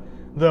the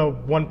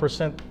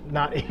 1%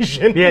 not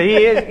Asian. yeah,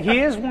 he is. He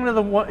is one of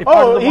the one.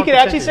 Oh, he could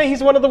actually say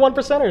he's one of the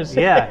 1%ers.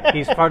 Yeah,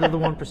 he's part of the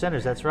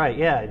 1%ers. That's right.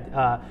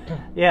 Yeah,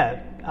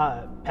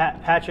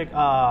 Patrick.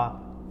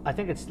 I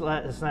think his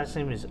last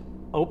name is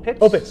Opitz.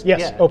 Opitz,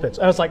 yes, Yeah. Opitz.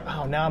 I was like,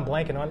 oh, now I'm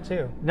blanking on it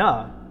too.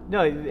 No,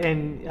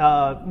 and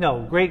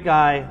no, great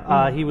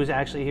guy. He was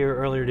actually here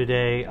earlier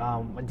today.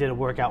 I did a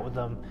workout with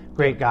him.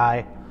 Great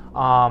guy.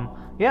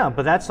 Yeah,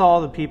 but that's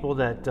all the people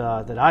that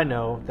I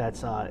know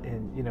that's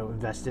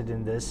invested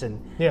in this and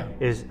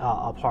is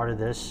a part of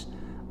this.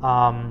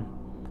 Now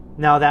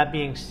that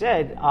being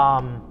said,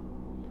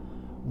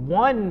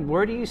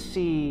 where do you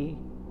see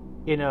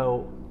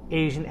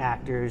Asian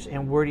actors,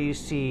 and where do you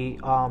see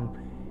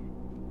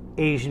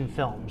Asian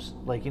films?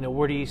 Like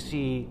where do you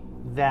see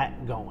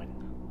that going?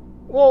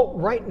 Well,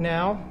 right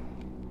now,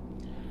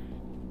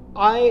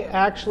 I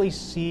actually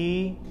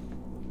see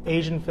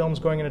Asian films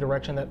going in a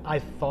direction that I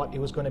thought it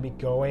was going to be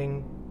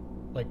going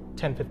like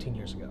 10, 15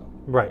 years ago.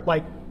 Right.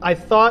 Like, I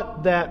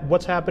thought that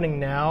what's happening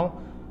now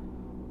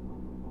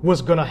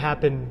was going to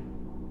happen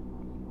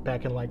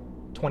back in like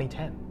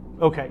 2010.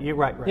 Okay, you're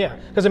right. Yeah,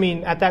 because I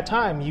mean, at that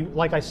time,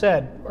 like I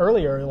said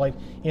earlier,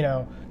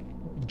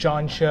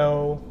 John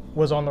Cho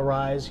was on the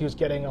rise. He was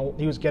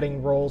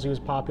getting roles. He was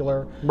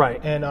popular.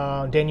 Right. And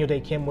Daniel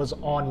Day Kim was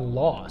on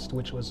Lost,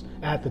 which was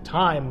at the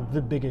time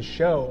the biggest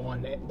show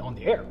on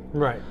the air.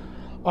 Right.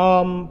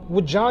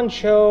 With John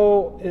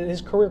Cho,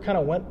 his career kind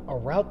of went a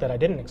route that I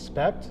didn't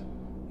expect,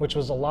 which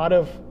was a lot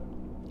of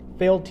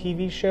failed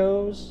TV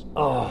shows.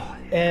 Oh.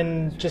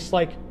 And just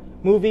like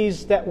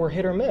movies that were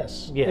hit or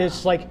miss. Yeah.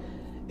 It's like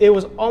it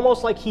was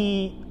almost like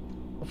he,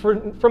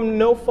 from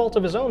no fault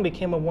of his own,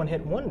 became a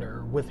one-hit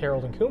wonder with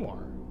Harold and Kumar.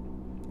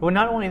 Well,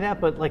 not only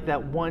that, but like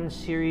that one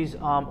series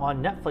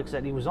on Netflix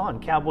that he was on,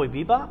 Cowboy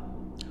Bebop.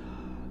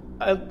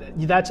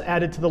 That's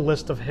added to the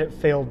list of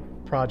failed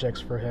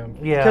projects for him.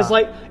 Yeah. Because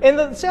and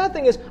the sad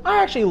thing is,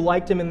 I actually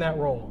liked him in that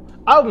role.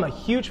 I'm a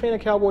huge fan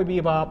of Cowboy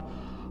Bebop.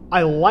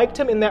 I liked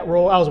him in that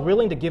role. I was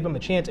willing to give him a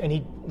chance, and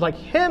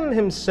him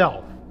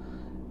himself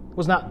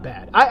was not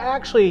bad. I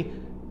actually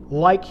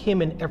like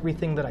him in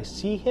everything that I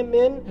see him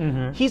in.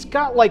 Mm-hmm. He's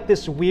got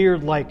this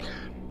weird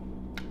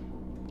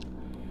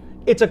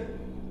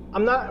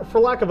I'm not, for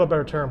lack of a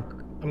better term,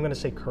 I'm going to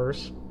say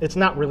curse. It's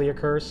not really a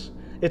curse.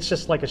 It's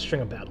just like a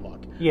string of bad luck.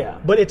 Yeah.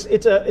 But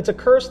it's a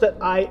curse that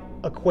I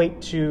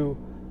equate to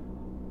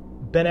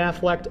Ben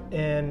Affleck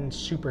in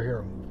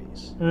superhero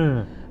movies.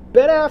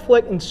 Ben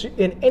Affleck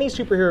in any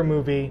superhero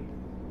movie,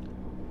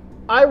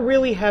 I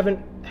really haven't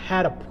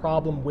had a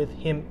problem with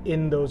him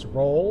in those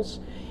roles.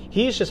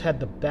 He's just had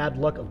the bad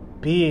luck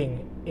of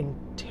being in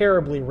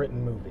terribly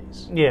written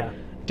movies. Yeah.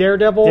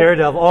 Daredevil.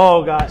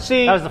 Oh god.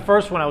 See, that was the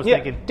first one I was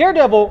thinking.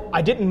 Daredevil.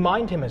 I didn't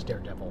mind him as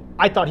Daredevil.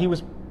 I thought he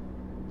was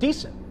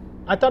decent.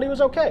 I thought he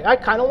was okay. I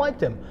kind of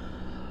liked him.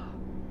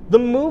 The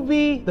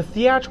movie, the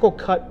theatrical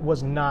cut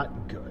was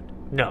not good.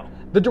 No.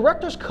 The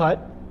director's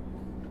cut,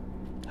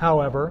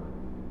 however,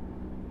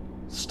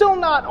 still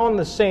not on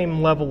the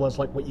same level as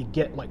like what you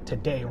get like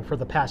today or for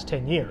the past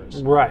 10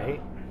 years.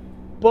 Right.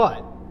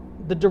 But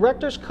the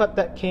director's cut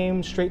that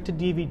came straight to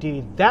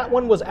DVD, that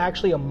one was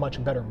actually a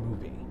much better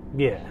movie.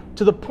 Yeah.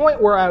 To the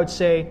point where I would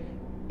say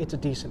it's a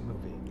decent movie.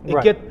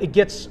 It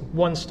gets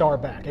 1 star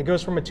back. It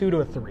goes from a 2 to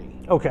a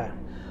 3. Okay.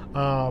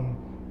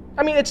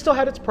 I mean, it still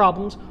had its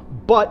problems,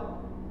 but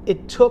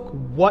it took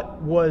what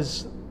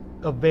was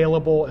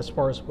available as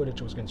far as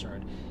footage was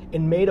concerned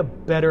and made a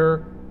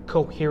better,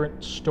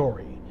 coherent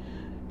story.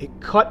 It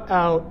cut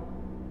out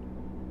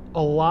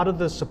a lot of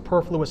the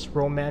superfluous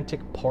romantic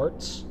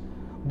parts,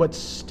 but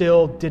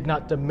still did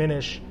not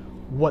diminish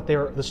what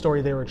the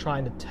story they were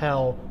trying to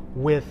tell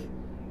with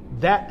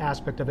that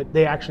aspect of it.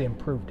 They actually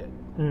improved it.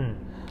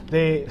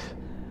 They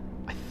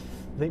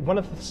one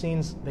of the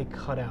scenes they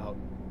cut out,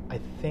 I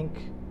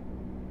think,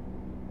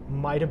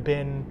 might have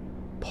been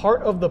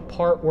part of the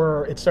part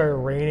where it started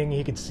raining,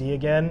 he could see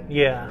again.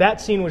 Yeah. That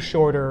scene was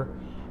shorter.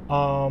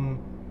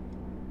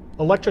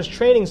 Elektra's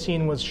training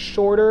scene was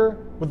shorter,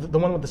 with the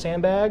one with the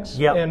sandbags.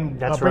 Yep, And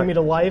that's Bring right. Me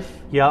to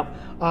Life. Yep.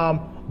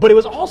 But it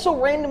was also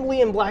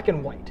randomly in black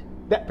and white,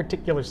 that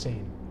particular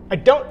scene. I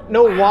don't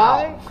know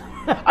why.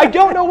 I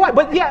don't know why.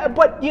 But yeah,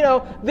 you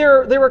know,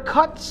 there were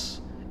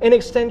cuts and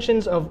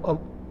extensions of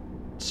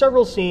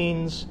several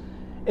scenes,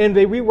 and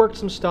they reworked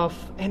some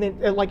stuff, and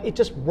it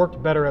just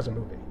worked better as a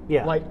movie.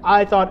 Yeah. Like,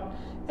 I thought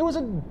it was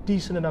a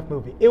decent enough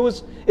movie.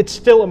 It's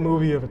still a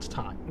movie of its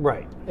time.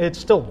 Right. It's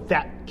still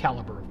that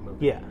caliber of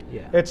movie. Yeah.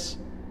 Yeah. It's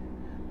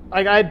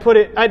like I'd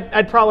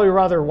probably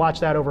rather watch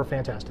that over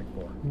Fantastic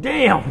Four.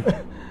 Damn.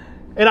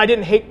 And I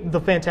didn't hate the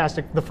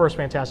first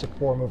Fantastic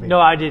Four movie. No,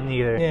 I didn't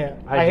either. Yeah.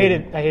 I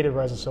hated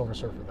Rise of Silver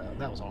Surfer though.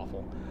 That was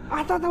awful.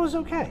 I thought that was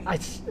okay.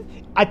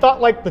 I thought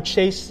like the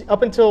chase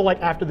up until like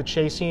after the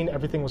chase scene,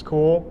 everything was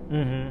cool.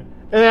 Mm-hmm.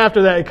 And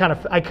after that,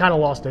 I kind of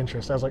lost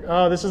interest. I was like,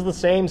 oh, this is the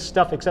same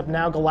stuff except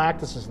now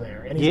Galactus is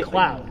there and he's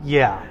Cloud.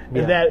 Yeah.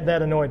 And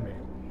that annoyed me.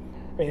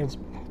 I mean, it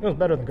was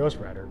better than Ghost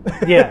Rider.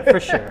 Yeah, for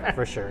sure,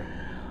 for sure.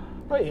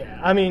 But yeah,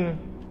 I mean,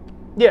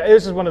 yeah,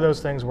 this is one of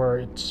those things where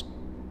it's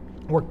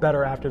worked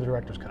better after the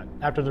director's cut.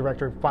 After the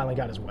director finally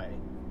got his way.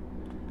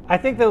 I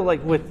think though,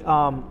 like with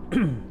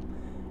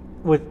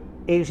with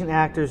Asian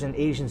actors and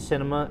Asian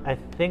cinema, I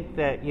think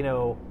that, you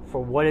know,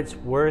 for what it's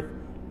worth,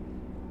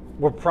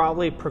 we're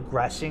probably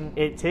progressing.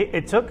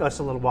 It took us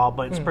a little while,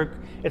 but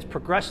it's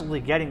progressively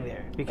getting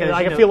there. Because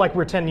I feel like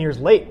we're 10 years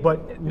late,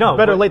 but no,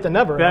 better late than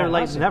never. Better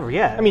late than never,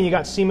 yeah. I mean, you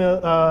got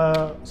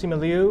Sima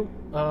Liu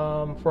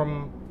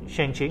from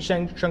Shang-Chi.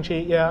 Shang-Chi,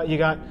 yeah. You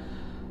got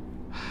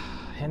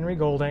Henry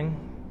Golding.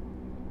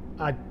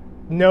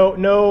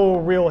 No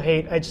real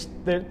hate.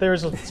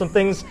 There's some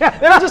things.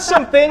 There's just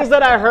some things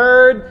that I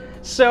heard.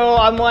 So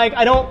I'm like,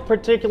 I don't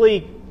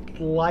particularly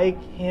like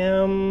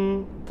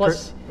him.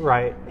 Plus,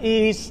 right.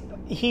 He's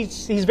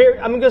very.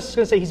 I'm just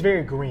gonna say he's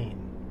very green.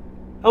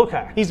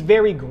 Okay. He's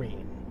very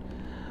green.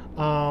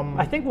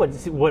 I think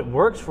what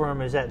works for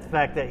him is that the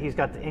fact that he's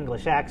got the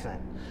English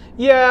accent.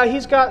 Yeah,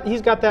 he's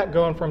got that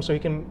going for him, so he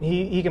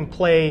can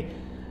play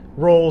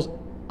roles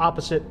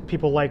opposite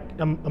people like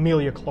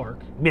Amelia Clark.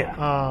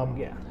 Yeah.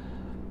 Yeah.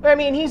 I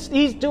mean, he's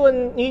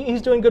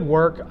doing good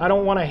work. I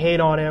don't want to hate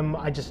on him.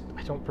 I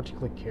don't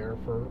particularly care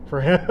for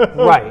him.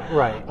 Right.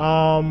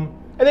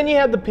 And then you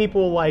had the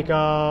people like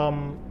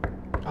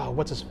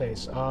what's his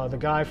face? The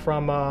guy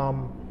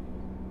from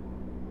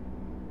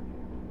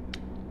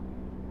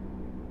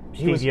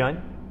Steve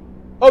Yeun.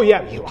 Oh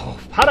yeah.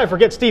 How did I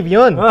forget Steve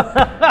Yeun?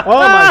 Oh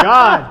my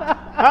God.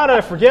 How did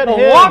I forget him?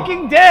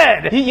 Walking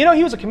Dead. He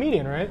was a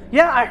comedian, right?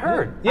 Yeah, I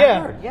heard.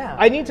 Yeah.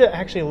 I need to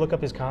actually look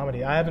up his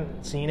comedy. I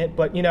haven't seen it,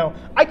 but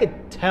I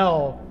could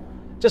tell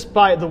just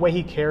by the way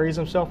he carries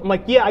himself. I'm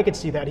like, yeah, I could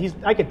see that.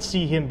 I could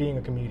see him being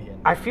a comedian.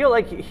 I feel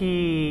like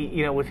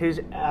he, with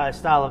his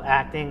style of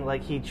acting,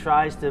 like he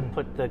tries to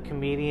put the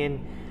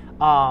comedian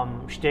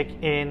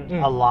shtick in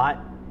a lot,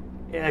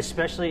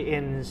 especially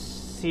in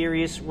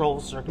serious role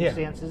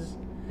circumstances.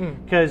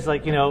 Because,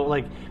 like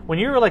when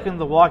you're like in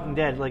The Walking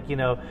Dead,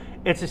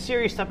 it's a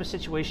serious type of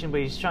situation,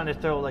 but he's trying to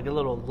throw like a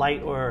little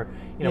light or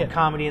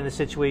comedy in the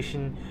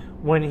situation.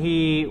 When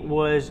he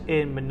was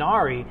in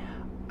Minari,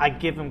 I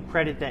give him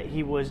credit that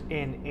he was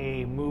in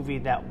a movie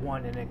that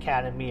won an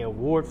Academy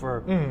Award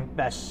for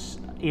best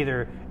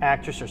either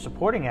actress or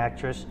supporting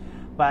actress,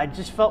 but I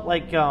just felt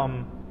like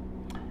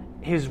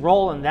his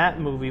role in that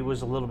movie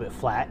was a little bit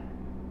flat.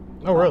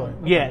 Oh, really?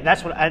 Yeah,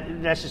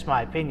 that's just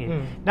my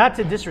opinion. Not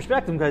to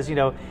disrespect him, because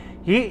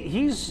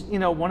he's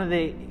one of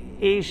the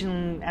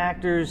Asian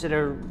actors that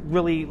are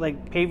really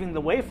like paving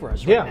the way for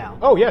us right now.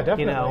 Oh yeah,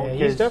 definitely. Yeah,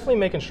 he's 'cause- definitely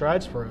making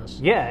strides for us.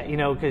 Yeah,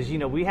 because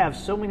we have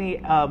so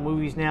many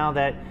movies now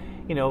that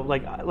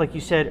like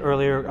you said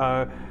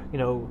earlier,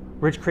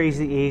 Rich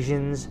Crazy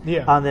Asians.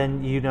 Yeah. And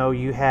then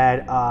you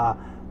had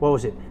what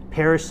was it?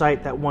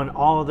 Parasite, that won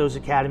all of those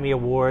Academy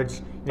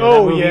Awards. That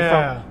movie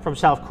from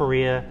South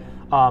Korea.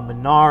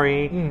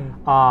 Minari.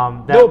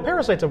 No,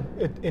 Parasite's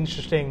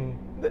interesting.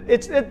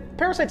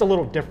 Parasite's a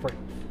little different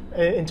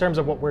in terms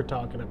of what we're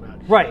talking about,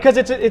 Right. Because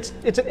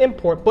it's an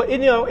import, but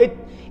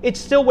it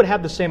still would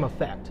have the same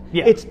effect.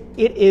 Yeah. It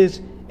is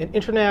an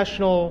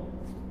international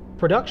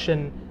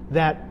production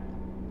that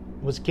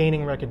was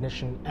gaining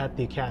recognition at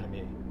the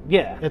Academy.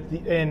 Yeah.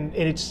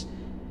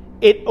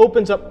 It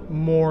opens up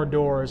more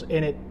doors,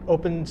 and it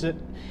opens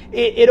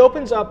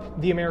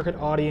up the American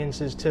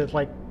audiences to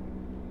like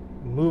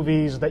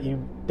movies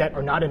that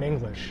are not in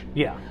English.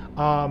 Yeah.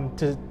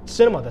 To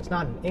cinema that's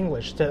not in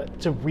English,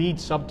 to read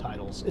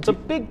subtitles. It's a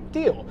big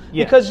deal.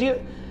 Yeah. Because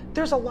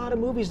there's a lot of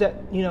movies that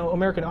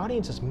American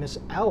audiences miss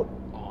out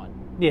on.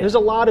 Yeah. There's a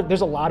lot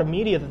of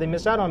media that they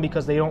miss out on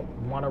because they don't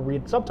want to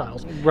read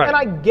subtitles. Right. And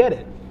I get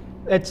it.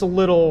 It gets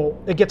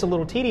a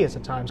little tedious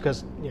at times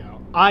because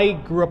I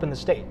grew up in the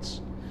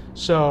States,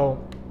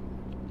 so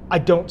I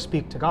don't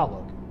speak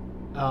Tagalog.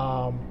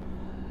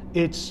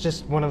 It's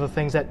just one of the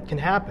things that can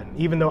happen.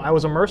 Even though I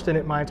was immersed in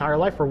it my entire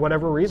life, for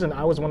whatever reason,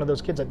 I was one of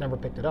those kids that never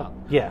picked it up.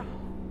 Yeah.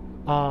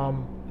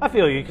 I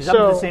feel you, because I'm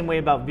the same way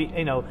about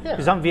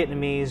because I'm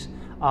Vietnamese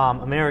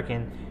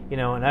American,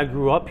 and I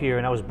grew up here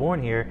and I was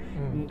born here.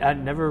 I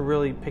never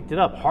really picked it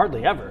up,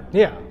 hardly ever.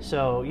 Yeah.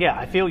 So yeah,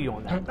 I feel you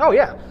on that. Oh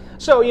yeah.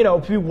 So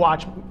if you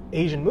watch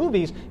Asian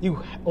movies,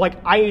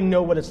 I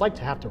know what it's like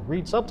to have to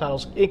read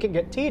subtitles. It can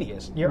get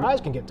tedious. Your eyes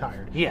can get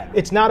tired. Yeah.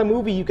 It's not a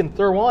movie you can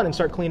throw on and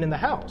start cleaning the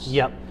house.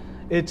 Yep.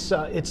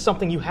 It's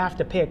something you have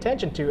to pay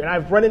attention to, and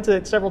I've run into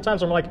it several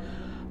times. Where I'm like,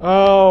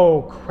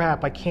 oh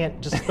crap, I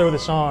can't just throw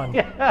this on.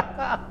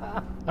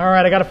 All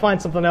right, I got to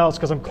find something else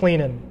because I'm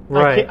cleaning.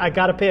 Right. I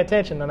got to pay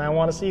attention, and I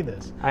want to see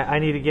this. I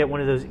need to get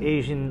one of those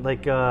Asian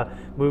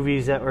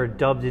movies that are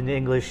dubbed in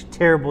English.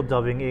 Terrible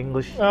dubbing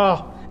English.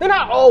 Oh, they're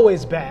not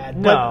always bad.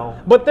 No.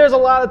 But there's a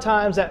lot of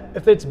times that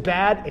if it's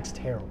bad, it's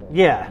terrible.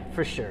 Yeah,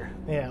 for sure.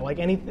 Yeah, like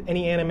any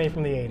anime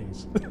from the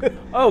 80s.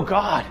 Oh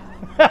God.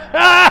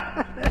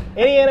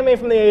 Any anime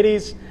from the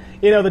 80s,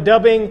 the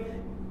dubbing,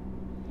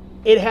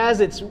 it has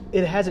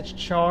its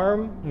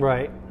charm,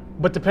 Right.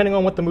 but depending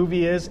on what the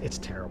movie is, it's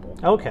terrible.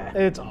 Okay.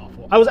 It's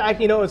awful. I was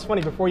actually, it's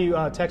funny, before you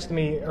texted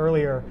me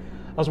earlier,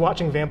 I was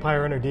watching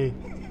Vampire Hunter D.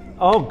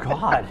 Oh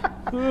God.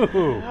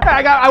 Ooh.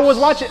 I was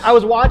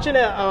watching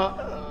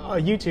a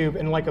YouTube,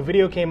 and like a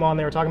video came on,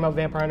 they were talking about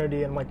Vampire Hunter D,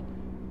 and I'm like,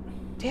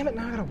 damn it,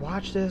 now I gotta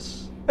watch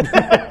this.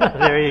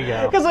 There you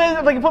go. Because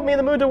it put me in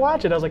the mood to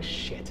watch it. I was like,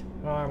 shit,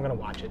 I'm gonna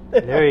watch it.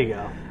 There you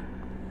go.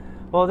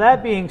 Well,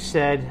 that being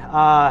said,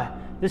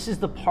 this is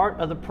the part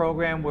of the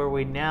program where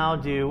we now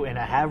do, and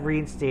I have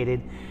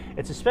reinstated,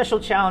 it's a special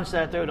challenge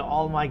that I throw to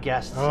all of my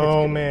guests.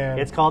 Oh, man.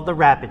 It's called the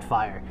Rapid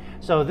Fire.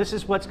 So this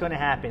is what's going to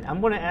happen.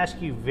 I'm going to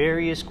ask you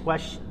various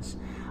questions.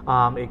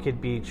 It could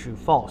be true,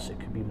 false. It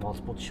could be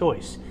multiple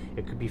choice.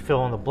 It could be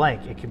fill in the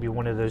blank. It could be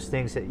one of those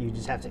things that you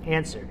just have to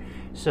answer.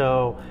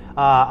 So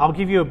I'll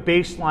give you a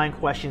baseline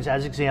questions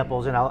as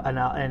examples,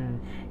 and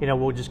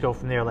we'll just go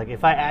from there. Like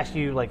if I ask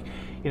you,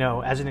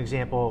 as an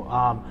example,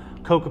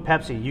 Coke or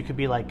Pepsi, you could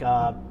be like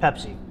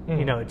Pepsi.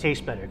 It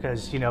tastes better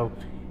because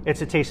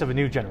it's a taste of a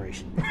new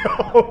generation.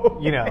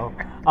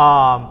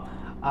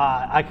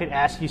 I could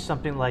ask you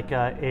something like,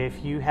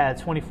 if you had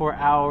 24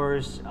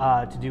 hours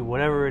to do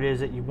whatever it is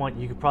that you want,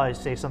 you could probably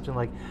say something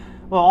like,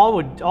 well,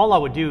 all I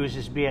would do is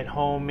just be at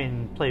home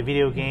and play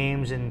video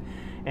games and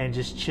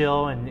just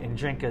chill and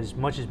drink as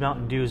much as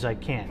Mountain Dew as I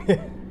can.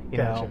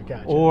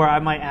 Gotcha. Or I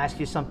might ask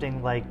you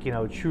something like,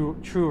 true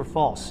or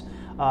false.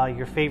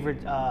 Your favorite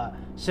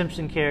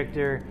Simpson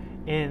character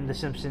in The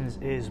Simpsons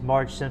is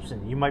Marge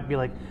Simpson. You might be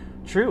like,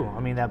 true. I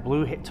mean, that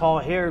blue tall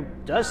hair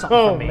does something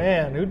for me. Oh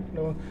man,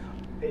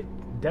 it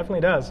definitely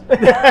does. You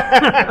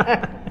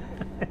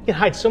can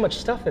hide so much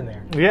stuff in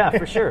there. Yeah,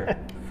 for sure.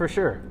 For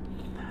sure.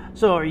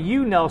 So are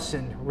you,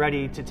 Nelson,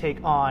 ready to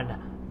take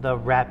on the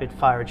Rapid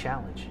Fire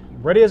Challenge?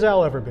 Ready as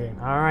I'll ever be.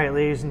 All right,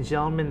 ladies and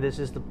gentlemen, this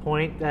is the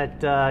point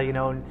that,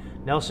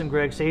 Nelson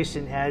Greg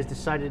Sayson has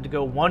decided to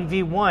go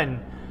 1v1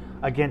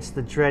 against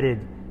the dreaded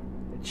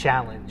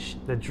challenge,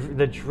 the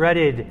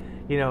dreaded,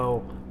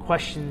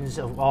 questions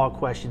of all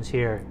questions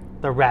here,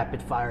 the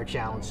Rapid Fire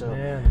Challenge.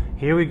 So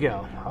here we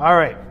go. All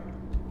right.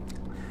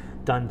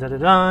 Dun, dun, dun,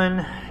 dun.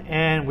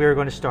 And we're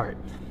going to start.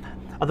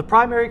 Of the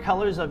primary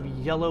colors of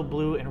yellow,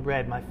 blue, and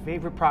red, my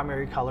favorite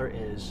primary color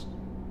is?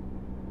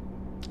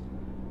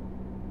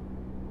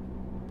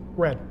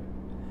 Red.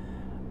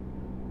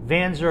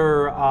 Vans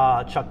or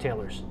Chuck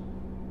Taylors?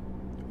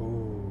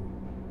 Ooh.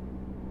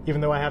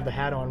 Even though I have the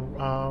hat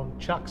on,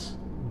 Chucks.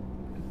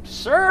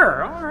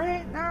 Sure. All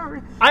right.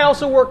 I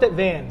also worked at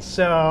Vans,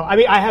 so I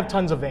mean, I have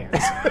tons of Vans.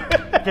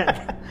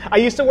 I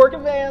used to work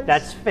at Vans.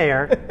 That's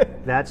fair.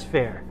 That's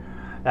fair.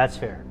 That's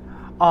fair.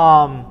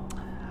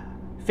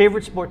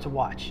 Favorite sport to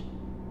watch?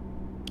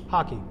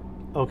 Hockey.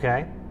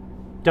 Okay.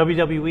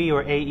 WWE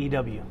or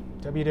AEW?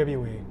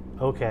 WWE.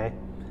 Okay.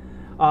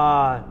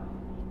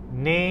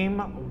 Name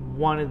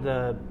one of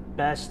the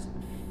best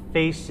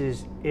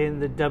faces in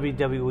the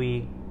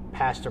WWE,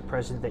 past or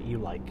present, that you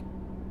like.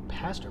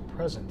 Past or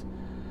present?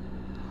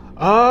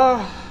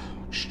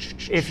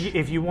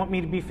 If you want me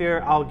to be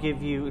fair, I'll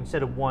give you,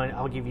 instead of one,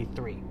 I'll give you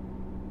three.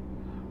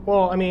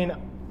 Well, I mean,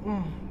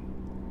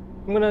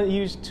 I'm gonna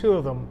use two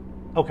of them.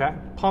 Okay.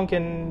 Punk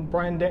and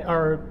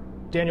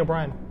Daniel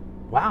Bryan.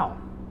 Wow.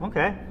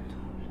 Okay.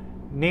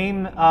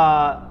 Name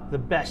the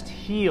best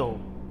heel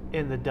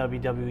in the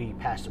WWE,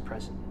 past or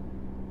present.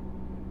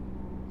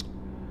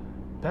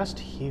 Best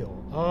heel.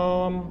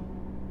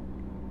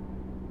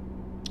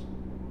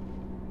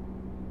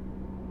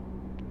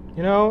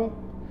 You know,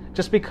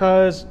 just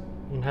because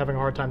I'm having a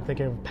hard time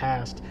thinking of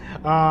past,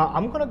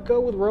 I'm gonna go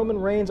with Roman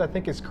Reigns. I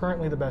think is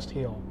currently the best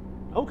heel.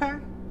 Okay.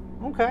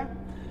 Okay.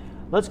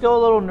 Let's go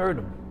a little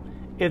nerdum.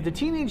 If the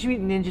Teenage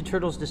Mutant Ninja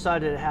Turtles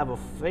decided to have a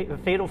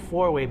fatal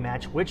four-way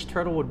match, which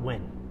turtle would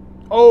win?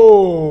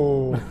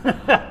 Oh.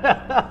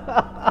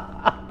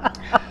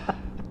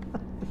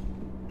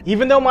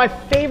 Even though my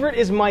favorite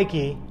is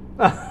Mikey,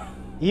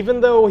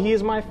 even though he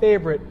is my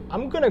favorite,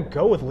 I'm gonna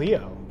go with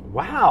Leo.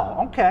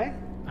 Wow. Okay.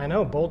 I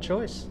know, bold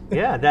choice.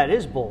 Yeah, that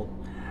is bold.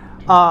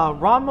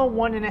 Ranma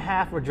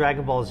 1.5 or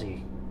Dragon Ball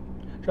Z?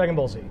 Dragon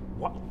Ball Z.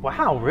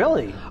 Wow,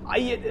 really?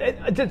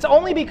 It's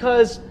only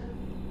because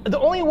the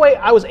only way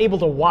I was able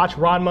to watch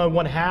Ranma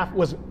 1.5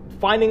 was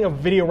finding a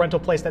video rental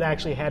place that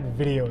actually had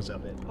videos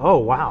of it. Oh,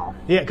 wow.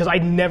 Yeah, because I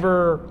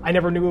never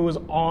knew it was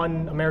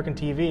on American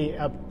TV.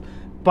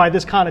 By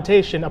this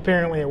connotation,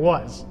 apparently it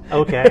was.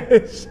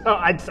 Okay. So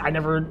I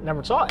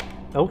never saw it.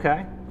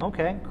 Okay.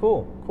 Okay.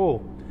 Cool.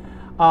 Cool.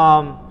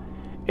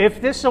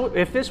 If this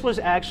was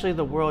actually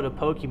the world of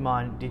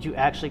Pokemon, did you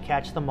actually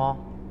catch them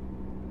all?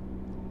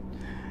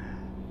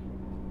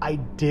 I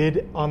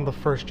did on the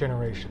first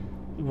generation.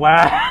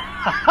 Wow.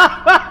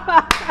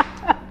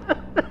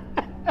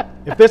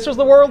 If this was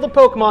the world of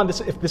Pokemon,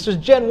 if this was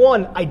Gen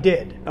 1, I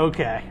did.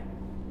 Okay.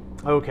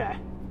 Okay.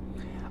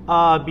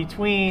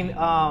 Between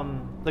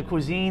the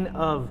cuisine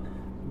of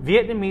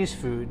Vietnamese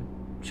food,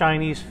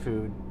 Chinese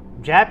food,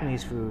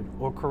 Japanese food,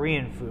 or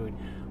Korean food,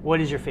 what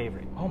is your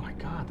favorite? Oh my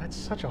God, that's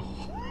such a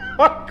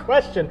hard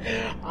question.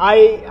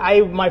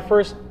 My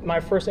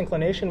first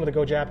inclination would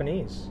go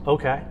Japanese.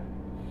 Okay.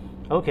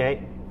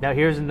 Okay. Now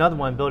here's another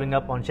one building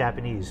up on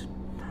Japanese.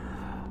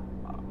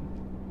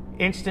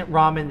 Instant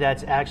ramen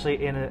that's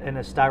actually in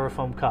a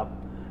styrofoam cup.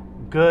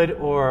 Good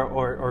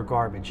or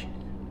garbage?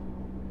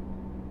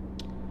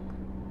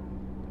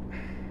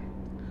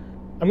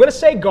 I'm going to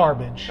say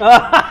garbage.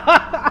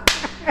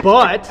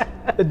 But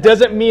it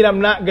doesn't mean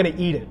I'm not going to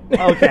eat it.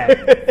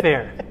 Okay.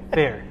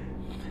 Fair.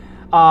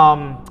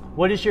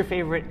 What is your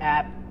favorite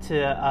app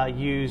to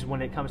use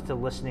when it comes to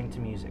listening to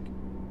music?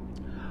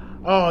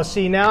 Oh,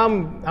 see, now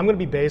I'm going to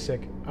be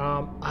basic.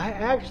 I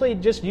actually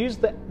just use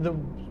the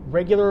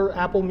regular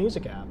Apple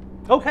Music app.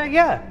 Okay,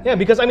 yeah. Yeah,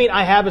 because I mean,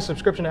 I have a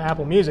subscription to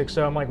Apple Music,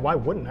 so I'm like, why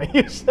wouldn't I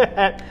use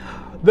that?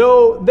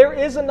 Though there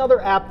is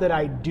another app that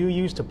I do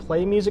use to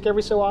play music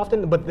every so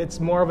often, but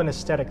it's more of an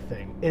aesthetic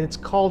thing. It's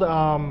called,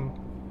 oh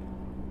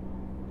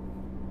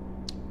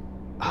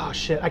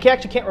shit, I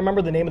actually can't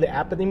remember the name of the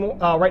app anymore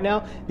right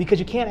now because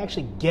you can't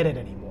actually get it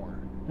anymore.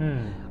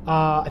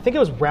 I think it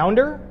was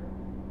Rounder.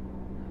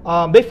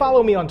 They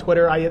follow me on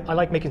Twitter. I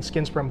like making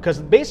skins for them because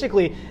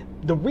basically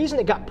the reason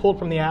it got pulled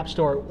from the App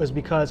Store was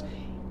because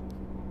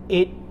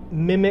it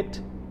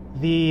mimicked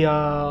the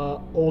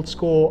old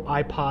school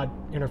iPod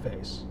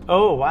interface.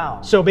 Oh,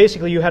 wow. So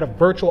basically you had a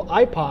virtual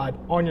iPod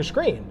on your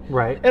screen.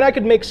 Right. And I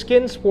could make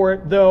skins for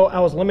it, though I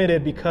was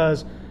limited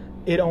because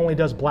it only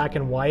does black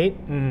and white.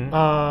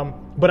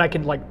 But I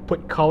could like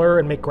put color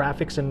and make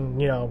graphics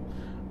and,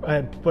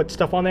 and put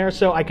stuff on there.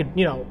 So I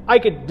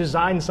could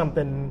design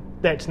something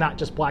that's not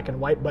just black and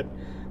white, but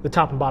the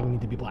top and bottom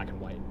need to be black and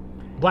white.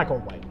 Black or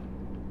white.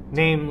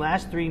 Name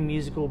last 3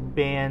 musical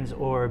bands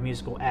or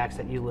musical acts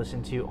that you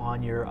listen to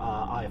on your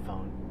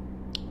iPhone.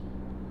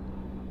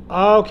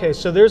 Okay,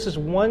 so there's this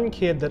one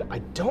kid that I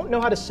don't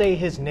know how to say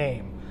his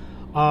name.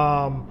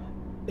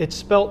 It's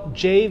spelled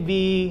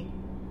JV,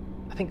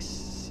 I think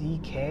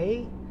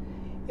CK.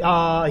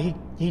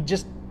 He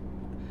just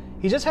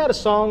had a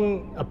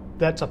song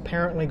that's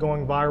apparently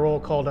going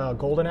viral called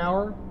Golden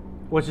Hour.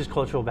 What's his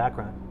cultural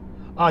background?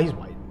 He's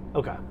white.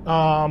 Okay.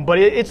 But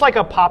it's like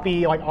a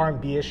poppy, like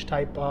R&B-ish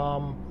type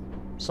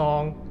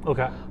song.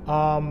 Okay.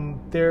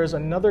 There's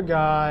another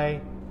guy.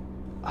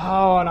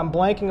 Oh, and I'm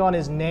blanking on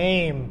his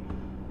name.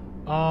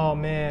 Oh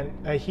man,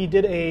 he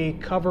did a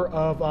cover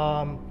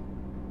of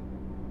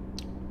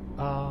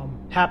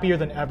 "Happier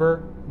Than Ever"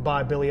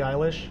 by Billie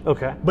Eilish.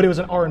 Okay. But it was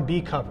an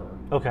R&B cover.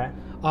 Okay.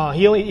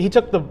 He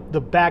took the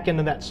back end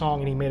of that song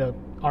and he made a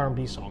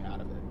R&B song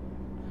out of it.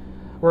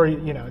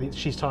 where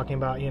she's talking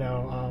about you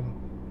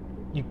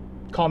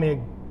call me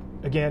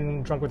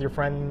again drunk with your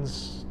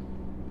friends,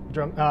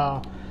 drunk.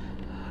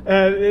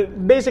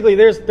 Basically,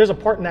 there's a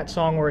part in that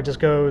song where it just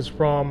goes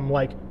from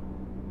like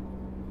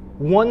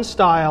one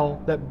style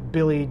that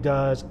Billie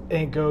does,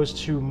 and it goes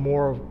to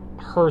more of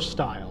her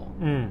style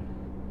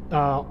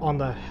on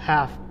the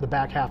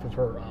back half of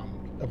her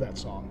of that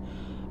song.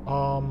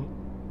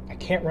 I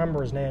can't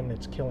remember his name.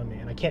 It's killing me,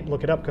 and I can't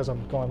look it up because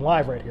I'm going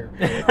live right here.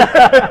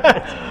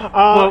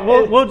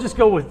 We'll just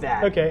go with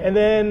that. Okay, and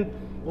then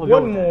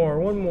one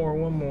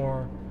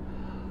more.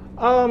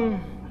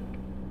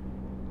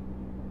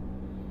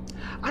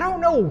 I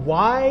don't know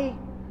why.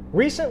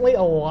 Recently,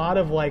 a lot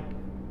of like,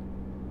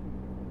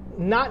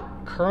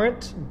 not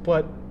current,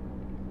 but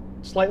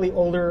slightly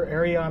older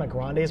Ariana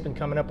Grande has been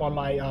coming up on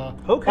my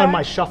on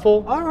my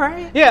shuffle. All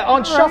right. Yeah, on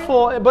All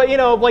shuffle. right. But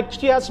like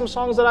she has some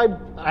songs that I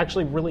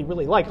actually really,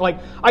 really like. Like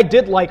I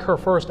did like her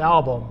first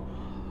album.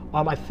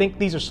 I think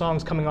these are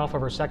songs coming off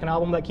of her second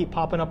album that keep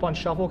popping up on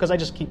shuffle because I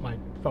just keep my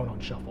phone on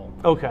shuffle.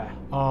 Okay.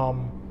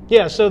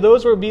 Yeah, so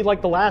those would be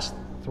like the last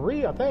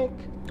 3, I think.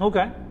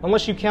 Okay.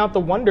 Unless you count the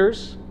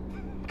Wonders,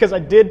 because I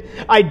did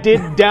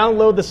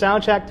download the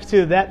soundtrack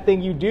to That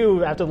Thing You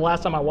Do after the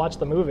last time I watched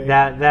the movie.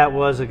 That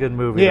was a good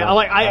movie. Yeah, though.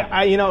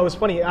 I it was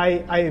funny.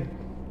 I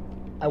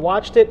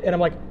watched it and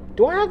I'm like,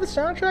 do I have the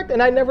soundtrack?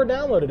 And I never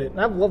downloaded it. And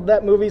I've loved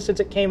that movie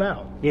since it came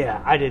out.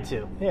 Yeah, I did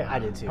too. Yeah, I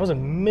did too. I was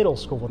in middle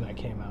school when that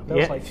came out. That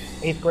was like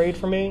 8th grade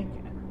for me.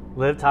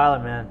 Liv Tyler,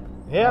 man.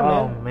 Yeah,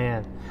 oh, man.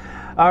 man.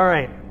 All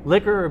right,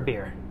 liquor or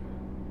beer?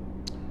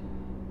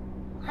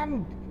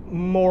 I'm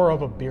more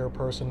of a beer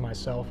person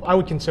myself. I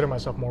would consider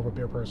myself more of a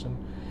beer person.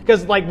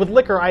 Because like with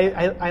liquor,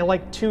 I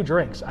like 2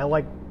 drinks. I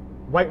like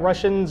White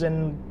Russians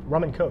and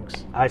rum and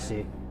cokes. I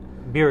see.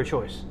 Beer of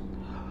choice?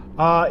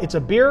 It's a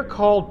beer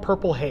called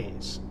Purple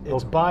Haze.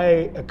 It's by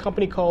a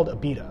company called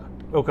Abita.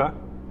 Okay.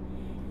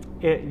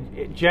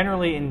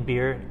 Generally in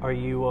beer, are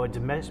you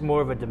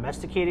more of a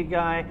domesticated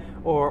guy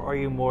or are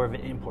you more of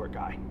an import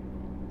guy?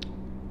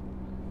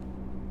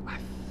 I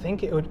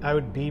think I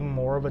would be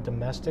more of a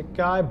domestic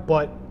guy,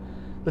 but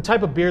the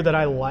type of beer that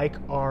I like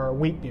are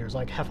wheat beers,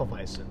 like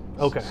Hefeweizen.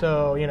 Okay.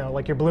 So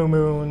like your Blue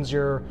Moons,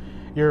 your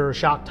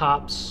Shock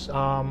Tops.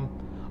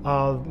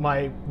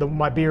 My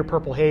beer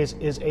Purple Haze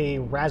is a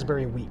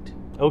raspberry wheat.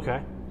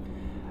 Okay.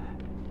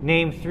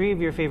 Name 3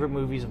 of your favorite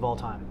movies of all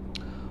time.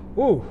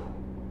 Ooh,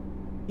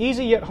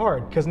 easy yet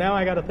hard, because now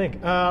I got to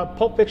think.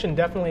 Pulp Fiction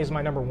definitely is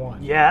my number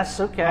 1. Yes.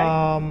 Okay.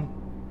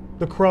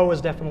 The Crow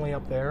is definitely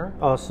up there.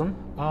 Awesome.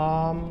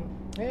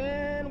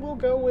 And we'll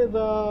go with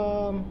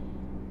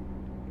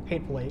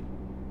Hateful Eight.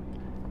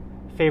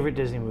 Favorite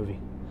Disney movie?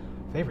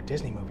 Favorite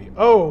Disney movie?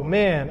 Oh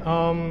man,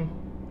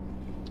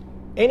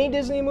 any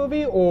Disney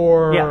movie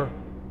or Yeah.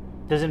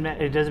 It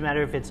doesn't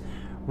matter if it's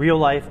real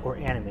life or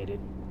animated.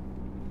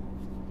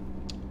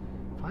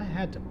 If I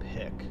had to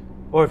pick.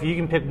 Or if you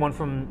can pick one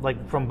from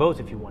both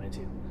if you wanted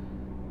to.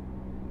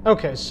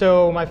 Okay,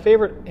 so my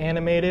favorite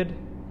animated.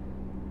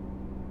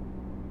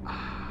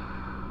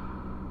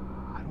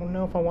 I don't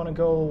know if I want to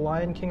go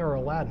Lion King or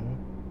Aladdin.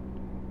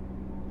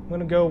 I'm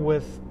gonna go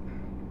with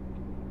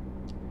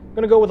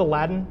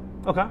Aladdin.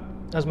 Okay.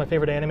 As my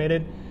favorite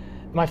animated.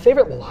 My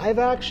favorite live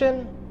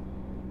action,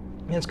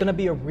 and it's gonna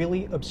be a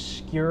really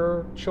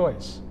obscure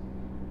choice.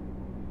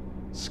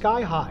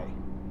 Sky High.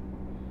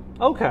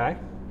 Okay.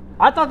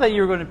 I thought that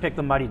you were going to pick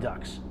the Mighty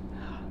Ducks.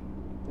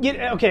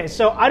 Yeah, okay,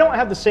 so I don't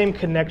have the same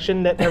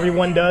connection that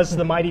everyone does to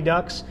the Mighty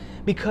Ducks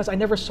because I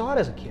never saw it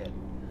as a kid.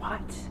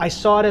 What? I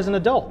saw it as an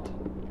adult.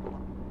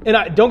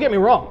 And don't get me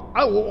wrong,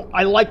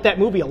 I like that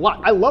movie a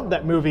lot. I love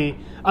that movie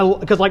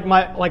because when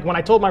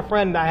I told my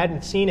friend I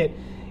hadn't seen it,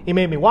 he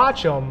made me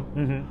watch them.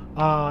 Mm-hmm.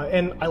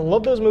 And I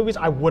love those movies.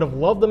 I would have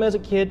loved them as a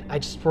kid. I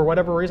just, for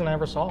whatever reason, I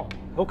never saw them.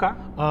 Okay.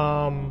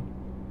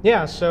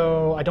 Yeah,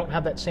 so I don't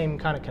have that same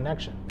kind of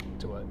connection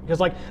to it. Because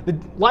like the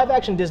live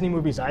action Disney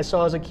movies I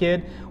saw as a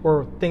kid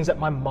were things that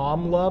my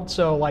mom loved.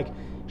 So like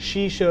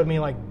she showed me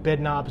like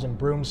Bedknobs and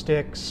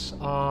Broomsticks.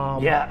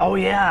 Yeah. Oh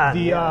yeah. The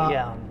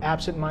yeah.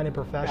 Absent-Minded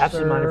Professor.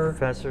 Absent-Minded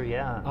Professor.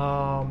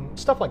 Yeah.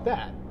 Stuff like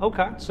that.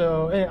 Okay.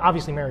 So and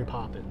obviously Mary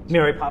Poppins.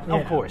 Mary Poppins. Yeah.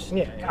 Of course.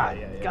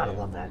 Yeah. Gotta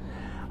love that.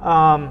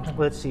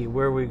 Let's see.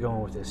 Where are we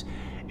going with this?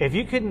 If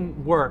you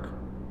could work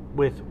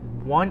with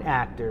one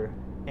actor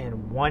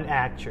and one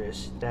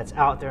actress that's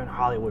out there in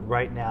Hollywood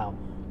right now,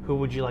 who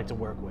would you like to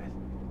work with?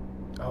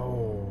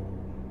 Oh,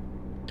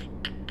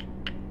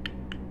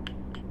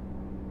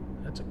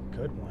 that's a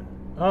good one.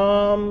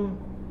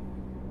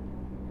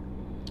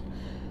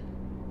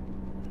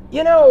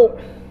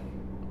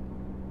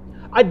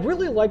 I'd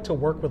really like to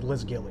work with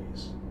Liz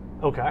Gillies.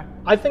 Okay.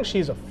 I think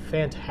she's a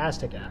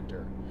fantastic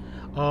actor.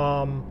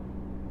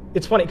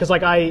 It's funny because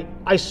like I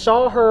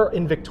saw her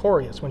in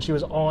Victorious when she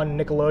was on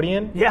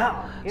Nickelodeon.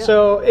 Yeah.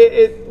 So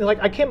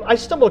I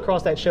stumbled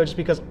across that show just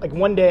because like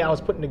one day I was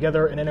putting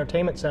together an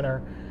entertainment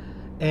center,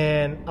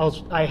 and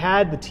I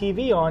had the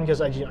TV on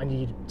because I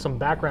need some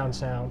background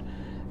sound,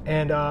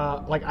 And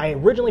like I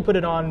originally put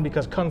it on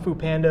because Kung Fu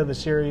Panda, the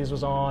series,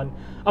 was on.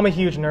 I'm a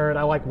huge nerd.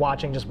 I like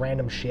watching just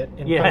random shit.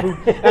 And Kung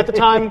Fu, at the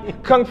time,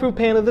 Kung Fu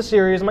Panda, the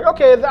series, I'm like,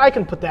 okay, I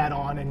can put that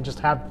on and just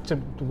have to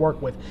work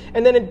with.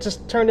 And then it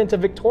just turned into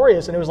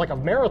Victorious, and it was like a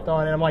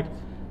marathon. And I'm like,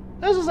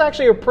 this is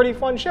actually a pretty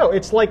fun show.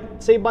 It's like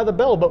Saved by the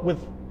Bell, but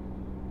with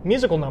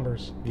musical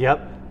numbers.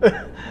 Yep.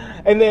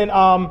 And then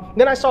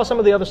I saw some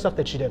of the other stuff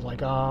that she did,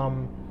 like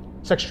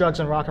Sex, Drugs,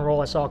 and Rock and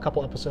Roll. I saw a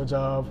couple episodes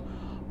of.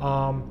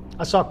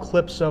 I saw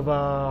clips of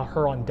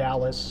her on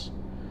Dallas,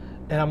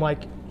 and I'm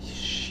like,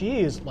 she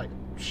is like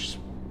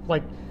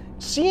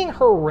seeing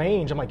her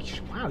range. I'm like,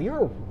 wow,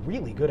 you're a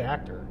really good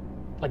actor,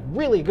 like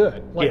really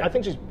good. Like Yeah. I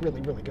think she's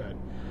really, really good.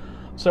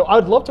 So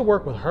I'd love to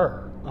work with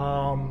her.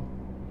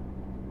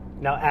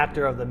 Now,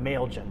 actor of the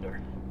male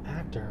gender.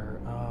 Actor.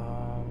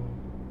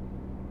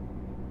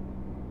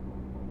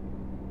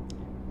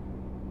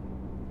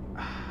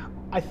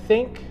 I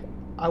think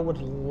I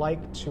would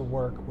like to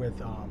work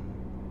with.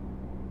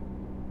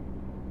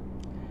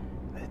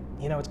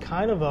 It's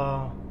kind of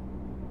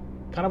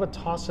a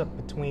toss-up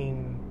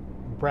between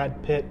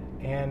Brad Pitt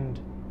and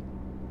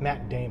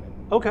Matt Damon.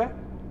 Okay.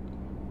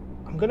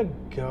 I'm gonna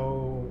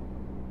go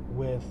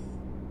with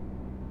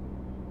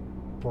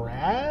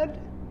Brad.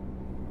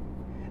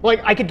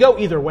 Like I could go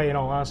either way in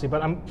all honesty,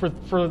 but I'm for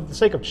the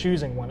sake of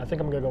choosing one, I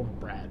think I'm gonna go with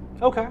Brad.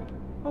 Okay.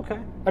 Okay.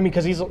 I mean,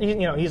 because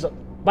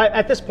but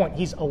at this point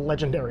he's a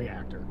legendary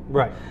actor.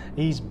 Right.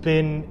 He's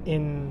been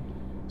in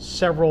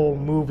several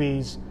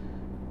movies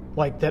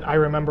like that I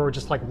remember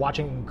just like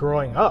watching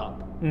growing up.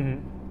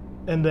 Mm-hmm.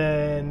 And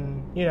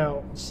then,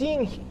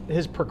 seeing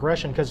his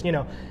progression, because,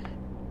 in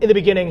the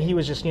beginning he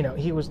was just,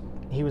 he was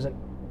an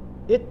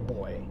it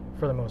boy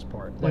for the most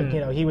part. Like,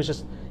 he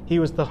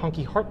was the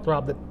hunky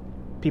heartthrob that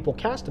people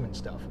cast him and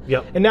stuff.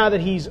 Yep. And now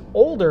that he's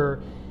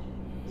older,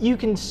 you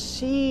can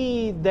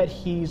see that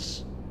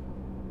he's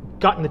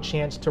gotten the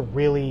chance to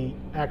really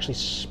actually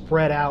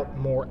spread out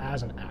more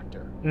as an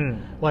actor.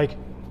 Like,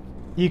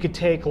 you could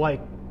take like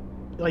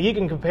you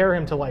can compare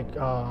him to like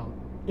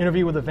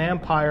Interview with a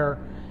Vampire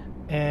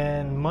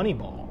and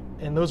Moneyball,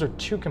 and those are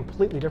two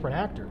completely different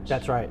actors.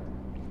 That's right.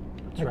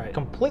 That's right.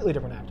 Completely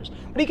different actors,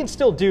 but he can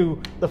still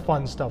do the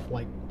fun stuff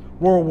like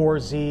World War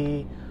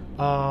Z,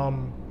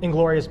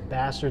 Inglourious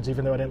Bastards,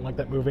 even though I didn't like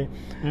that movie.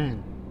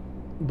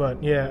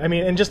 But yeah, I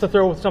mean, and just to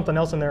throw something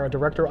else in there, a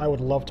director I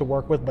would love to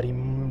work with, but he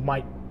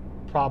might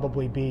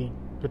probably be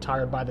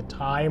retired by the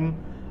time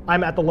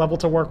I'm at the level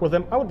to work with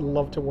him. I would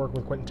love to work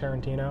with Quentin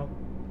Tarantino.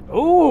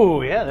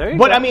 Ooh, yeah, there you go.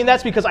 But I mean,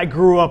 that's because I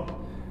grew up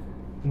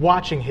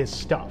watching his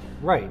stuff.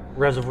 Right.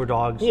 Reservoir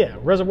Dogs. Yeah,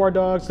 Reservoir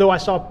Dogs. Though I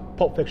saw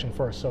Pulp Fiction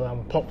first, so I'm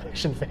a Pulp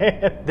Fiction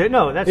fan.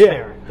 No, that's Yeah.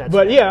 fair. That's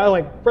But fair. yeah, I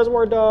like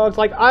Reservoir Dogs.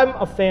 Like I'm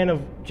a fan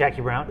of.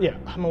 Jackie Brown. Yeah,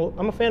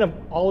 I'm a fan of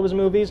all of his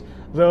movies.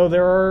 Though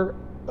there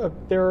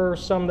are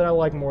some that I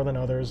like more than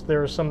others.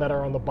 There are some that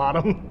are on the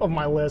bottom of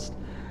my list.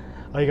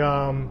 Like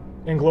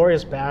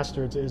Inglourious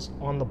Bastards is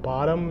on the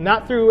bottom,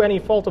 not through any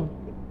fault of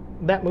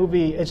that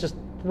movie. It's just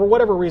for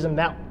whatever reason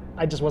that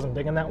I just wasn't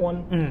digging that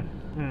one.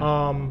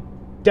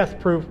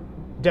 Death Proof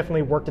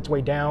definitely worked its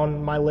way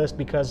down my list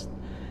because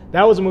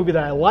that was a movie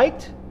that I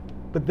liked,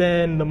 but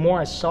then the more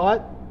I saw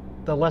it,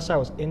 the less I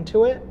was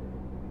into it.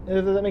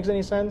 If that makes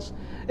any sense.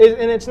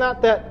 And it's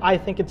not that I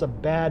think it's a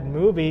bad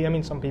movie. I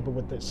mean, some people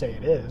would say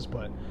it is,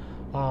 but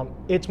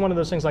it's one of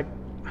those things like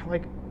I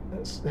like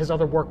his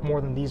other work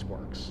more than these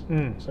works.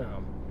 So,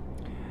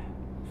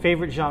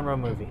 Favorite genre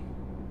movie?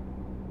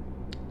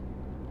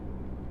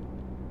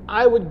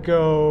 I would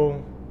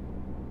go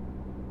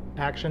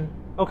action.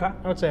 Okay.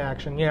 I would say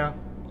action, yeah.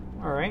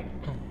 All right.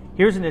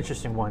 Here's an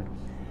interesting one.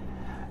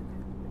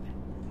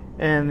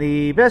 And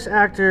the best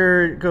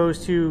actor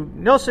goes to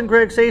Nelson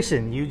Greg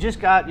Sayson. You just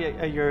got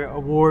your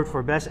award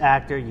for best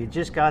actor. You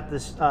just got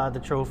this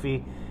the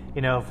trophy,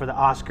 for the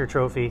Oscar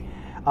trophy.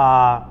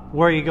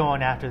 Where are you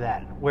going after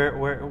that?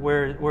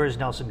 Where is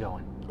Nelson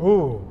going?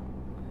 Ooh.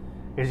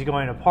 Is he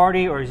going to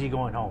party or is he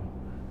going home?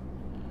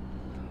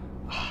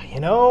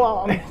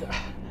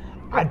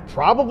 I'd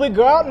probably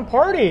go out and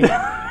party.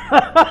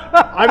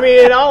 I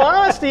mean, in all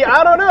honesty,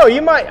 I don't know.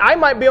 I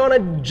might be on a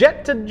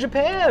jet to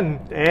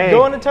Japan,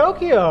 going to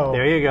Tokyo.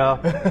 There you go.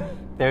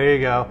 There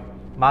you go.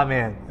 My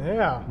man.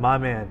 Yeah. My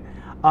man.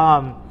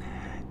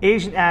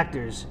 Asian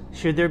actors,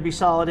 should there be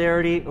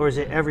solidarity or is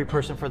it every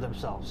person for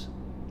themselves?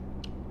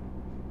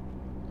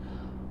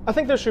 I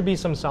think there should be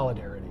some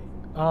solidarity.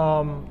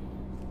 I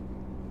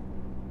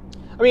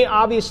mean,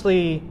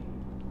 obviously,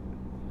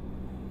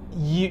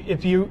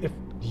 if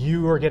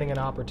you are getting an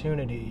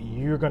opportunity,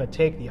 you're going to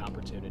take the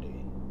opportunity.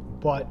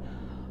 But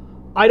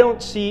I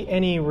don't see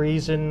any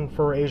reason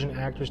for Asian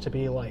actors to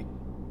be like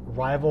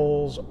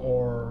rivals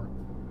or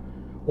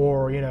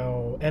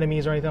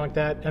enemies or anything like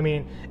that. I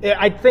mean,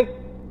 I think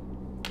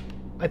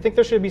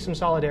there should be some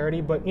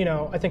solidarity, but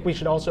I think we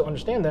should also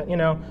understand that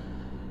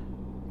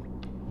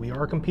we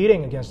are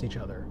competing against each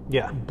other.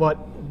 Yeah. But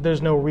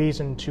there's no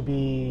reason to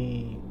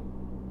be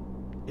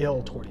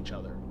ill toward each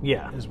other.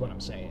 Yeah. Is what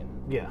I'm saying.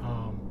 Yeah.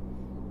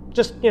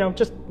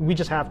 We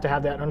just have to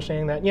have that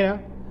understanding that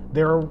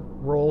there are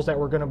roles that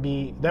we're going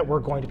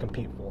to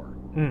compete for.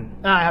 And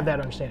I have that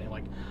understanding.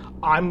 Like,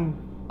 I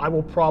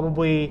will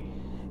probably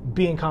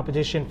be in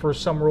competition for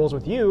some roles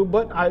with you,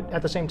 but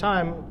at the same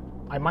time,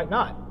 I might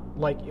not.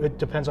 Like, it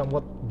depends on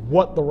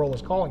what the role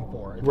is calling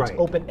for. If it's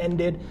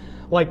open-ended,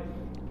 like,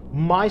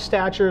 my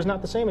stature is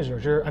not the same as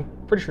yours. I'm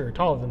pretty sure you're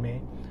taller than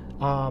me,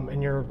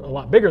 and you're a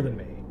lot bigger than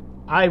me.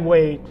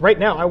 Right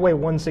now I weigh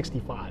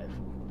 165.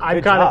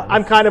 I'm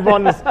kind of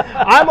on this.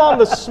 I'm on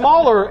the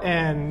smaller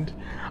end.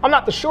 I'm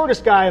not the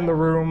shortest guy in the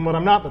room, but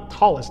I'm not the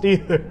tallest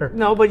either.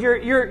 No, but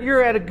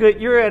you're at a good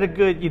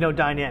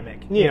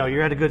dynamic. Yeah.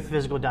 You're at a good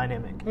physical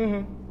dynamic.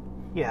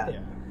 Mm-hmm. Yeah.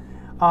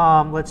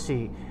 Let's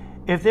see.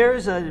 If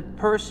there's a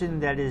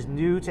person that is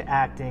new to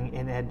acting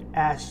and had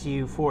asked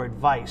you for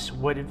advice,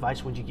 what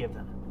advice would you give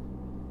them?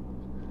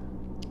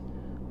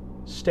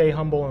 Stay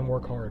humble and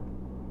work hard.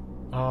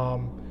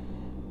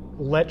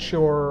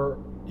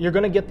 You're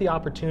going to get the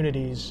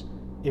opportunities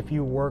if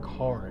you work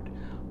hard.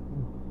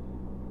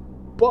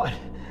 But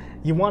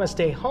you want to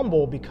stay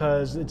humble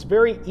because it's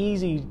very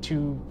easy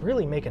to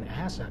really make an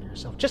ass out of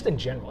yourself, just in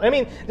general. I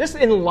mean, just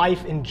in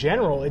life in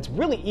general, it's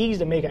really easy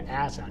to make an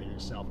ass out of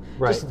yourself.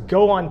 Right. Just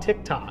go on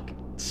TikTok,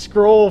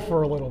 scroll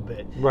for a little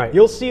bit. Right.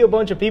 You'll see a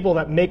bunch of people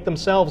that make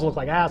themselves look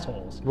like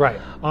assholes. Right.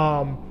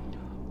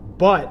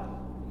 But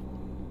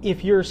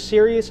if you're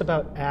serious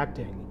about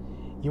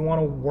acting, you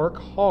want to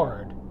work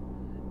hard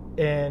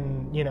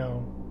and,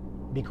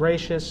 be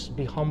gracious,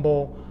 be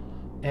humble,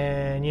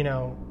 and,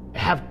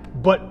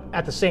 but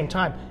at the same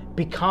time,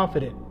 be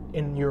confident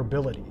in your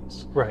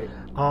abilities. Right.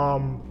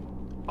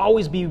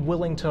 Always be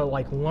willing to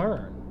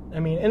learn. I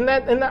mean, and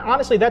that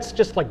honestly, that's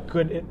just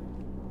good.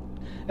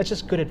 That's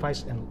just good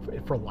advice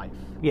for life.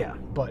 Yeah.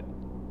 But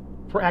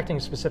for acting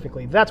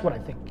specifically, that's what I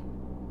think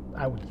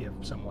I would give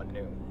someone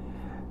new.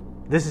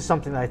 This is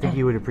something that I think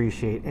you would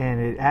appreciate, and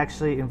it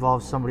actually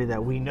involves somebody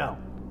that we know.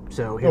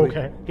 So here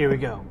we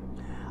go.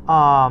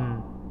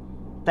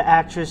 The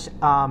actress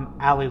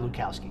Ali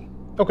Lukowski.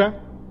 Okay.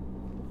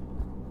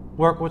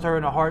 Work with her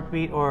in a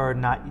heartbeat or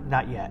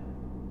not yet?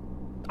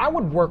 I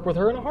would work with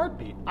her in a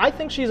heartbeat. I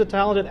think she's a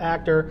talented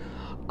actor.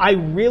 I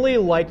really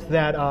liked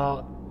that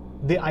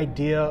the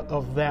idea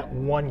of that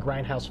one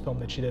Grindhouse film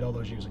that she did all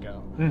those years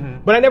ago.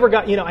 Mm-hmm. But I never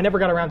got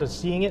around to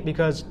seeing it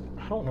because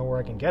I don't know where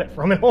I can get it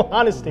from, in all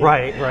honesty.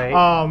 Right.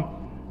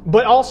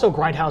 But also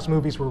Grindhouse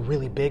movies were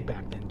really big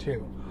back then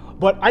too.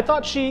 But I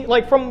thought she,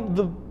 from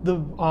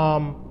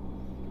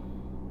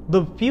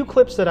the few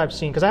clips that I've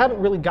seen, because I haven't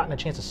really gotten a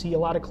chance to see a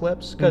lot of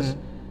clips, because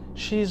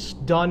she's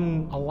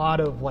done a lot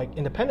of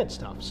independent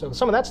stuff. So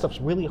some of that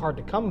stuff's really hard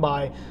to come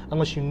by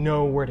unless you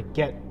know where to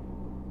get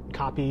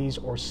copies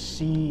or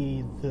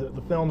see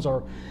the films,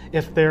 or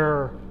if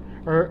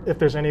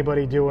there's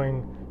anybody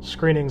doing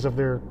screenings of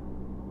their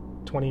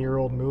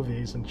 20-year-old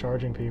movies and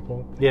charging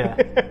people. Yeah.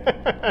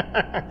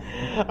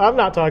 I'm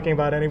not talking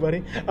about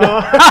anybody.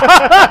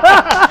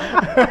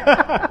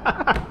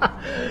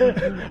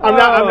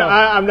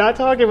 I'm not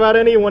talking about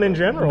anyone in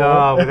general.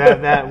 No,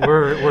 that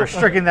we're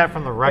striking that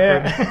from the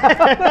record.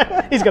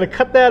 Yeah. He's gonna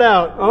cut that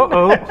out.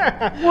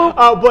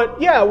 But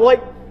yeah,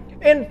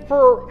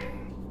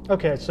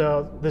 okay,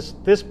 so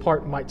this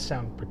part might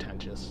sound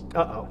pretentious.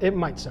 It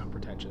might sound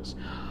pretentious.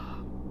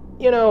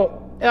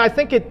 And I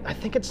think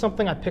it's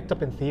something I picked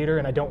up in theater,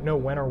 and I don't know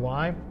when or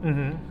why.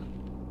 Mm-hmm.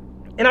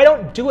 And I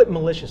don't do it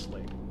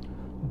maliciously,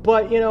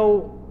 but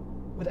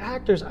with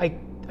actors, I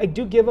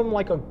do give them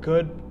a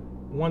good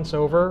once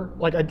over.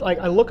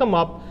 I look them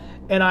up,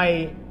 and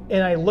I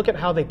look at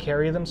how they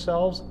carry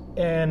themselves,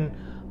 and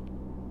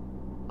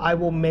I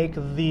will make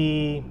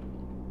I'm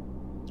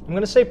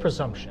going to say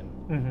presumption,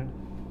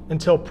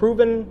 until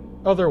proven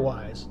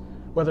otherwise,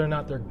 whether or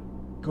not they're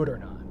good or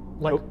not,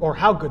 or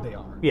how good they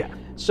are. Yeah.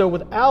 So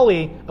with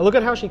Ali, I look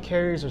at how she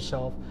carries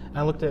herself, and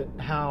I looked at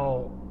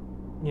how,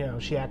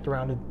 she acted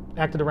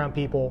around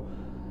people,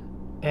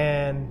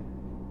 and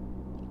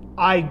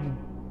I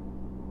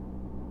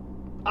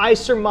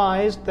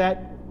surmised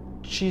that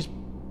she's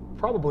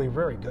probably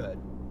very good.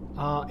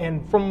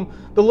 And from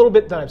the little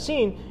bit that I've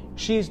seen,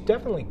 she's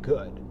definitely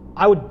good.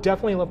 I would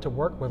definitely love to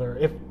work with her,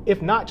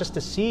 if not just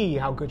to see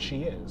how good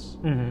she is.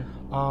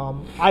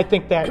 Mm-hmm. I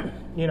think that,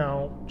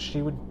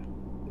 she would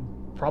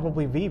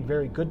probably be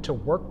very good to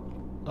work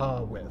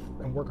with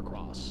and work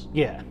across.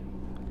 Yeah.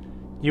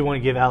 You want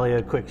to give Ali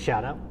a quick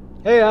shout out?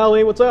 Hey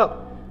Ali, what's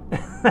up?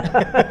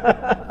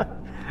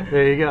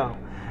 There you go.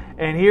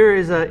 And here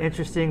is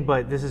interesting,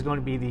 but this is going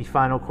to be the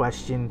final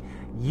question.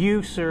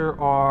 You, sir,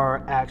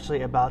 are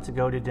actually about to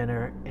go to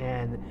dinner,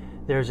 and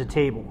there's a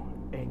table,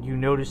 and you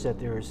notice that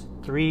there's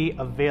 3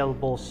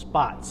 available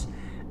spots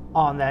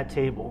on that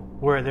table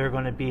where they're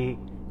going to be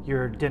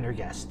your dinner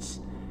guests.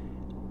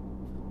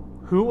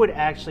 Who would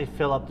actually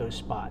fill up those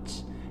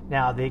spots?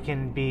 Now, they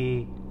can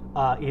be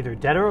either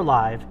dead or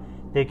alive.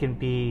 They can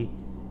be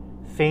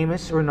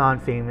famous or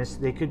non-famous.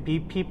 They could be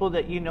people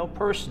that you know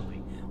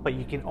personally, but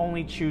you can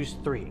only choose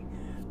 3.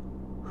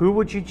 Who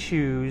would you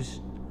choose?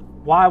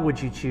 Why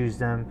would you choose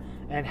them?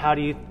 And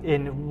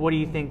what do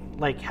you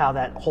think, how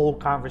that whole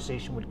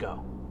conversation would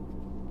go?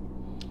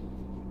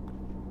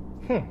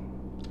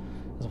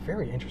 That's a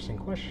very interesting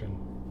question.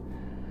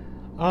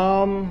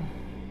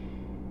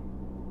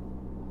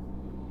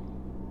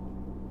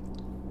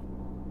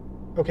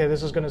 Okay,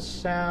 this is gonna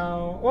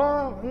sound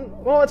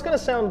well. It's gonna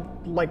sound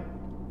like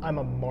I'm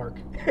a mark.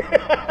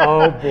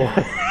 Oh boy.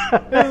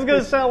 This is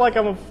gonna sound like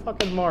I'm a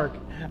fucking mark.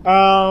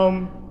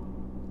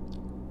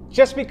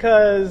 Just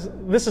because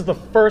this is the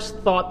first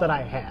thought that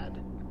I had.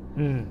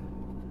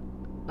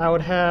 I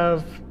would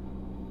have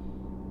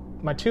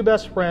my two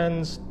best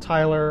friends,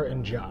 Tyler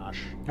and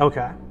Josh.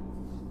 Okay.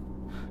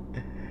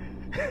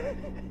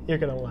 You're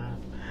gonna laugh.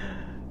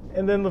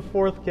 And then the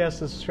fourth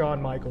guest is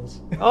Shawn Michaels.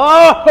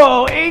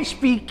 Oh,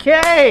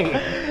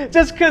 HBK!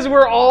 Just because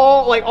we're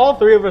all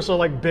three of us are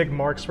like big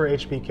marks for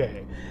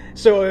HBK.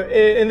 So,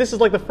 and this is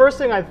like the first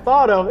thing I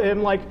thought of.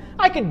 And like,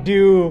 I could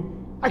do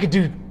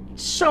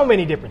so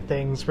many different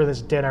things for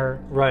this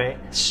dinner. Right.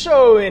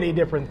 So many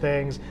different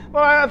things.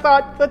 Well, I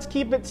thought, let's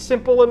keep it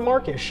simple and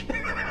markish.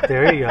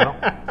 There you go.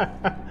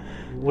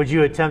 Would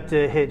you attempt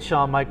to hit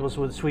Shawn Michaels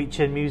with sweet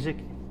chin music?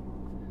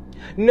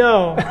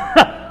 No,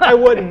 I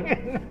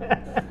wouldn't.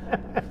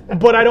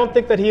 But I don't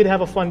think that he'd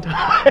have a fun time.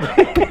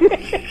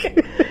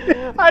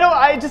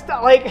 I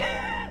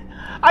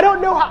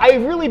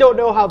really don't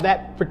know how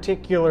that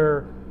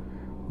particular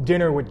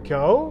dinner would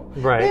go.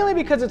 Right. Mainly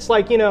because it's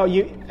like,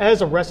 you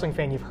as a wrestling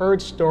fan, you've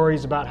heard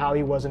stories about how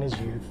he was in his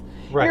youth.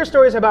 Right. You hear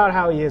stories about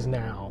how he is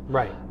now.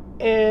 Right.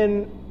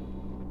 And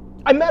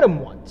I met him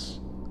once.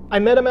 I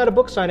met him at a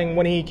book signing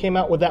when he came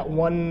out with that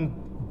one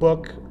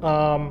book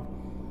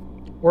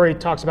where he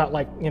talks about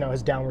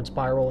his downward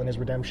spiral and his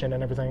redemption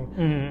and everything.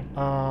 Mm-hmm.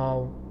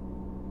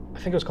 I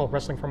think it was called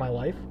Wrestling for My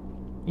Life.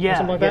 Yeah,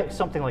 something like that.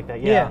 Something like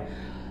that. Yeah.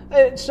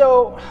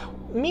 So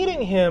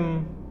meeting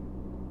him,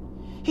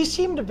 he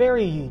seemed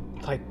very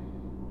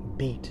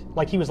beat.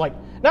 Like he was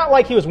not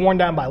like he was worn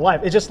down by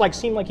life. It just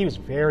seemed like he was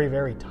very,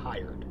 very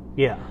tired.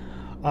 Yeah.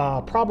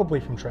 Probably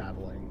from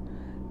traveling.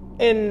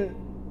 And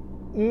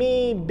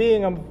me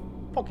being a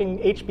fucking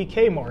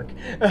HBK mark,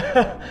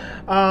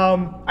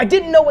 I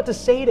didn't know what to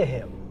say to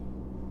him.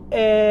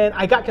 And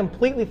I got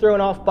completely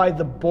thrown off by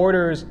the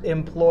Borders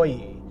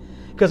employee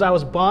because I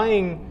was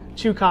buying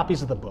 2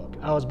 copies of the book.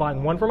 I was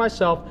buying one for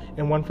myself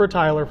and one for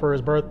Tyler for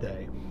his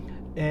birthday.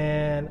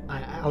 And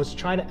I was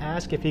trying to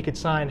ask if he could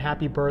sign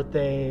Happy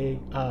Birthday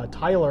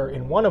Tyler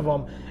in one of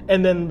them.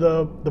 And then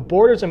the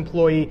Borders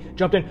employee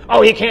jumped in,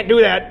 oh, he can't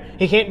do that.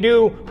 He can't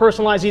do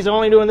personalized. He's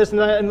only doing this and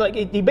that. And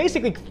he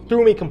basically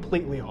threw me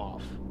completely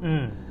off.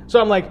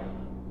 So I'm like,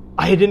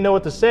 I didn't know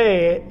what to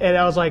say. And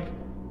I was like,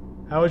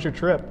 how was your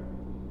trip?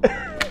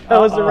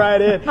 How was the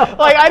ride in?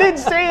 I didn't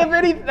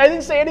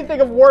say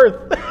anything of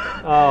worth.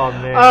 Oh,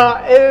 man.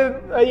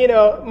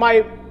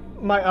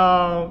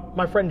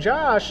 My friend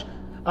Josh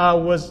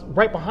was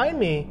right behind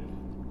me.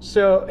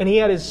 So, and he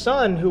had his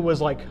son who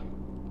was I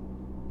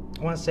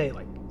want to say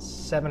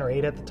 7 or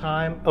 8 at the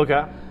time.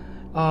 Okay.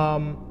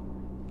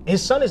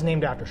 His son is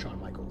named after Shawn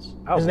Michaels.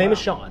 Oh, his name is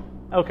Shawn.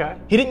 Okay.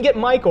 He didn't get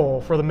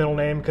Michael for the middle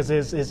name because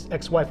his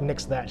ex-wife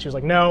nixed that. She was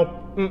like, no,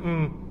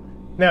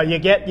 no, you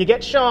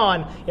get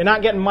Shawn. You're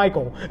not getting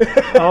Michael.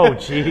 Oh,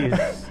 jeez.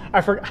 I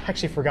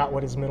actually forgot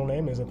what his middle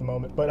name is at the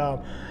moment,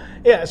 but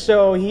yeah.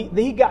 So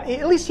he got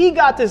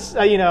this,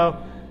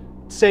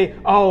 say,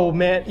 oh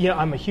man,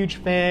 I'm a huge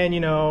fan.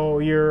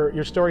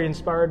 Your story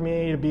inspired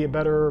me to be a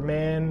better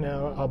man,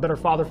 a better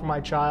father for my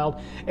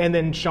child. And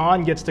then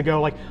Shawn gets to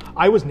go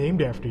I was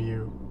named after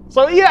you.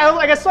 So yeah,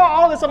 I saw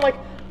all this. I'm like,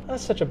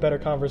 that's such a better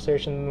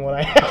conversation than what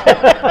I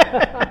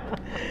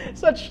had.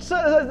 So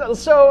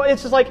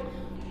it's just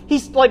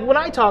he's when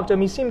I talked to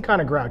him, he seemed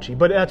kind of grouchy,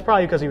 but that's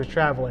probably because he was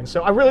traveling.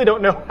 So I really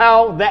don't know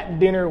how that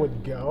dinner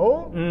would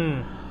go.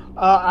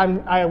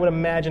 I would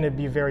imagine it'd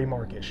be very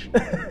markish.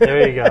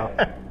 There you go.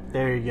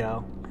 There you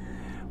go.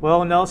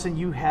 Well, Nelson,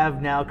 you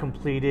have now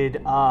completed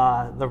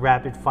the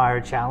rapid fire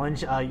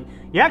challenge.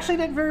 You actually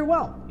did very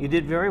well. You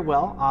did very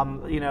well.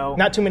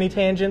 Not too many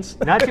tangents.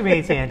 Not too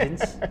many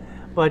tangents.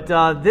 But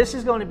this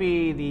is going to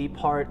be the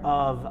part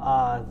of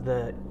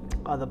the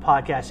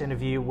podcast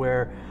interview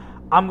where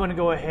I'm going to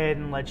go ahead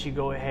and let you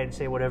go ahead and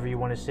say whatever you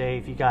want to say.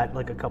 If you got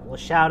a couple of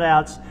shout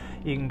outs,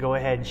 you can go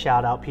ahead and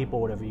shout out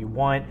people, whatever you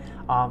want.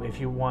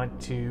 If you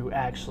want to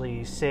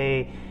actually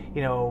say,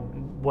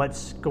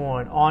 what's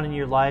going on in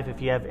your life,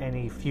 if you have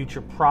any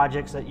future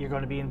projects that you're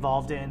going to be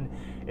involved in,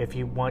 if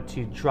you want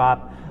to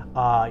drop,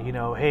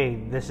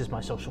 hey, this is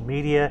my social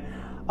media,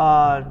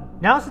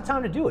 now's the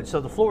time to do it.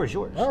 So the floor is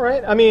yours. All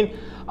right. I mean,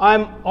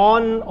 I'm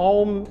on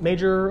all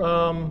major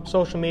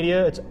social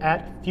media. It's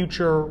at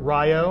Future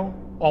Ryo,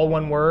 all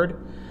one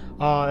word.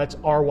 That's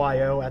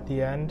RYO at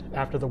the end,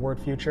 after the word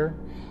future.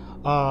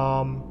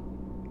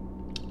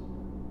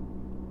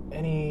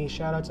 Any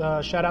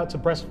shout-outs? Shout out to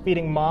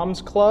Breastfeeding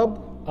Moms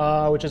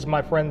Club, which is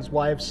my friend's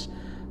wife's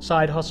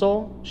side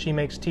hustle. She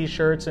makes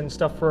T-shirts and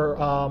stuff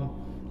for,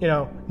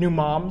 new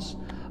moms.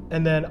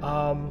 And then,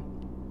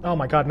 oh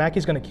my God,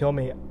 Mackie's going to kill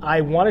me.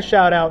 I want to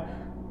shout out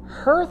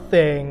her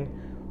thing,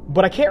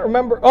 but I can't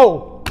remember.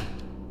 Oh,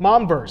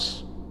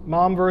 Momverse.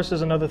 Momverse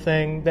is another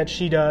thing that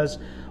she does.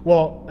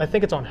 Well, I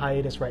think it's on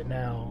hiatus right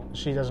now.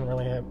 She doesn't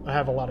really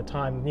have a lot of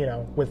time,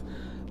 with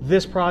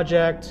this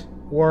project,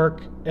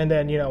 work, and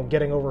then,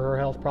 getting over her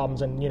health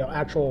problems and,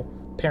 actual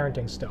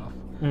parenting stuff.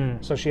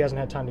 So she hasn't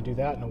had time to do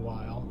that in a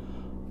while.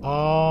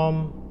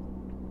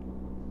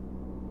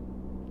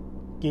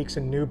 Geeks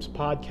and Noobs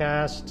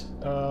podcast.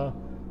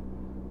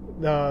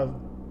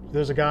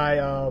 There's a guy,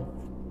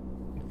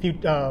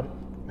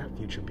 not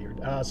Future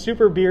Beard,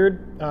 Super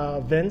Beard,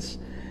 Vince.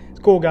 He's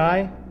a cool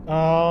guy.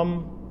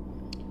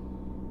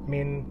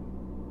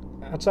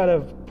 Outside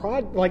of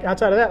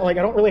that, I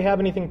don't really have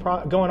anything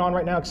going on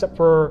right now except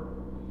for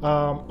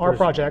our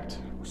project,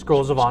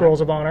 Scrolls of Honor.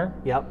 Scrolls of Honor.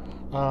 Yep.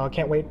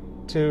 Can't wait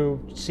to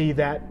see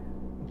that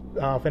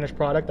finished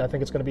product. I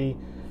think it's going to be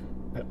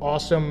an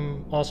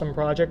awesome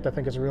project. I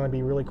think it's going to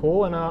be really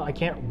cool, and I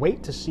can't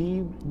wait to see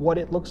what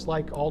it looks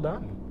like all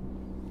done.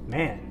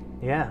 Man,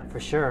 yeah,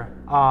 for sure.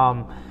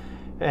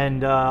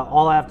 And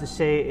all I have to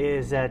say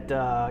is that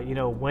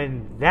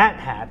when that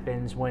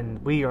happens,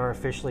 when we are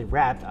officially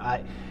wrapped,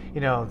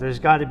 there's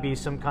got to be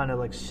some kind of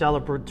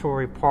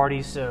celebratory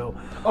party. So,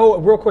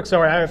 real quick,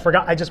 sorry, I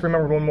forgot. I just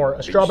remembered one more.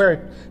 A Strawberry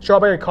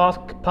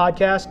Cough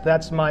podcast.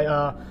 That's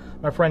my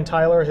friend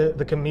Tyler,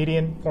 the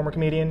comedian, former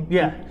comedian.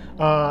 Yeah.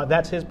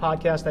 That's his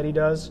podcast that he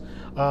does.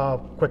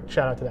 Quick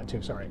shout out to that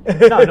too. Sorry.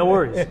 No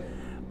worries.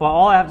 But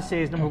all I have to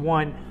say is number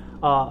one.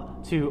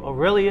 To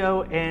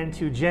Aurelio and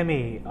to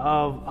Jimmy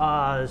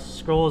of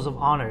Scrolls of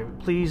Honor,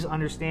 please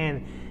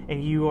understand,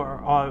 and you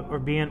are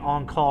being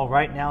on call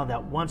right now,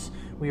 that once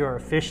we are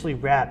officially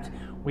wrapped,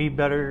 we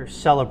better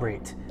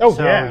celebrate.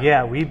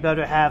 Yeah, we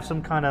better have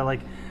some kind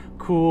of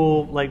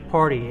cool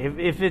party.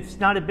 If it's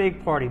not a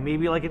big party,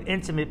 maybe an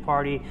intimate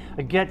party,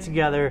 a get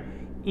together,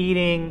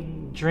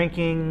 eating,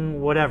 drinking,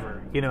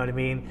 whatever. You know what I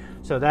mean?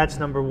 So that's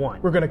number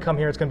one. We're gonna come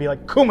here. It's gonna be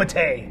like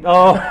Kumite.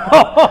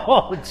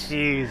 Oh,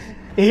 jeez.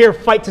 You hear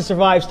 "Fight to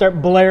Survive"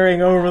 start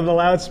blaring over the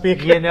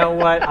loudspeaker. You know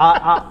what?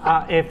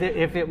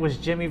 If it was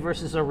Jimmy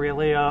versus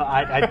Aurelio,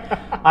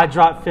 I'd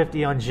drop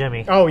 50 on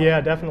Jimmy. Oh yeah,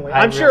 definitely.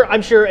 I'm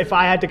sure if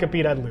I had to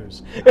compete, I'd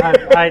lose.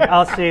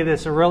 I'll say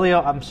this,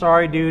 Aurelio. I'm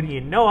sorry, dude. You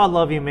know I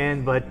love you,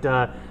 man, but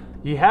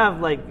you have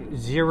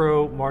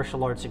zero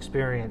martial arts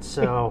experience,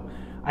 so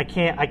I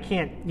can't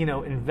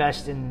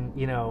invest in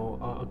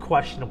a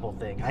questionable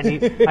thing. I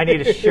need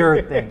a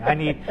sure thing. I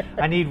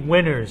need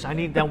winners. I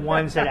need the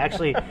ones that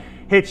actually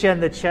hit you in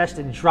the chest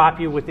and drop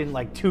you within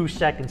 2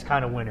 seconds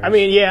kind of winners.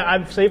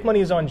 Safe money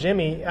is on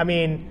Jimmy.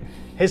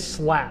 His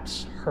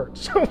slaps hurt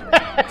so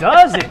bad.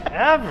 Does it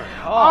ever?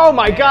 Oh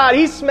my God,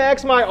 he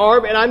smacks my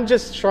arm and I'm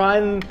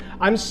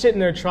sitting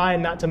there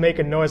trying not to make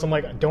a noise. I'm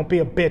like, don't be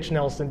a bitch,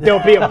 Nelson.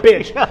 Don't be a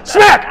bitch.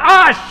 Smack!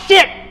 Ah,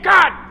 shit!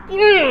 God!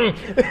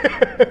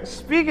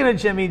 Speaking of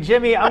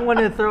Jimmy, I'm going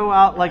to throw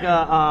out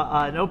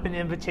an open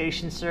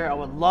invitation, sir. I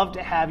would love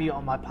to have you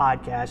on my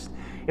podcast.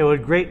 It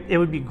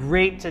would be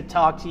great to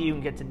talk to you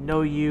and get to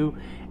know you,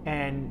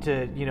 and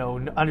to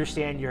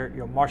understand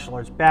your martial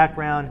arts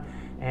background,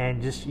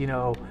 and just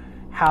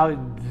how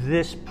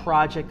this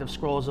project of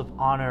Scrolls of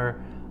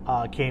Honor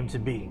came to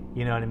be.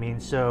 You know what I mean?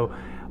 So,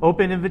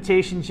 open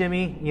invitation,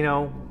 Jimmy.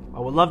 I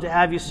would love to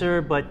have you,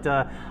 sir, but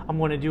I'm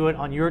going to do it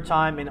on your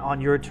time and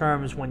on your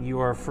terms when you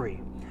are free.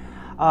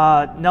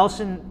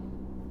 Nelson,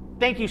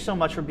 thank you so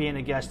much for being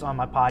a guest on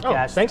my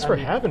podcast. Oh, thanks for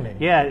having me.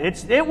 Yeah,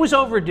 it was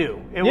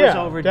overdue. It was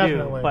overdue.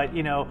 Definitely. But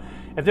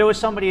if there was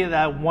somebody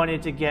that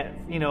wanted to get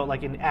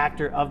an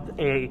actor of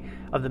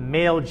the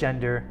male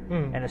gender,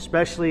 and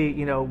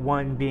especially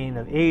one being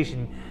of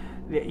Asian,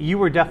 you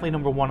were definitely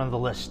number one on the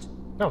list.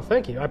 Oh,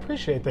 thank you. I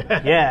appreciate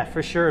that. Yeah,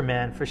 for sure,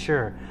 man, for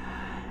sure.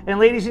 And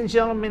ladies and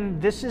gentlemen,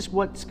 this is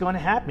what's going to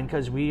happen,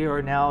 because we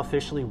are now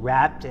officially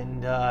wrapped,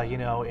 and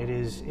it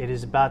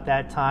is about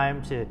that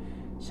time to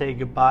say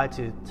goodbye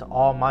to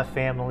all my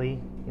family.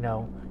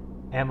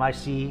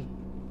 MICKEYMOUSC.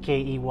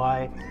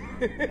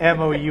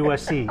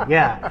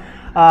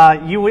 Yeah.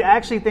 You would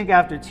actually think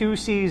after 2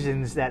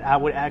 seasons that I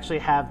would actually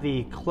have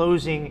the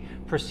closing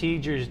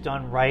procedures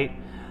done right.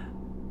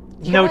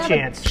 No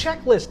chance.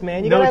 Checklist,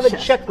 man. You gotta have a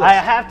checklist. I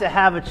have to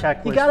have a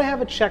checklist. You gotta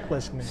have a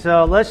checklist, man.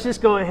 So let's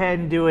just go ahead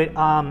and do it.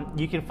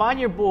 You can find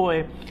your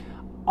boy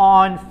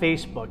on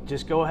Facebook.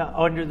 Just go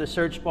under the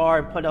search bar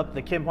and put up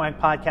the Kim Hwang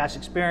Podcast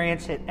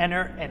Experience, hit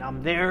enter, and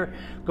I'm there.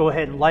 Go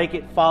ahead and like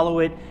it, follow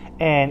it,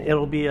 and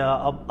it'll be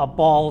a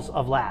balls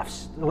of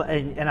laughs.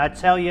 And I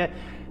tell you,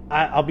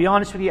 I'll be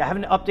honest with you, I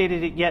haven't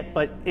updated it yet,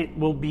 but it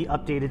will be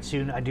updated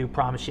soon, I do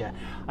promise you.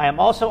 I am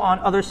also on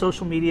other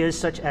social medias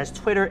such as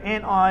Twitter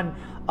and on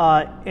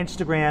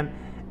Instagram,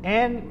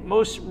 and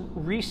most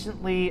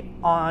recently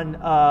on,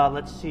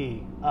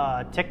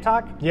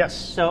 TikTok. Yes.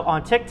 So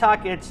on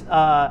TikTok, it's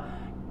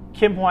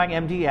Kim Hwang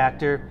MD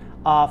Actor.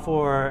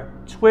 For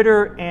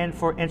Twitter and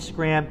for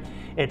Instagram,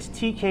 it's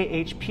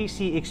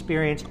TKHPC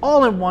Experience,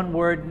 all in one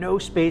word, no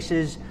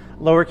spaces,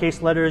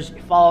 lowercase letters.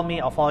 Follow me,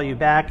 I'll follow you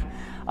back.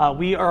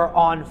 We are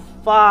on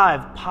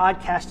 5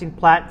 podcasting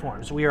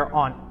platforms. We are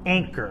on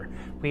Anchor.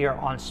 We are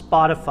on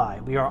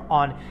Spotify. We are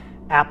on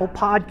Apple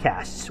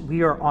Podcasts.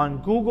 We are on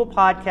Google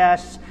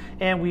Podcasts,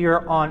 and we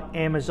are on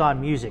Amazon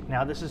Music.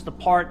 Now, this is the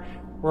part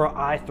where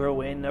I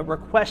throw in a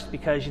request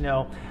because, you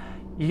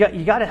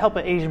got to help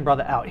an Asian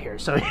brother out here.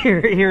 So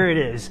here it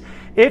is.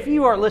 If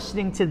you are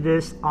listening to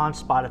this on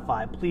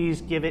Spotify,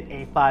 please give it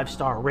a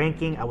 5-star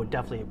ranking. I would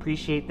definitely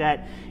appreciate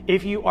that.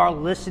 If you are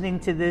listening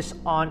to this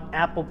on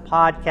Apple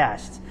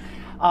Podcasts,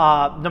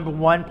 number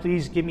one,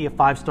 please give me a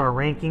 5-star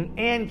ranking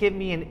and give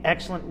me an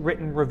excellent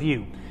written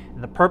review.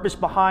 And the purpose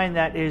behind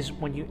that is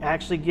when you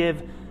actually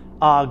give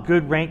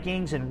good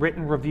rankings and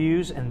written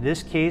reviews, in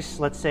this case,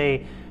 let's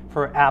say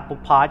for Apple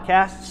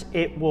Podcasts,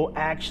 it will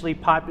actually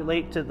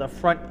populate to the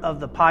front of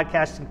the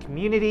podcasting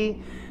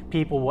community.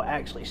 People will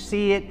actually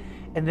see it.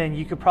 And then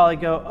you could probably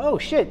go, oh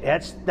shit,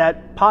 that's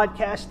that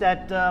podcast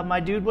that my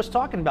dude was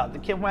talking about, the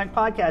Kim Hwang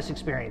Podcast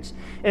Experience.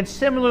 And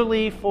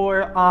similarly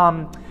for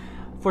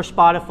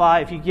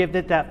Spotify, if you give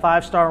it that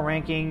 5-star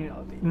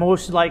ranking,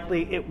 most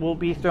likely it will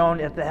be thrown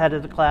at the head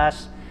of the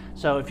class.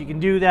 So if you can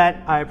do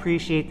that, I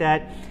appreciate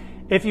that.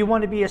 If you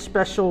want to be a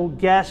special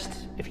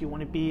guest, if you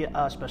want to be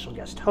a special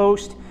guest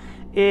host,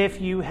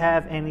 if you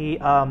have any,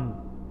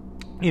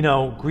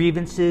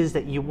 grievances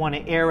that you want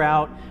to air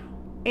out,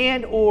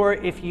 and or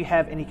if you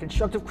have any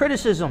constructive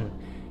criticism,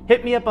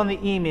 hit me up on the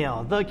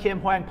email,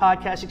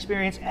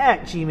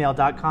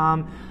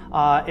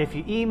 thekimhwangpodcastexperience@gmail.com. If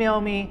you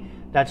email me,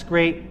 that's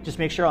great. Just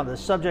make sure on the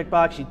subject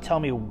box you tell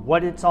me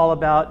what it's all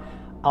about.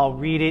 I'll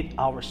read it.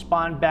 I'll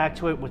respond back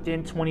to it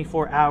within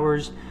 24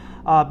 hours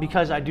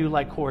because I do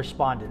like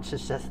correspondence.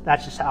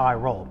 That's just how I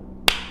roll.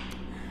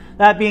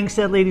 That being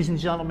said, ladies and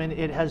gentlemen,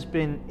 it has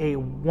been a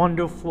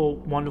wonderful,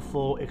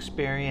 wonderful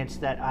experience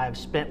that I've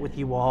spent with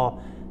you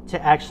all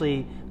to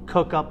actually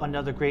cook up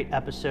another great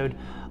episode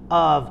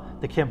of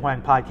the Kim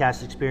Hwang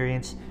Podcast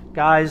Experience.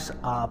 Guys,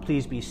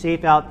 please be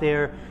safe out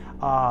there.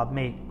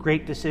 Make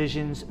great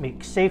decisions,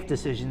 make safe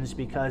decisions,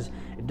 because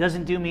it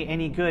doesn't do me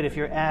any good if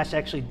your ass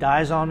actually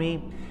dies on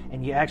me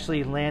and you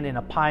actually land in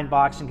a pine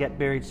box and get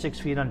buried 6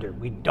 feet under.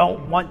 We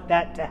don't want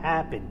that to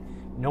happen.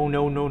 No.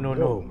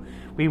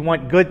 We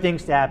want good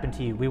things to happen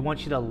to you. We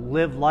want you to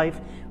live life.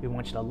 We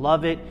want you to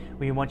love it.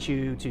 We want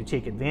you to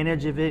take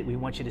advantage of it. We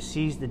want you to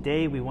seize the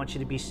day. We want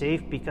you to be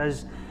safe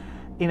because,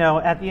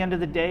 at the end of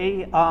the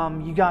day,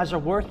 you guys are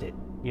worth it.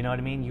 You know what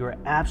I mean? You're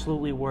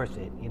absolutely worth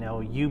it.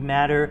 You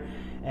matter,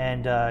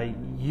 and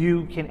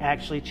you can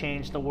actually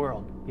change the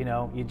world.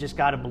 You just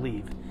got to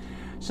believe.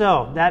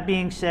 So that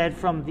being said,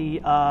 from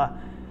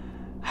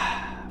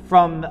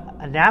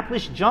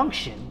Annapolis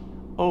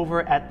Junction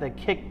over at the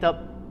Kicked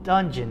Up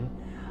Dungeon,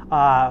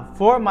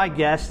 for my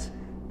guest,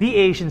 the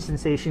Asian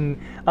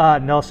sensation,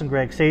 Nelson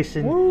Greg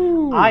Sayson.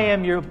 Woo. I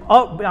am your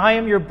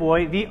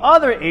boy, the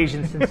other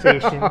Asian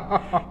sensation,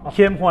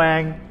 Kim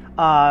Hwang,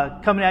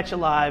 coming at you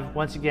live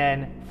once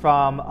again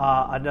from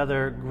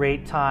another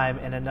great time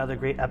and another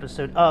great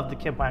episode of the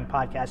Kim Hwang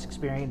Podcast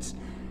Experience.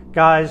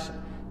 Guys,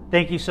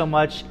 thank you so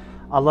much.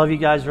 I love you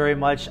guys very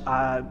much.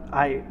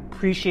 I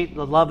appreciate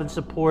the love and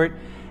support.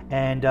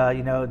 And,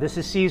 this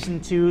is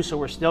season 2, so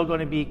we're still going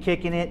to be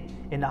kicking it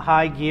in the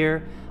high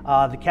gear.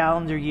 The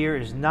calendar year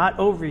is not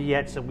over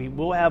yet, so we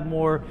will have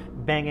more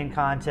banging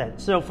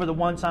content. So for the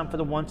one time,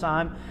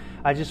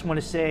 I just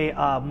want to say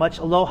much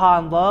aloha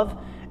and love,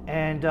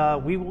 and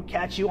we will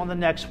catch you on the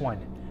next one.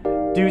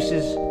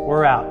 Deuces,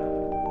 we're out.